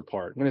favorite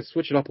part. I'm going to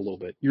switch it up a little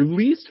bit. Your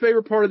least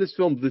favorite part of this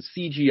film, the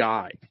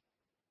CGI.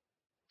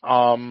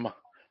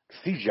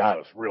 CGI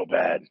was real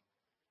bad.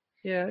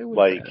 Yeah, it was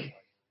like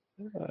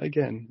bad.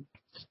 Again.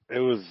 It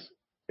was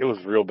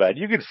real bad.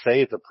 You could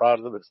say it's a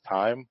product of its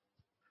time.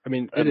 I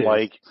mean, and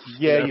like,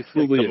 you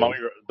see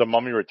the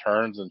Mummy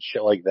Returns and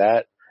shit like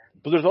that.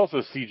 But there's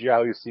also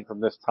CGI we've seen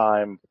from this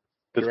time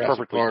that's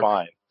perfectly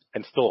fine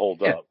and still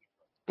holds up.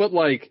 But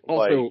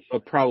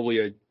probably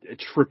a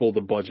triple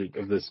the budget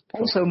of this.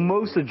 Also,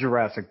 most of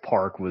Jurassic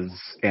Park was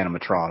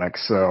animatronic,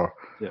 so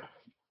yeah.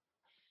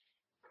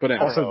 But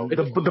also,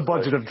 the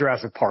budget of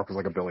Jurassic Park was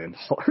like $1 billion.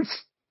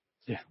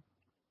 Yeah.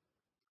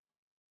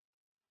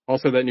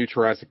 Also, that new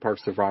Jurassic Park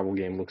survival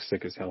game looks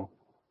sick as hell.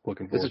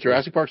 Looking forward. Is it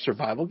Jurassic Park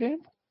survival game?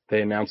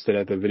 They announced it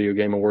at the Video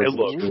Game Awards. It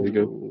looks really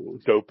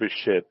good. Dope as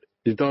shit.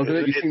 Doesn't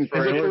it? You seen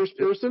the first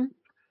person?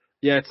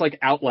 Yeah, it's like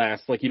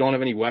Outlast. Like, you don't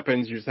have any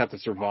weapons, you just have to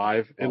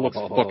survive. It looks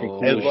fucking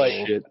cool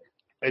as shit.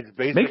 It's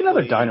basically... Make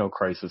another Dino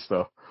Crisis,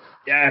 though.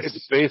 Yes.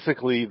 It's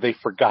basically they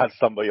forgot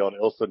somebody on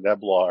Ilsa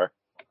Neblar.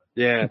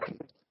 Yeah.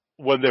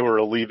 When they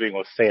were leaving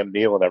with Sam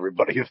Neill and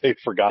everybody, they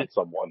forgot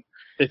someone.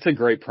 It's a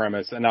great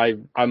premise, and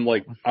I'm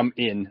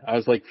in. I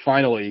was like,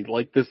 finally,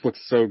 like, this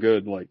looks so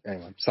good. Like,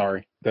 anyway,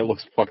 sorry. That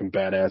looks fucking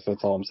badass.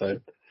 That's all I'm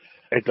saying.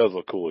 It does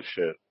look cool as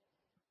shit.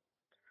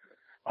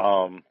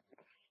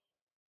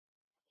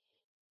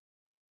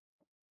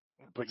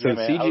 But so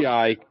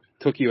CGI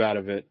took you out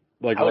of it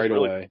right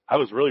away. I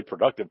was really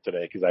productive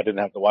today because I didn't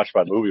have to watch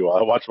my movie while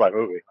I watched my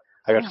movie.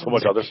 I got so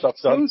much other stuff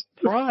done. So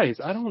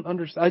surprised. I don't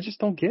understand. I just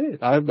don't get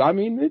it. I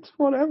mean, it's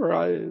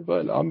whatever.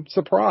 But I'm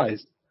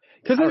surprised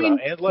because I mean,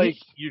 and like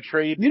you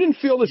didn't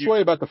feel this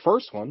way about the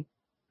first one.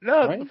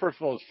 No, right? The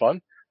first one was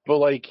fun, but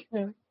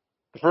the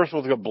first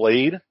one's got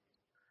Blade.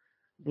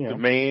 Yeah. The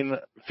main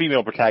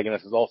female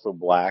protagonist is also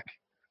black,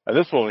 and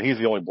this one he's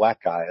the only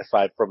black guy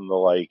aside from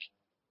the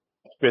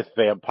fifth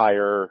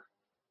vampire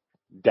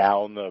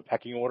down the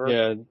pecking order.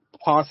 Yeah,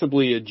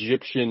 possibly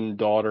Egyptian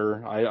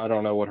daughter. I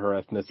don't know what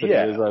her ethnicity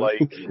is.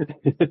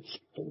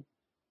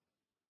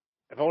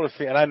 If I want to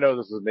see, and I know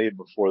this was made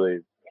before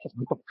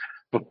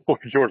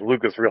George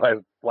Lucas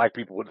realized black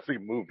people would see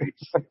movies.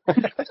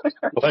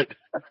 But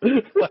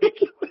you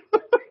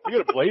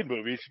get a Blade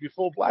movie, it should be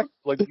full of black.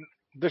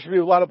 There should be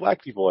a lot of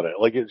black people in it.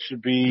 It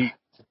should be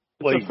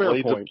Blade's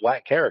a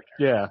black character.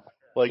 Yeah,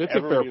 it's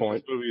a fair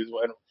point. Movies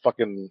and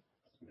fucking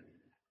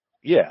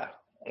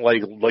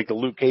like the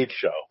Luke Cage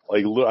show.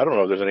 I don't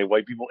know if there's any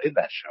white people in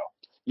that show.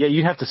 Yeah,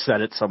 you'd have to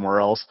set it somewhere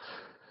else.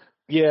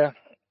 Yeah,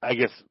 I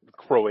guess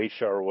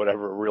Croatia or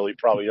whatever really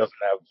probably doesn't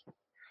have.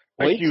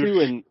 Blade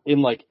 2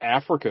 in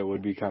Africa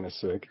would be kind of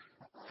sick.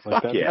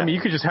 Yeah. I mean,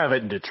 you could just have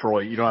it in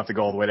Detroit. You don't have to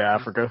go all the way to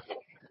Africa.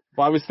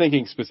 Well, I was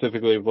thinking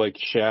specifically of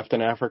Shaft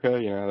in Africa.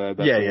 That's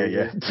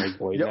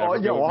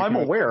I'm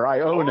aware. I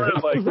own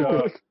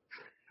it.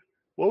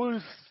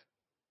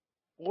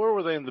 Where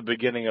were they in the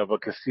beginning of a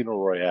Casino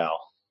Royale?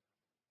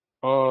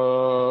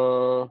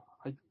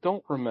 I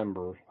don't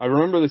remember. I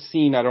remember the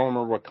scene. I don't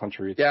remember what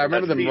country it's in. I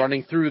remember them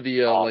running through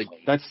the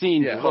that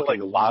scene. Yeah,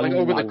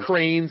 over the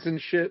cranes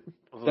and shit.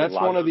 That's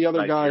one of the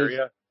other guys.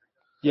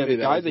 Yeah, the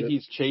guy that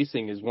he's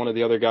chasing is one of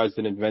the other guys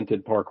that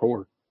invented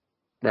parkour.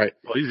 Right.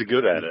 Well, he's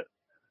good at it.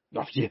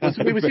 Oh, yeah. Was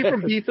he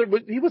from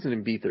B13? He wasn't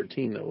in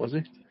B13 though, was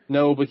he?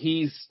 No, but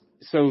he's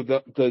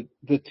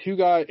the two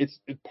guys.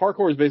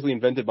 Parkour is basically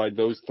invented by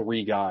those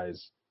three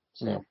guys.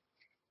 So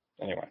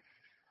anyway.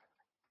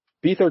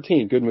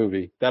 B13, good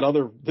movie.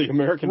 The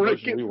American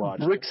version we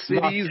watched. Brick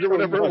Cities or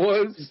whatever it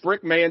was.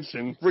 Brick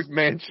Mansions,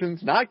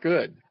 not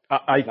good.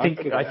 I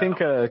think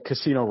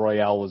Casino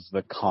Royale was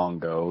the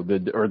Congo, the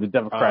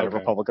Democratic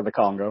Republic of the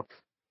Congo.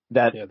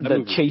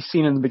 The chase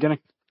scene in the beginning.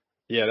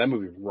 Yeah, that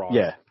movie was raw.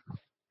 Yeah,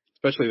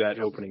 especially that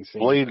opening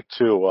scene. Blade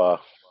 2,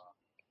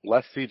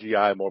 less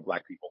CGI, more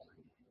black people.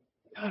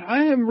 God,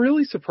 I am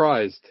really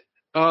surprised.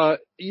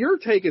 Your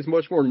take is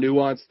much more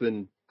nuanced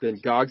than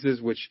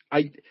Gogs's, which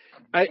I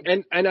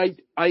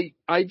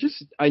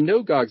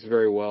know Gogs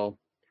very well,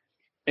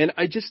 and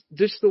I just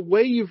the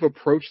way you've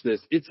approached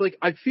this, it's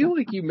I feel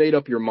like you made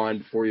up your mind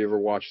before you ever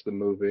watched the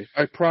movie.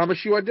 I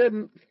promise you, I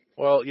didn't.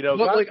 Well,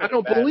 I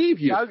don't believe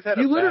you.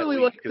 You literally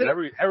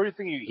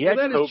everything. He had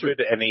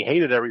COVID and he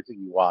hated everything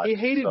you watched. He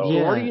hated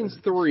Guardians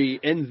 3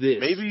 and this.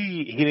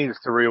 Maybe he needs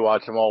to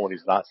rewatch them all when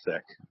he's not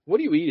sick. What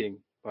are you eating,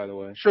 by the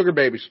way? Sugar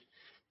babies.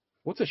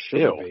 What's a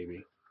sugar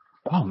baby?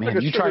 Oh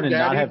man, you trying to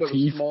not have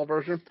teeth? Small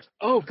version.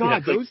 Oh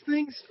god, those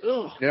things.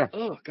 Ugh. Yeah.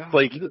 Oh god.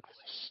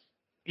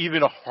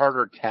 Even a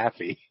harder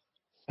taffy.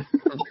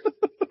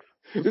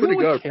 Isn't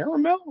it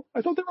caramel?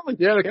 I thought they were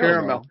the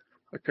caramel.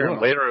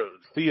 Later,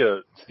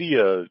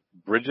 Thea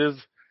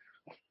Bridges,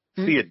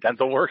 Thea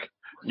Dental Work.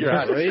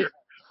 Yeah, right.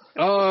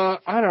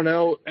 I don't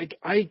know.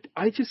 I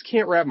just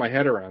can't wrap my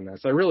head around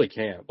this. I really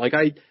can't.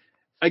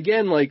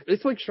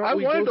 It's like I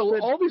wanted to,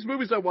 all these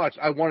movies I watched,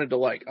 I wanted to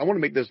like. I want to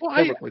make this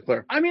perfectly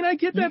clear. I mean, I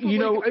get that.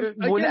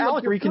 When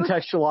Alec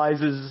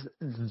recontextualizes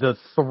the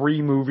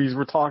three movies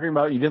we're talking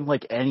about, you didn't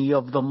like any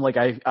of them.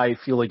 I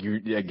feel like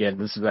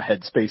this is a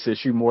headspace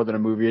issue more than a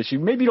movie issue.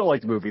 Maybe you don't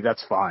like the movie,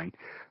 that's fine.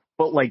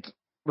 But like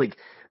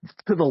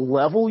to the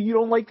level you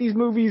don't like these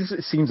movies,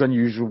 it seems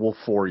unusual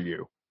for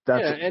you.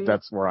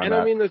 That's where I'm at.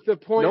 And I mean, the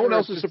point. No one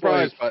else is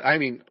surprised.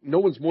 No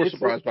one's more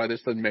surprised by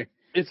this than me.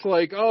 It's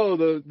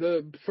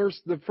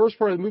the first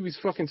part of the movie is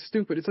fucking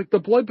stupid. It's the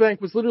blood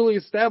bank was literally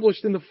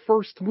established in the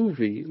first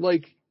movie.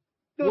 What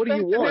do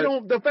you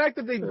want? The fact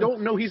that they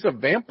don't know he's a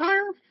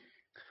vampire?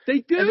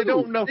 They do. And they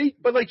don't know.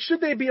 But should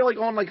they be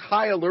on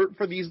high alert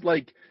for these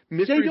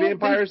mystery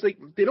vampires?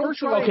 They don't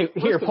try. Okay,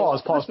 here,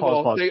 pause.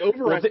 They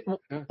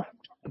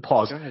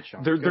Pause. Ahead,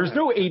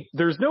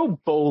 there's no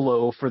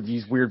bolo for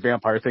these weird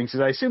vampire things,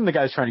 because I assume the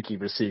guy's trying to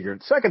keep it a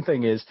secret. Second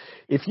thing is,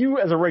 if you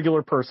as a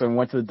regular person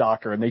went to the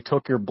doctor and they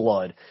took your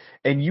blood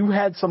and you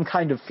had some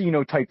kind of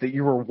phenotype that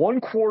you were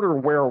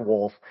 1/4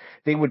 werewolf,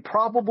 they would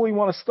probably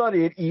want to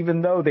study it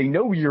even though they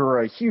know you're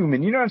a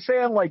human. You know what I'm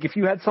saying? If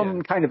you had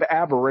some kind of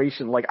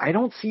aberration, I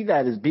don't see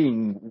that as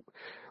being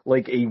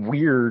a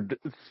weird,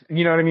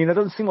 you know what I mean? That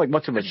doesn't seem like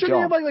much of a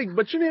jump.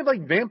 But shouldn't he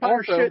have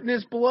vampire shit in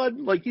his blood?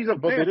 He's a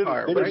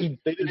vampire, right?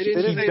 They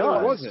didn't say it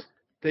wasn't.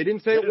 They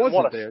didn't say it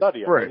wasn't there.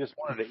 Study him. Right. They just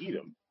wanted to eat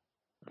him.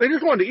 They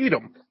just wanted to eat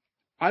him.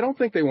 I don't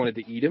think they wanted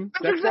to eat him.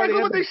 That's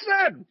exactly what they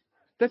said.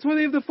 That's why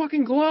they have the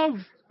fucking glove.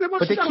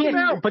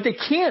 But they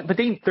can't. But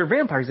they're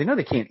vampires. They know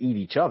they can't eat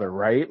each other,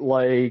 right?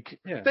 Like,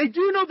 they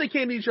do know they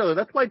can't eat each other.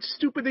 That's why it's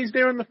stupid he's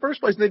there in the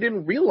first place, and they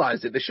didn't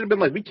realize it. They should have been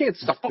like, we can't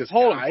suck this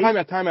guy.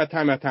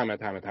 Time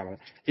out.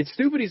 It's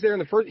stupid he's there in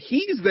the first.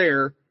 He's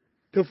there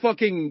to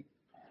fucking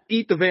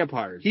eat the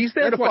vampires. He's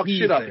there to fuck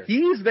shit up.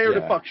 He's there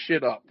to fuck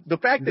shit up. The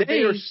fact that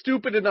they are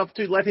stupid enough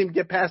to let him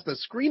get past the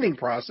screening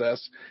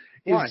process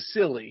is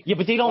silly. Yeah,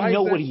 but they don't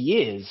know what he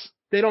is.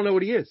 They don't know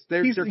what he is.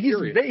 They're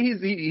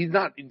curious. He's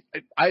not.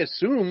 I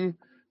assume,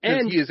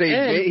 and he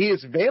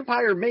is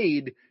vampire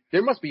made.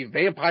 There must be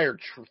vampire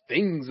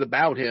things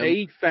about him.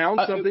 They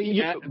found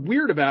something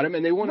weird about him,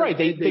 and they want to. Right,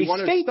 they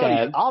state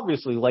that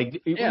obviously.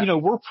 Like,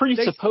 we're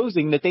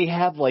presupposing that they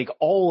have like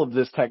all of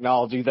this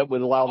technology that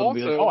would allow them to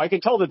be like, oh, I can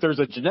tell that there's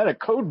a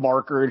genetic code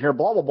marker in here,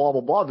 blah blah blah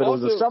blah blah, that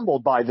was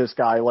assembled by this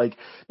guy. Like,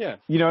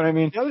 you know what I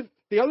mean?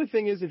 The other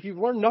thing is, if you've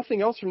learned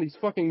nothing else from these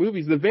fucking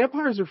movies, the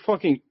vampires are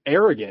fucking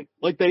arrogant.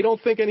 Like, they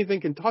don't think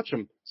anything can touch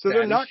them. So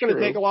they're not going to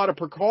take a lot of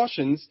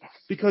precautions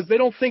because they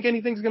don't think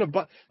anything's going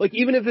to... Like,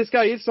 even if this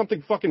guy is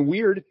something fucking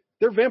weird,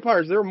 they're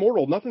vampires. They're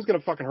immortal. Nothing's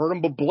going to fucking hurt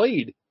them but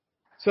Blade.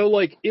 So,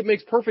 like, it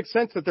makes perfect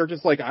sense that they're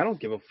just like, I don't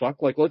give a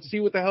fuck. Like, let's see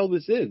what the hell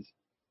this is.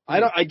 I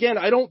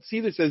don't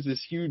see this as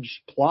this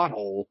huge plot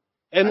hole.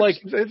 And like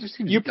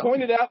you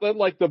pointed out that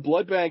like the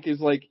blood bank is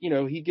like,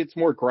 he gets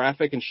more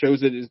graphic and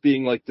shows it as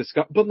being like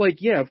disgusting. But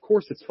like, yeah, of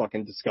course it's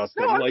fucking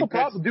disgusting. No, I have no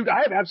problem, dude.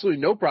 I have absolutely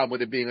no problem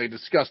with it being a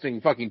disgusting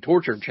fucking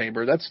torture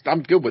chamber.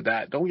 I'm good with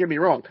that. Don't get me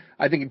wrong.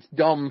 I think it's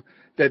dumb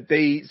that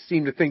they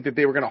seem to think that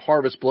they were going to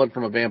harvest blood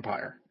from a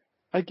vampire.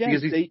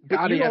 Because he's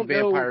got to have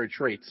vampire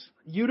traits.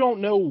 You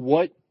don't know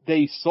what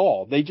they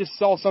saw. They just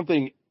saw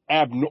something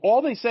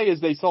all they say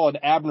is they saw an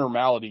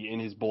abnormality in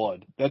his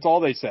blood. That's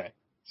all they say.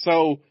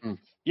 So.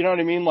 You know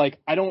what I mean? Like,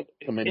 I don't,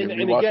 and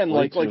again,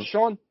 like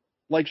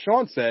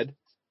Sean said,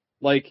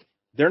 like,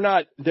 they're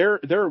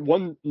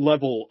one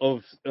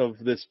level of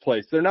this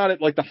place. They're not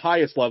at like the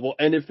highest level.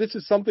 And if this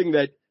is something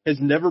that has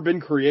never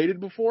been created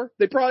before,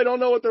 they probably don't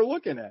know what they're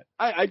looking at.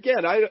 I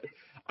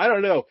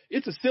don't know.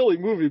 It's a silly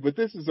movie, but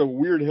this is a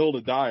weird hill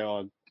to die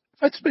on.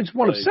 It's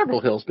one of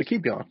several hills, but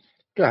keep going.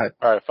 Go ahead.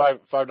 All right.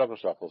 Five knuckle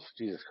shuffles.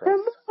 Jesus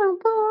Christ.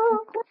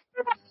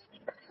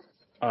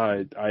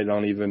 I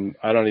don't even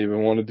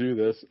want to do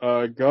this.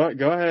 Go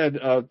ahead.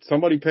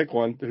 Somebody pick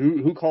one.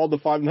 Who called the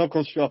five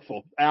knuckle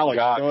shuffle? Alex,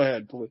 go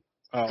ahead, please.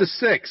 It's a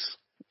 6.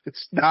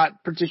 It's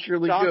not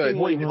particularly good.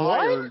 Wait,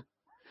 what?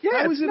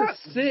 Yeah, it's not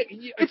 6.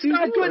 It's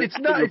not good. It's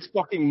not. It's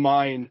fucking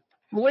mine.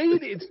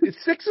 Blade,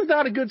 6 is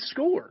not a good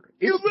score.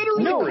 You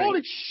literally called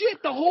it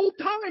shit the whole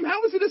time.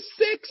 How is it a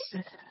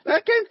 6?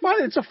 That game's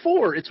fine. It's a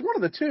 4. It's one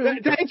of the two.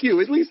 Thank you.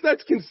 At least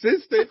that's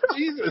consistent.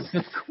 Jesus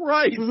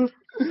Christ.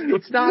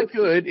 It's not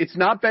good. It's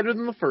not better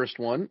than the first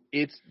one.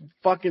 It's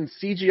fucking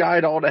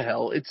CGI'd all to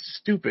hell. It's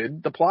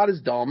stupid. The plot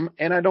is dumb,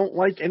 and I don't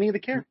like any of the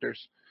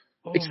characters.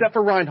 Except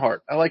for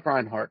Reinhardt. I like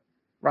Reinhardt.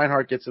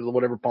 Reinhardt gets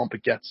whatever bump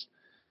it gets.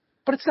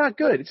 But it's not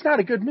good. It's not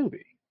a good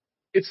movie.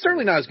 It's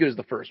certainly not as good as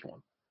the first one.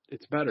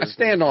 It's better. I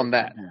stand on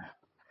that.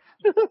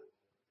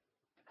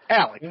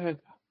 Alex.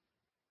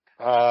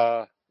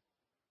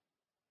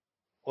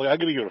 Well, I'm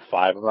going to give it a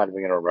 5. I'm not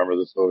even going to remember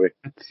this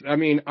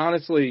movie.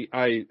 Honestly,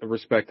 I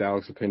respect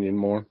Alex's opinion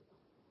more.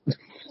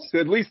 So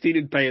at least he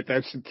didn't pay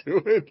attention to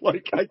it.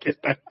 Like, I get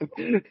that.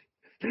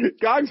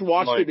 Guys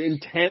watched it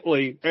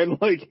intently and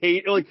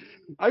hate.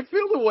 I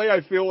feel the way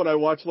I feel when I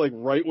watch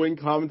right-wing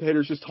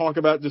commentators just talk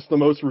about just the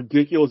most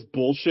ridiculous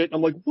bullshit.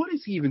 I'm like, what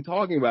is he even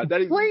talking about?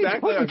 That is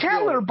exactly putting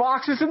cat litter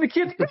boxes in the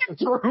kids'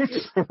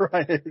 bathrooms.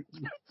 Right.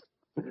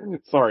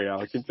 Sorry,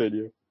 Alex.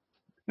 Continue.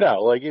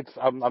 No,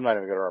 I'm not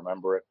even gonna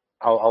remember it.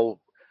 I'll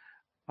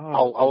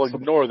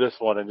ignore this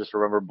one and just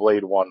remember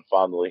Blade 1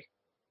 fondly.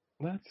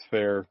 That's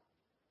fair.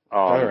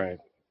 All right.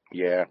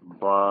 Yeah.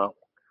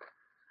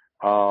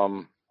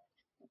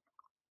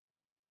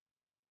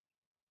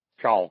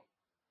 Sean.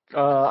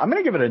 I'm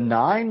gonna give it a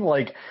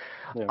 9.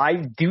 I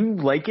do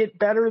like it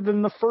better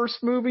than the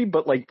first movie,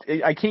 but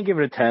I can't give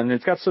it a 10.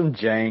 It's got some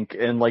jank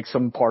and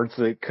some parts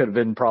that could have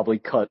been probably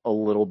cut a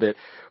little bit.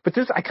 But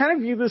I kind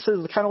of view this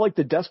as kind of like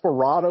the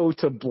Desperado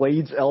to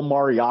Blade's El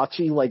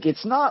Mariachi.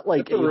 It's not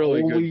like a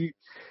really good.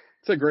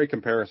 It's a great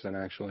comparison,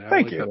 actually.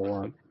 Thank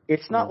you.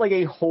 It's not like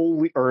a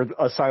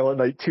a Silent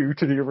Night 2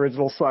 to the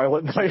original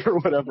Silent Night or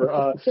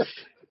whatever.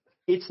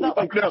 It's not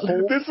like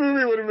this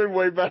movie would have been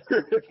way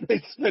better if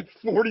they spent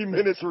 40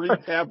 minutes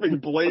recapping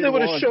Blade. They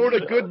would have showed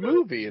a good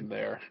movie in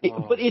there.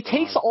 But it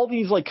takes all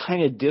these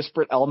kind of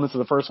disparate elements of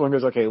the first one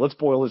and goes, okay, let's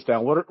boil this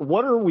down.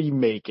 What are we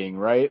making,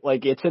 right?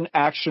 It's an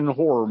action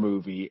horror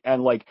movie,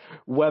 and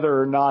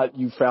whether or not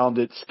you found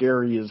it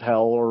scary as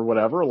hell or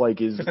whatever,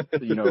 is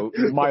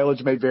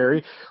mileage may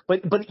vary.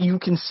 But you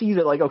can see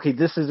that okay,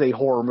 this is a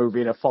horror movie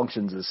and it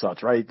functions as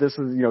such, right? This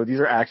is these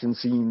are action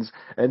scenes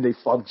and they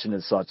function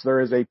as such. There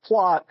is a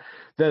plot.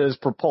 that is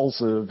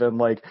propulsive, and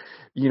like,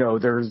 you know,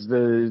 there's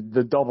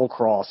the double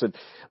cross,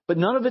 but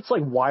none of it's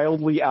like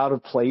wildly out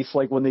of place.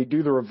 Like when they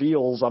do the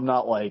reveals, I'm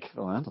not like,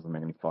 oh, that doesn't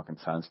make any fucking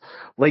sense.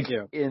 Like,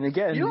 and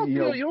again, you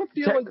don't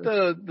feel like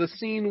the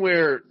scene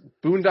where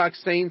Boondock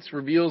Saints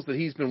reveals that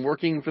he's been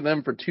working for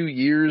them for 2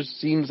 years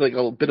seems like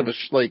a bit of a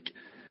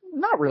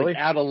not really. Like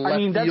out of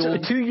left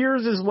field. 2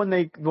 years is when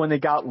they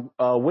got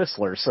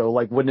Whistler. So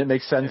like, wouldn't it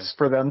make sense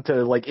for them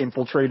to like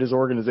infiltrate his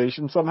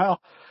organization somehow?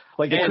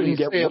 Like they couldn't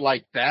get it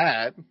like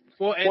that.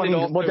 Well,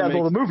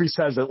 the movie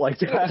says it like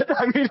that.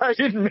 I mean, I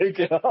didn't make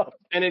it up.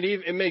 And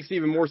it makes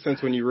even more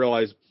sense when you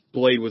realize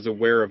Blade was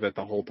aware of it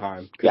the whole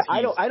time. Yeah,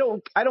 I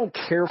don't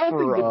care for. I don't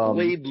think that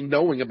Blade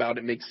knowing about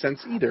it makes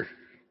sense either.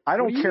 I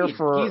don't care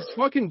for. He's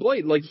fucking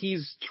Blade. Like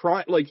he's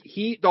trying. Like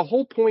the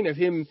whole point of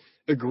him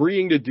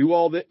agreeing to do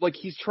all that, like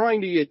he's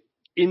trying to get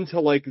into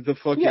like the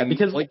fucking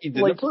because like he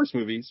did in the first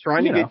movie. He's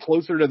trying to get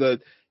closer to the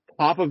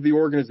top of the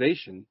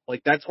organization.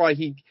 Like that's why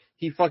he's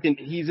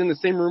in the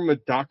same room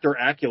with Dr.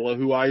 Acula,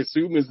 who I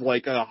assume is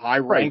like a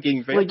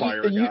high-ranking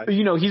vampire guy.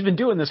 You know, he's been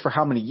doing this for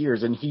how many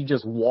years, and he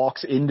just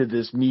walks into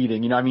this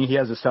meeting. You know, I mean, he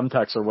has a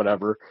Semtex or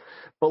whatever,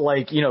 but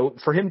like, you know,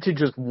 for him to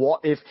just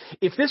walk, if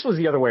this was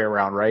the other way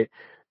around, right,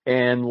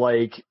 and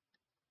like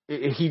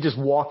he just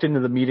walked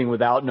into the meeting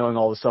without knowing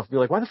all this stuff, be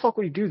like, why the fuck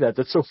would he do that?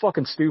 That's so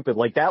fucking stupid.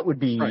 Like that would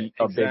be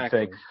big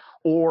thing.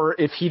 Or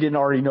if he didn't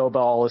already know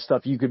about all this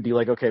stuff, you could be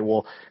like, okay,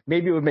 well,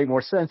 maybe it would make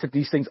more sense if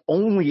these things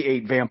only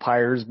ate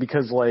vampires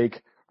because,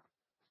 like,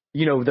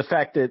 you know, the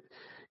fact that,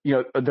 you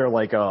know, they're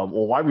like, well,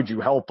 why would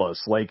you help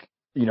us? Like,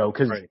 you know,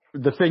 because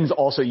the things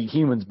also eat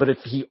humans. But if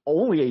he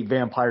only ate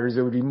vampires,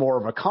 it would be more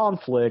of a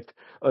conflict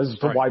as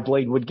to why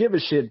Blade would give a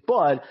shit.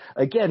 But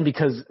again,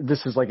 because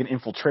this is like an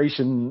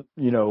infiltration,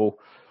 you know,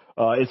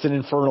 it's an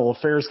infernal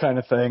affairs kind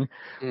of thing.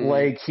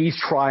 Like he's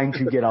trying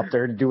to get up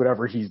there to do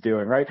whatever he's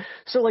doing, right?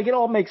 So like it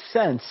all makes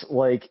sense.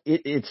 Like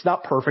it's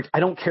not perfect. I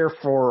don't care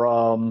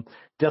for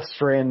Death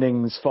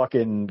Stranding's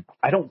fucking.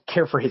 I don't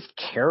care for his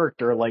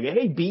character. Like,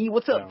 hey B,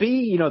 what's up B?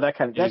 You know, that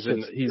kind of.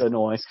 He's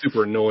annoying.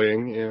 Super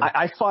annoying. Yeah.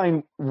 I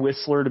find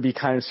Whistler to be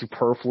kind of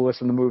superfluous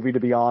in the movie, to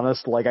be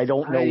honest. Like I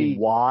don't know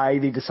why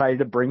they decided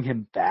to bring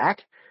him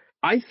back.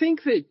 I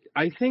think that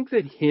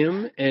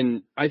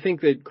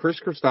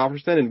Chris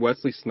Christopherson and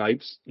Wesley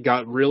Snipes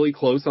got really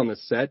close on the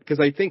set because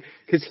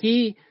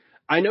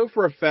I know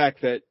for a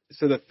fact that,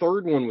 so the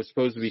third one was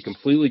supposed to be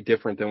completely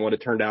different than what it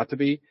turned out to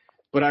be,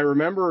 but I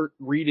remember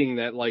reading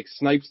that like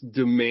Snipes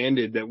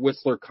demanded that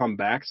Whistler come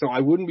back, so I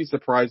wouldn't be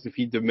surprised if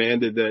he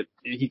demanded that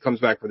he comes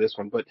back for this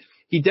one, but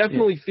he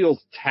definitely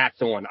feels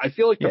tacked on. I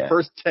feel like the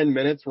first 10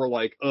 minutes were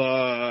like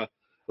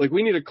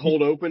we need a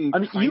cold open. I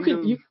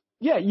mean,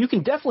 you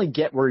can definitely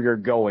get where you're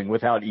going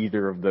without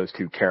either of those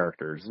two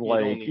characters.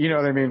 Like, you know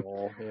what I mean?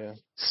 Yeah.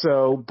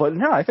 So, but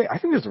no, I think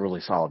it's a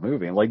really solid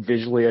movie. And like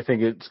visually, I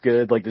think it's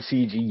good. Like the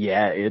CG,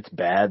 it's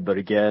bad, but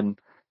again,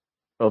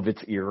 of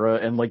its era.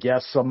 And like,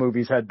 yes, some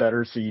movies had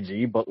better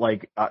CG, but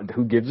like,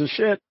 who gives a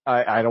shit?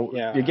 I don't.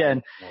 Yeah.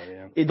 Again,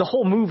 the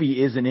whole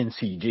movie isn't in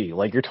CG.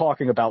 Like you're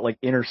talking about like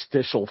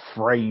interstitial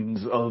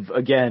frames of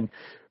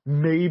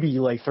maybe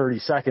like 30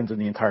 seconds in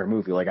the entire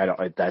movie. Like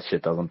that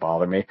shit doesn't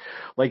bother me.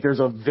 Like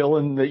there's a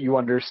villain that you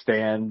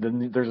understand,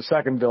 and there's a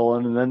second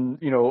villain, and then,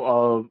 you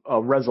know,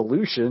 a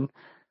resolution.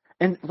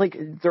 And like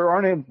there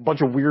aren't a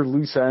bunch of weird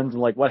loose ends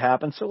and like what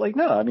happens. So like,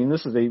 no, I mean,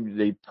 this is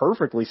a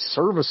perfectly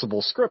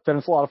serviceable script, and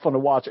it's a lot of fun to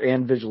watch,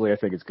 and visually I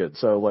think it's good.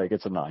 So like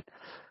it's a 9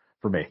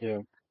 for me. Yeah.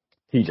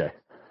 TJ.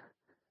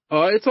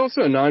 It's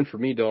also a 9 for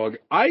me, dog.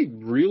 I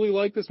really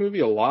like this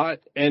movie a lot,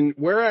 and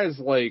whereas,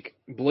 like,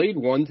 Blade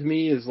 1 to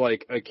me is,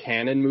 like, a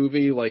canon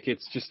movie, like,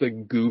 it's just a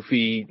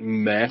goofy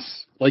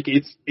mess. Like,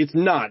 it's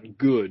not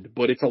good,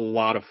 but it's a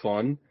lot of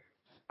fun.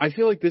 I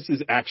feel like this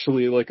is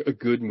actually, like, a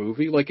good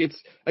movie. Like,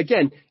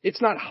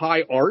 it's not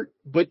high art,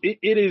 but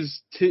it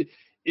is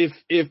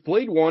if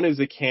Blade 1 is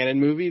a canon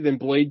movie, then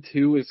Blade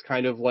 2 is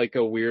kind of like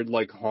a weird,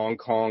 like, Hong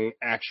Kong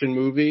action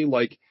movie.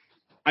 Like,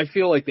 I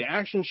feel like the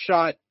action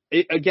shot,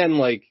 again,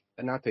 like,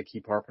 not to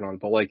keep harping on,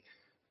 but like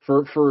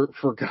for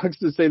Gugs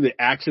to say the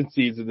action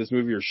scenes in this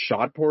movie are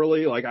shot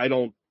poorly, like I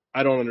don't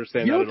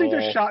understand. You don't think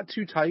they're shot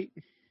too tight?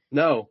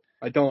 No,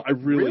 I don't. I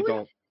really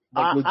don't.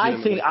 Like,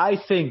 I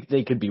think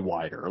they could be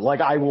wider.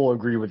 Like I will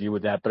agree with you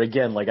with that, but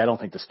again, like I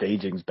don't think the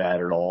staging's bad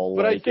at all.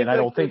 But like, I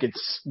don't think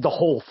it's the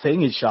whole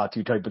thing is shot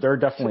too tight. But there are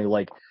definitely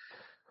like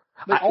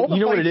all the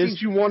fight scenes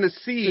you want to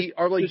see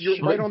are like you're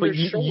right on their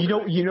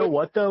shoulder. You know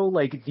what though?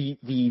 Like the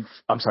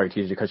I'm sorry,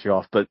 TJ, to cut you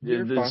off, but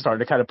it's starting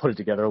to kind of put it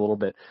together a little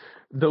bit.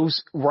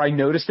 Those where I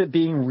noticed it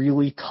being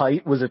really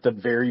tight was at the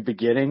very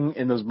beginning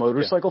in those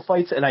motorcycle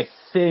fights, and I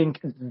think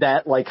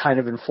that like kind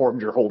of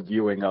informed your whole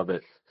viewing of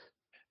it.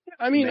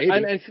 I mean,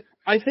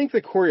 I think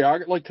the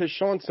choreography, like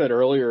Sean said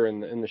earlier in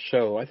the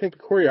show, I think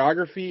the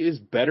choreography is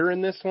better in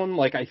this one.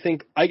 Like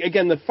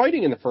again, the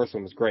fighting in the first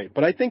one was great,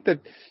 but I think that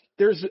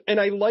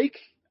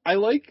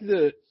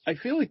I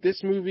feel like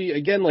this movie,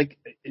 again, like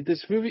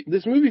this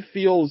movie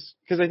feels,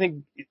 because I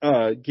think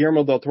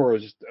Guillermo del Toro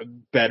is just a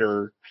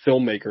better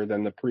filmmaker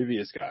than the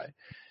previous guy.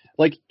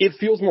 like it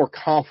feels more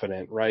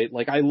confident, right?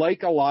 Like I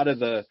like a lot of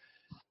the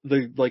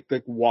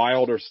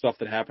wilder stuff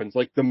that happens,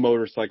 like the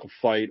motorcycle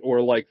fight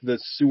or like the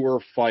sewer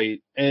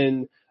fight.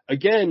 And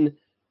again,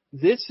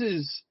 this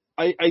is,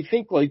 I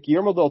think like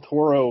Guillermo del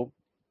Toro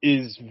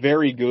is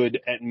very good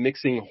at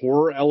mixing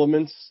horror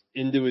elements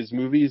into his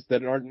movies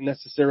that aren't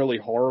necessarily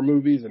horror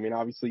movies. I mean,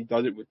 obviously he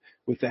does it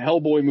with the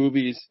Hellboy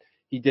movies.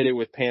 He did it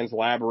with Pan's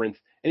Labyrinth,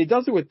 and he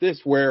does it with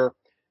this, where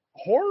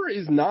horror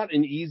is not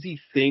an easy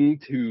thing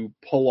to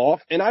pull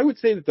off. And I would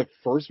say that the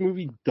first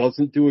movie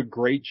doesn't do a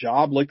great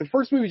job. Like the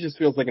first movie just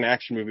feels like an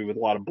action movie with a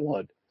lot of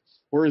blood.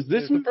 Whereas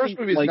this movie, the first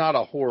movie is like, not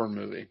a horror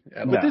movie.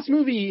 But this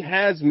movie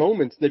has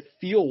moments that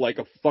feel like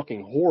a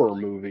fucking horror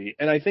movie.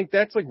 And I think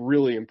that's like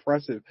really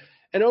impressive.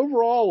 And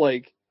overall,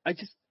 like,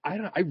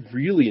 I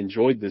really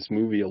enjoyed this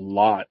movie a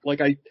lot. Like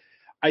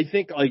I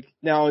think like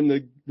now in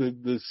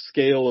the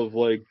scale of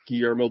like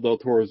Guillermo del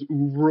Toro's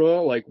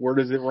oeuvre, like where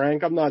does it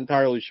rank? I'm not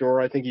entirely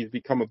sure. I think he's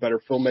become a better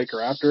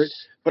filmmaker after it.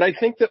 But I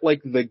think that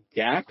like the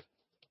gap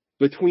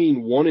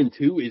between 1 and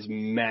 2 is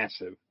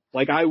massive.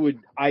 Like I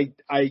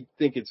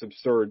think it's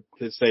absurd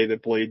to say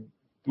that Blade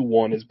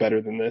 1 is better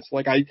than this.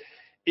 Like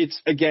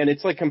it's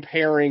like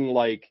comparing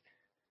like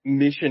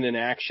Mission in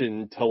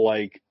Action to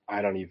like,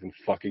 I don't even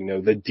fucking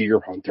know, The Deer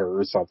Hunter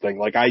or something.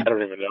 Like I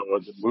don't even know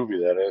what the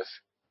movie that is.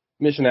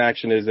 Mission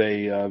Action is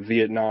a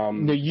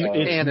Vietnam. No,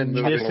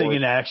 it's Missing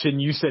in Action.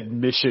 You said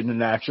Mission in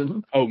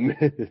Action. Oh,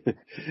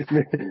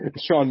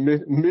 Sean,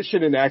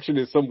 Mission in Action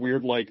is some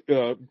weird like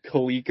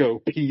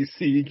Coleco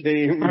PC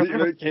game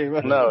that came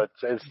out. No,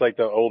 it's like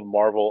the old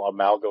Marvel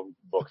amalgam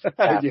books.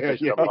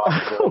 Yeah.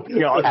 Oh,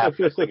 God.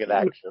 Missing in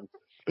Action.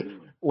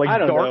 Like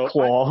Dark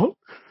Claw.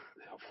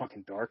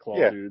 Fucking Dark Claw,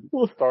 yeah, dude.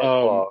 Dark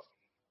Claw.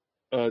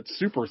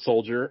 Super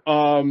Soldier.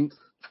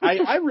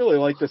 I really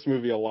like this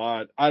movie a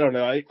lot. I don't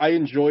know. I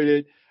enjoyed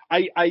it.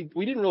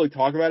 We didn't really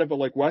talk about it, but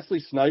like Wesley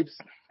Snipes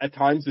at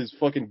times is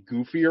fucking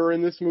goofier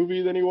in this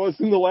movie than he was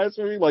in the last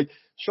movie. Like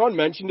Sean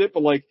mentioned it,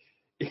 but like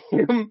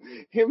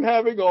him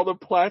having all the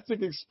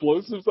plastic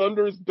explosives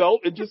under his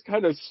belt and just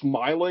kind of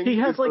smiling. He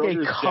has like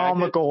a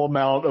comical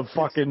amount of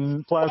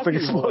fucking plastic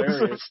explosives.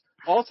 Hilarious.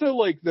 Also,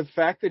 like the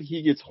fact that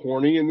he gets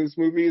horny in this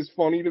movie is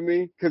funny to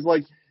me because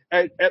like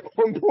at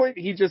one point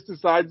he just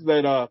decides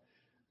that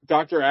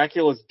Dr.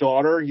 Acula's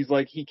daughter, he's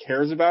like, he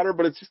cares about her,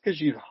 but it's just because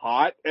she's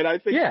hot. And I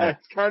think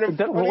that's kind of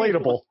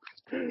relatable.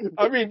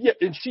 I mean, yeah,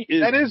 and she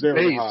is. That is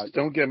very based, hot.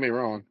 don't get me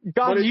wrong.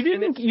 God, you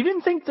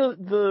didn't think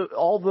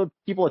all the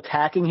people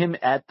attacking him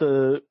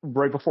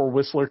right before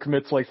Whistler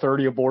commits like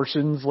 30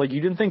 abortions, like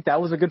you didn't think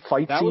that was a good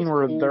fight scene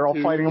where cool they're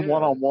all fighting him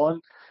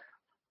one-on-one?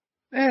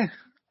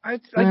 I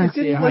just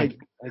didn't like.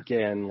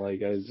 Again,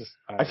 like I just.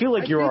 I feel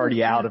like you're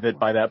already out of it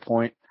by that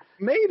point.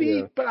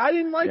 Maybe, but I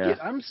didn't like it.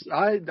 I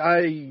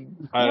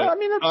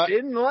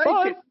didn't like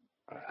it.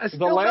 I still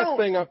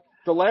don't.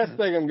 The last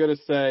thing I'm gonna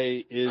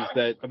say is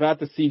that about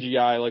the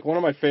CGI, like one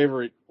of my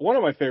favorite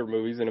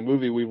movies, and a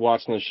movie we've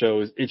watched on the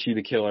show is Itchy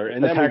the Killer,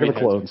 and that Attack movie of the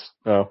Clones.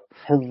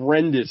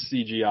 Horrendous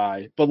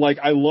CGI, but like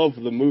I love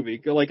the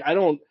movie. Like I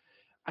don't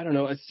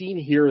know, a scene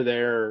here or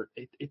there,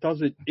 it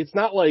doesn't. It's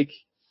not like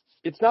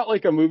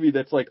a movie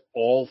that's like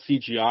all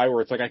CGI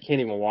where it's like I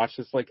can't even watch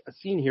this. Like a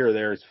scene here or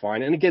there is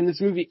fine. And again,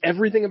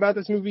 everything about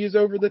this movie is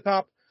over the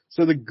top.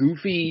 So the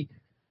goofy,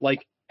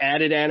 like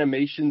added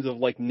animations of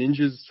like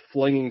ninjas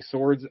flinging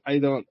swords,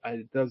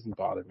 it doesn't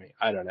bother me.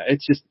 I don't know.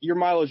 It's just your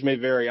mileage may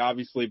vary,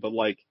 obviously, but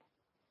like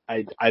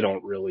I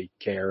don't really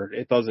care.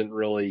 It doesn't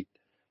really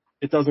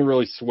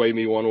sway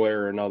me one way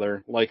or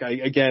another. Like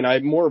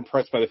I'm more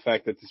impressed by the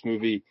fact that this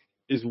movie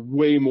is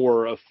way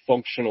more a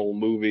functional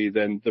movie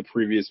than the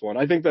previous one.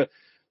 I think that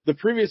the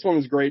previous one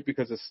was great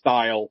because of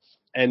style,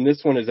 and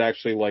this one is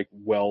actually like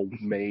well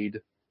made.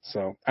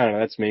 So I don't know.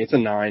 That's me. It's a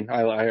 9.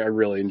 I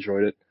really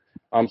enjoyed it.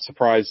 I'm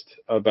surprised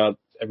about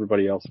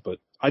everybody else, but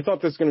I thought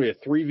this was going to be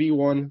a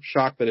 3v1.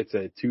 Shocked that it's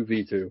a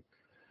 2v2.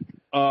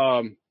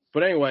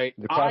 But anyway,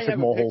 the classic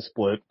mole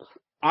split.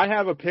 I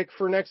have a pick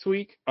for next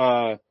week.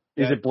 Is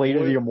it Blade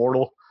of the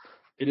Immortal?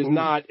 It is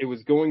not. It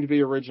was going to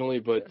be originally,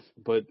 but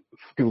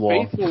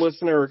faithful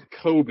listener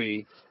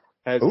Kobe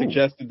has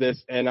suggested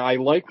this, and I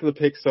liked the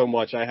pick so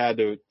much I had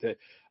to.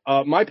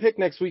 My pick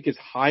next week is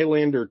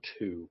Highlander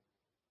 2.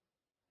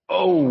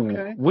 Oh,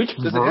 okay. Which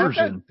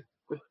version?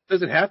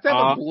 Does it have to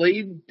have a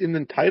blade in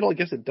the title? I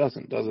guess it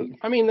doesn't, does it?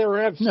 I mean,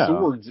 there have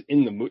swords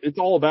in the movie. It's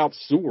all about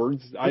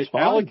swords.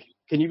 Alec,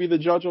 can you be the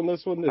judge on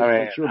this one?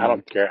 I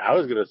don't care. I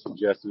was going to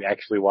suggest we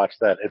actually watch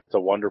that It's a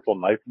Wonderful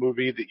Knife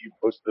movie that you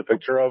posted a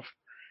picture of.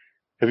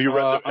 Have you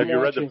read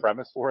the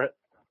premise for it?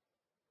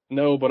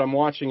 No, but I'm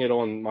watching it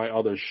on my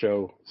other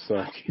show.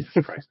 So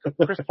Jesus Christ,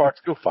 Chris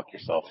Parks, go fuck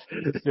yourself.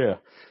 Yeah.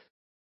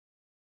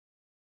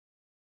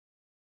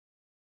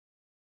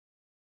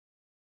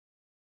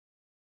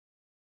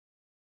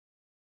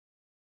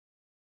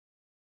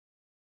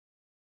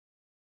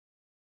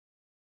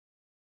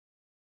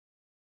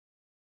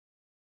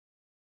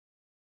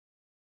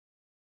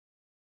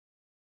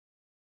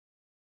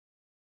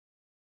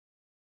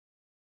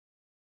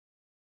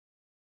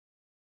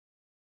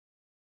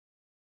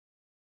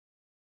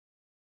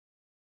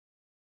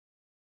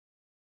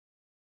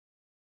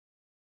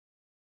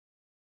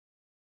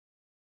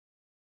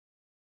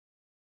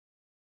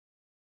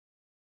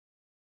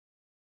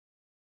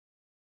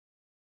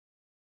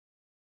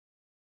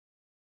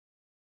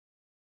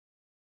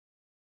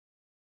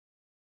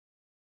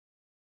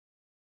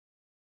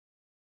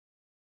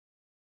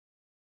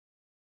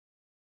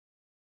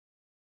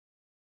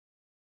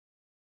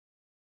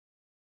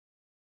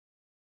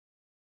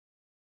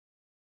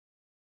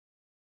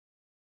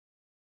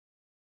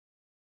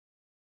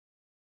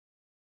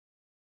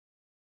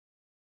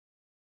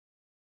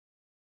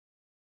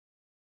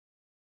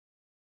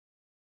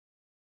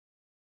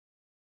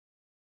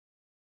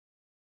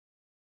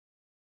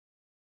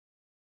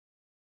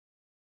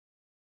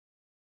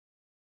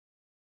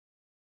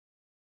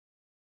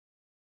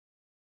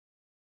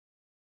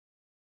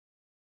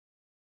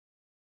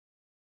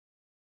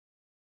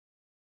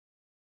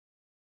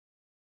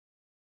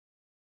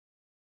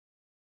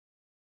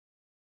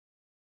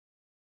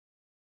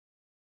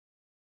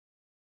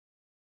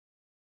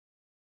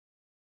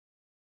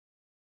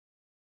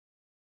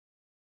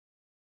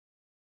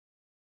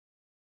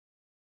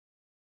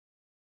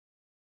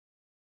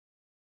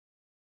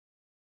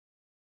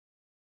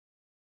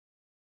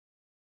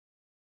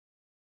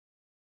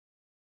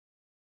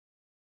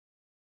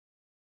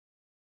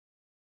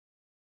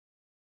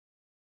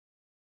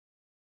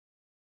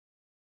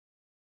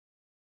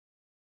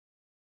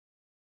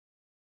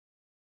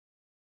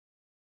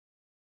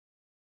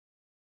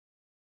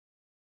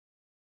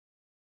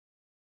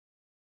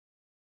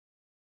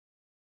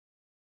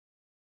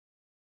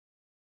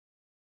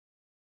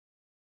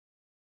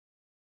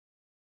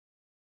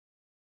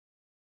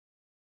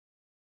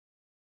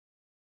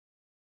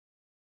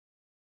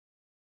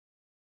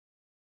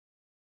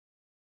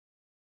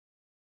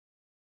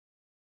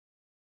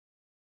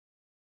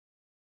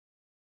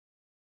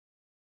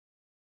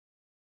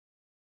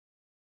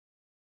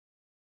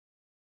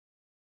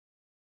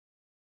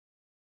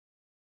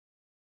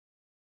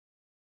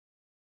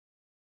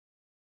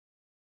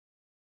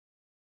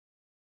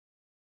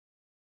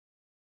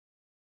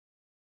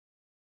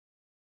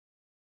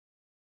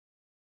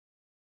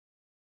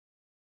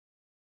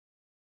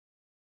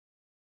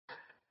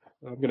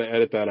 I'm gonna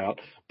edit that out.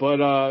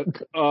 But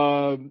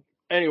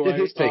anyway,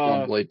 his take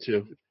on Blade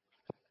 2.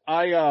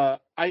 I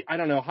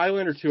don't know.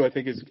 Highlander 2, I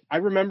think I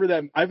remember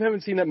that. I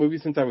haven't seen that movie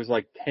since I was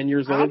like 10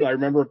 years old. I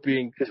remember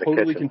being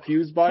totally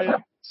confused by it.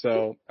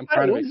 So I'm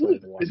kind of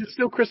excited to watch it. Is it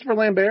still Christopher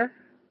Lambert?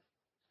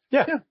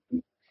 Yeah.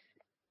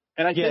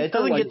 And I think it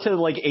doesn't get to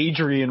like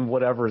Adrian,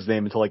 whatever his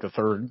name, until like the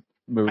third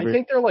movie. I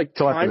think they're like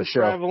time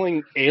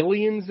traveling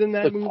aliens in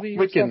that movie.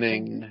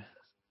 Quickening.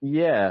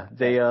 Yeah,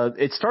 they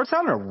it starts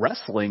out in a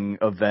wrestling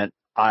event,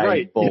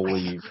 I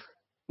believe.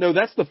 No,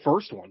 that's the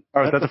first one.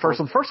 Oh, is that the first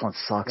one? The first one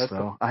sucks,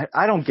 though.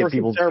 I don't get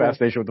people's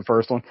fascination with the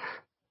first one.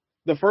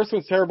 The first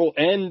one's terrible,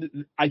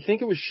 and I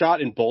think it was shot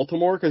in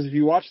Baltimore, because if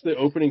you watch the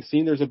opening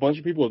scene, there's a bunch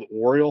of people with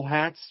Oriole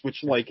hats,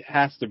 which, like,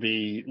 has to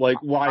be, like,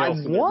 why else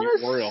would there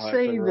be Oriole hats? I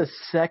want to say the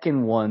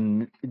second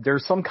one,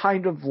 there's some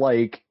kind of,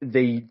 like,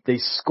 they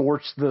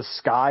scorch the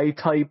sky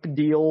type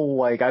deal.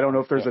 Like, I don't know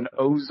if there's an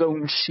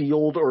ozone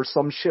shield or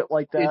some shit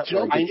like that.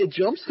 It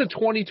jumps to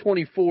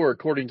 2024,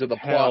 according to the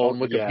plot on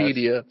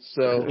Wikipedia,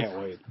 so... I can't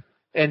wait.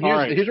 And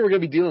here's what we're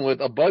going to be dealing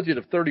with: a budget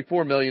of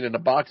 $34 million and a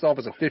box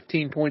office of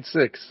 $15.6.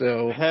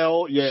 So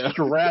hell yeah,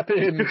 strap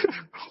in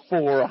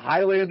for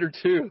Highlander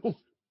 2.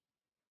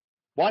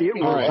 It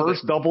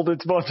reverse doubled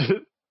its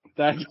budget.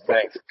 Thanks,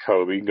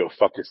 Kobe. You can go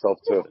fuck yourself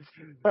too.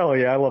 Hell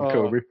yeah, I love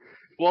Kobe.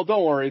 Well,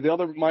 don't worry.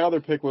 My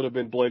other pick would have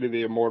been Blade of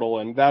the Immortal,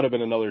 and that would have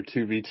been another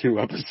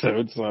 2v2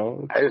 episode.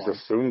 So I just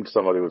assumed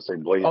somebody would say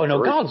Blade. Oh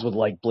no, Gogs would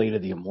like Blade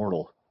of the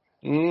Immortal.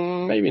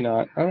 Maybe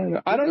not. I don't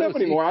know. I don't know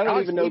anymore. I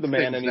don't even know the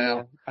man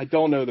anymore. I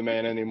don't know the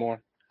man anymore.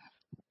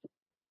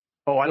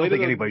 Oh, I don't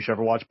think anybody should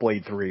ever watch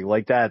Blade 3.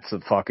 Like, that's a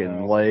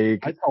fucking, like...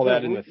 I saw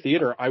that in the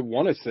theater, I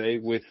want to say,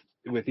 with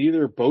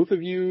either both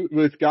of you,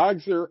 with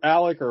Gogs or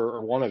Alec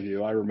or one of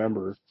you. I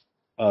remember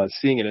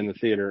seeing it in the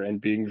theater and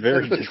being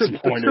very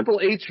disappointed. The Triple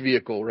H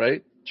vehicle,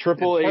 right?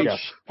 Triple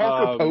H.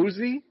 Parker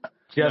Posey?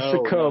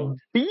 Jessica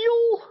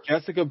Biel?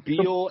 Jessica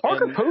Biel.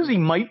 Parker Posey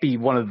might be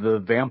one of the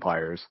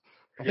vampires.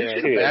 I think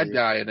she's a bad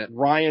guy in it.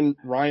 Ryan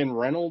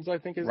Reynolds, I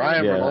think is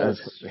Ryan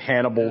Reynolds.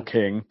 Hannibal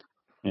King.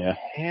 Yeah.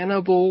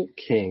 Hannibal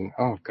King.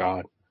 Oh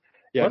God.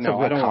 Yeah, that's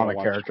a comic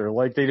character.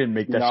 Like, they didn't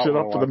make that shit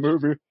up for the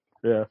movie.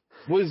 Yeah.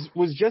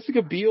 Was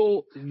Jessica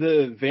Biel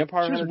the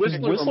vampire? She was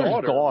Whistler's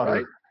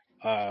daughter.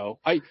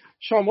 Right?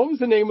 Sean, what was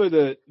the name of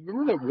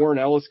remember that Warren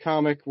Ellis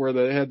comic where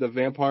they had the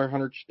vampire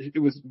hunter?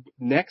 It was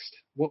Next.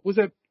 What was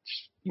that?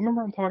 You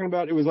remember what I'm talking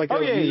about? It was like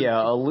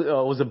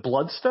was it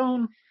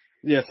Bloodstone?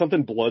 Yeah,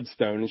 something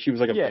Bloodstone, and she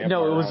was like a vampire.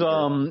 No,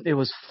 it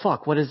was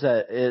fuck. What is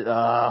that? It's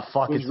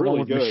really the one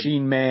with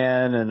Machine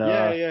Man and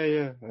yeah.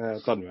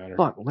 It doesn't matter.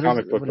 Fuck,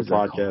 Comic book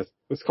podcast.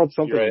 It's called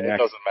something. Right, it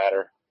doesn't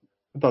matter.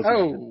 It doesn't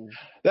matter.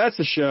 That's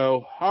the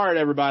show. All right,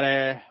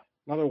 everybody.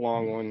 Another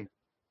long one.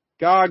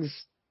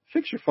 Gogs,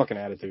 fix your fucking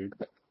attitude.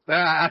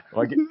 I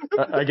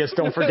guess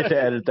don't forget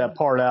to edit that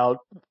part out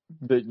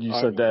that you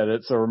said to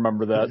edit. So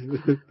remember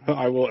that.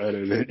 I will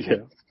edit it.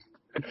 Yeah.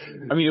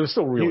 I mean, it was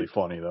still really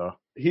funny though.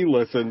 He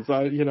listens.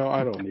 I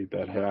don't need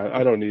that hat.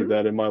 I don't need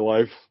that in my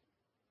life.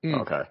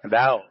 Okay.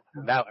 Now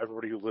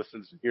everybody who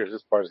listens hears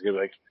this part is going to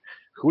be like,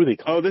 who are they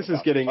talking about? Oh, this is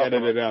getting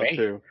edited out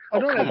too. Oh,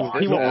 come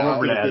on. He won't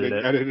over-edit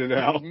it. Edited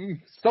out.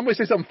 Somebody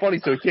say something funny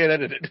so he can't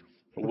edit it.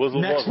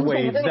 Next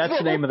Wave. That's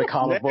the name of the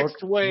comic book.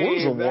 Next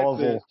Wave.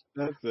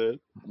 That's it.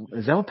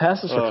 Is that what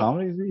passes for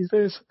comedy these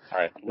days? All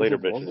right. Later,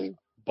 bitches.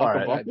 All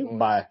right.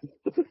 Bye.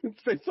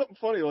 Say something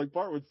funny like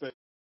Bart would say.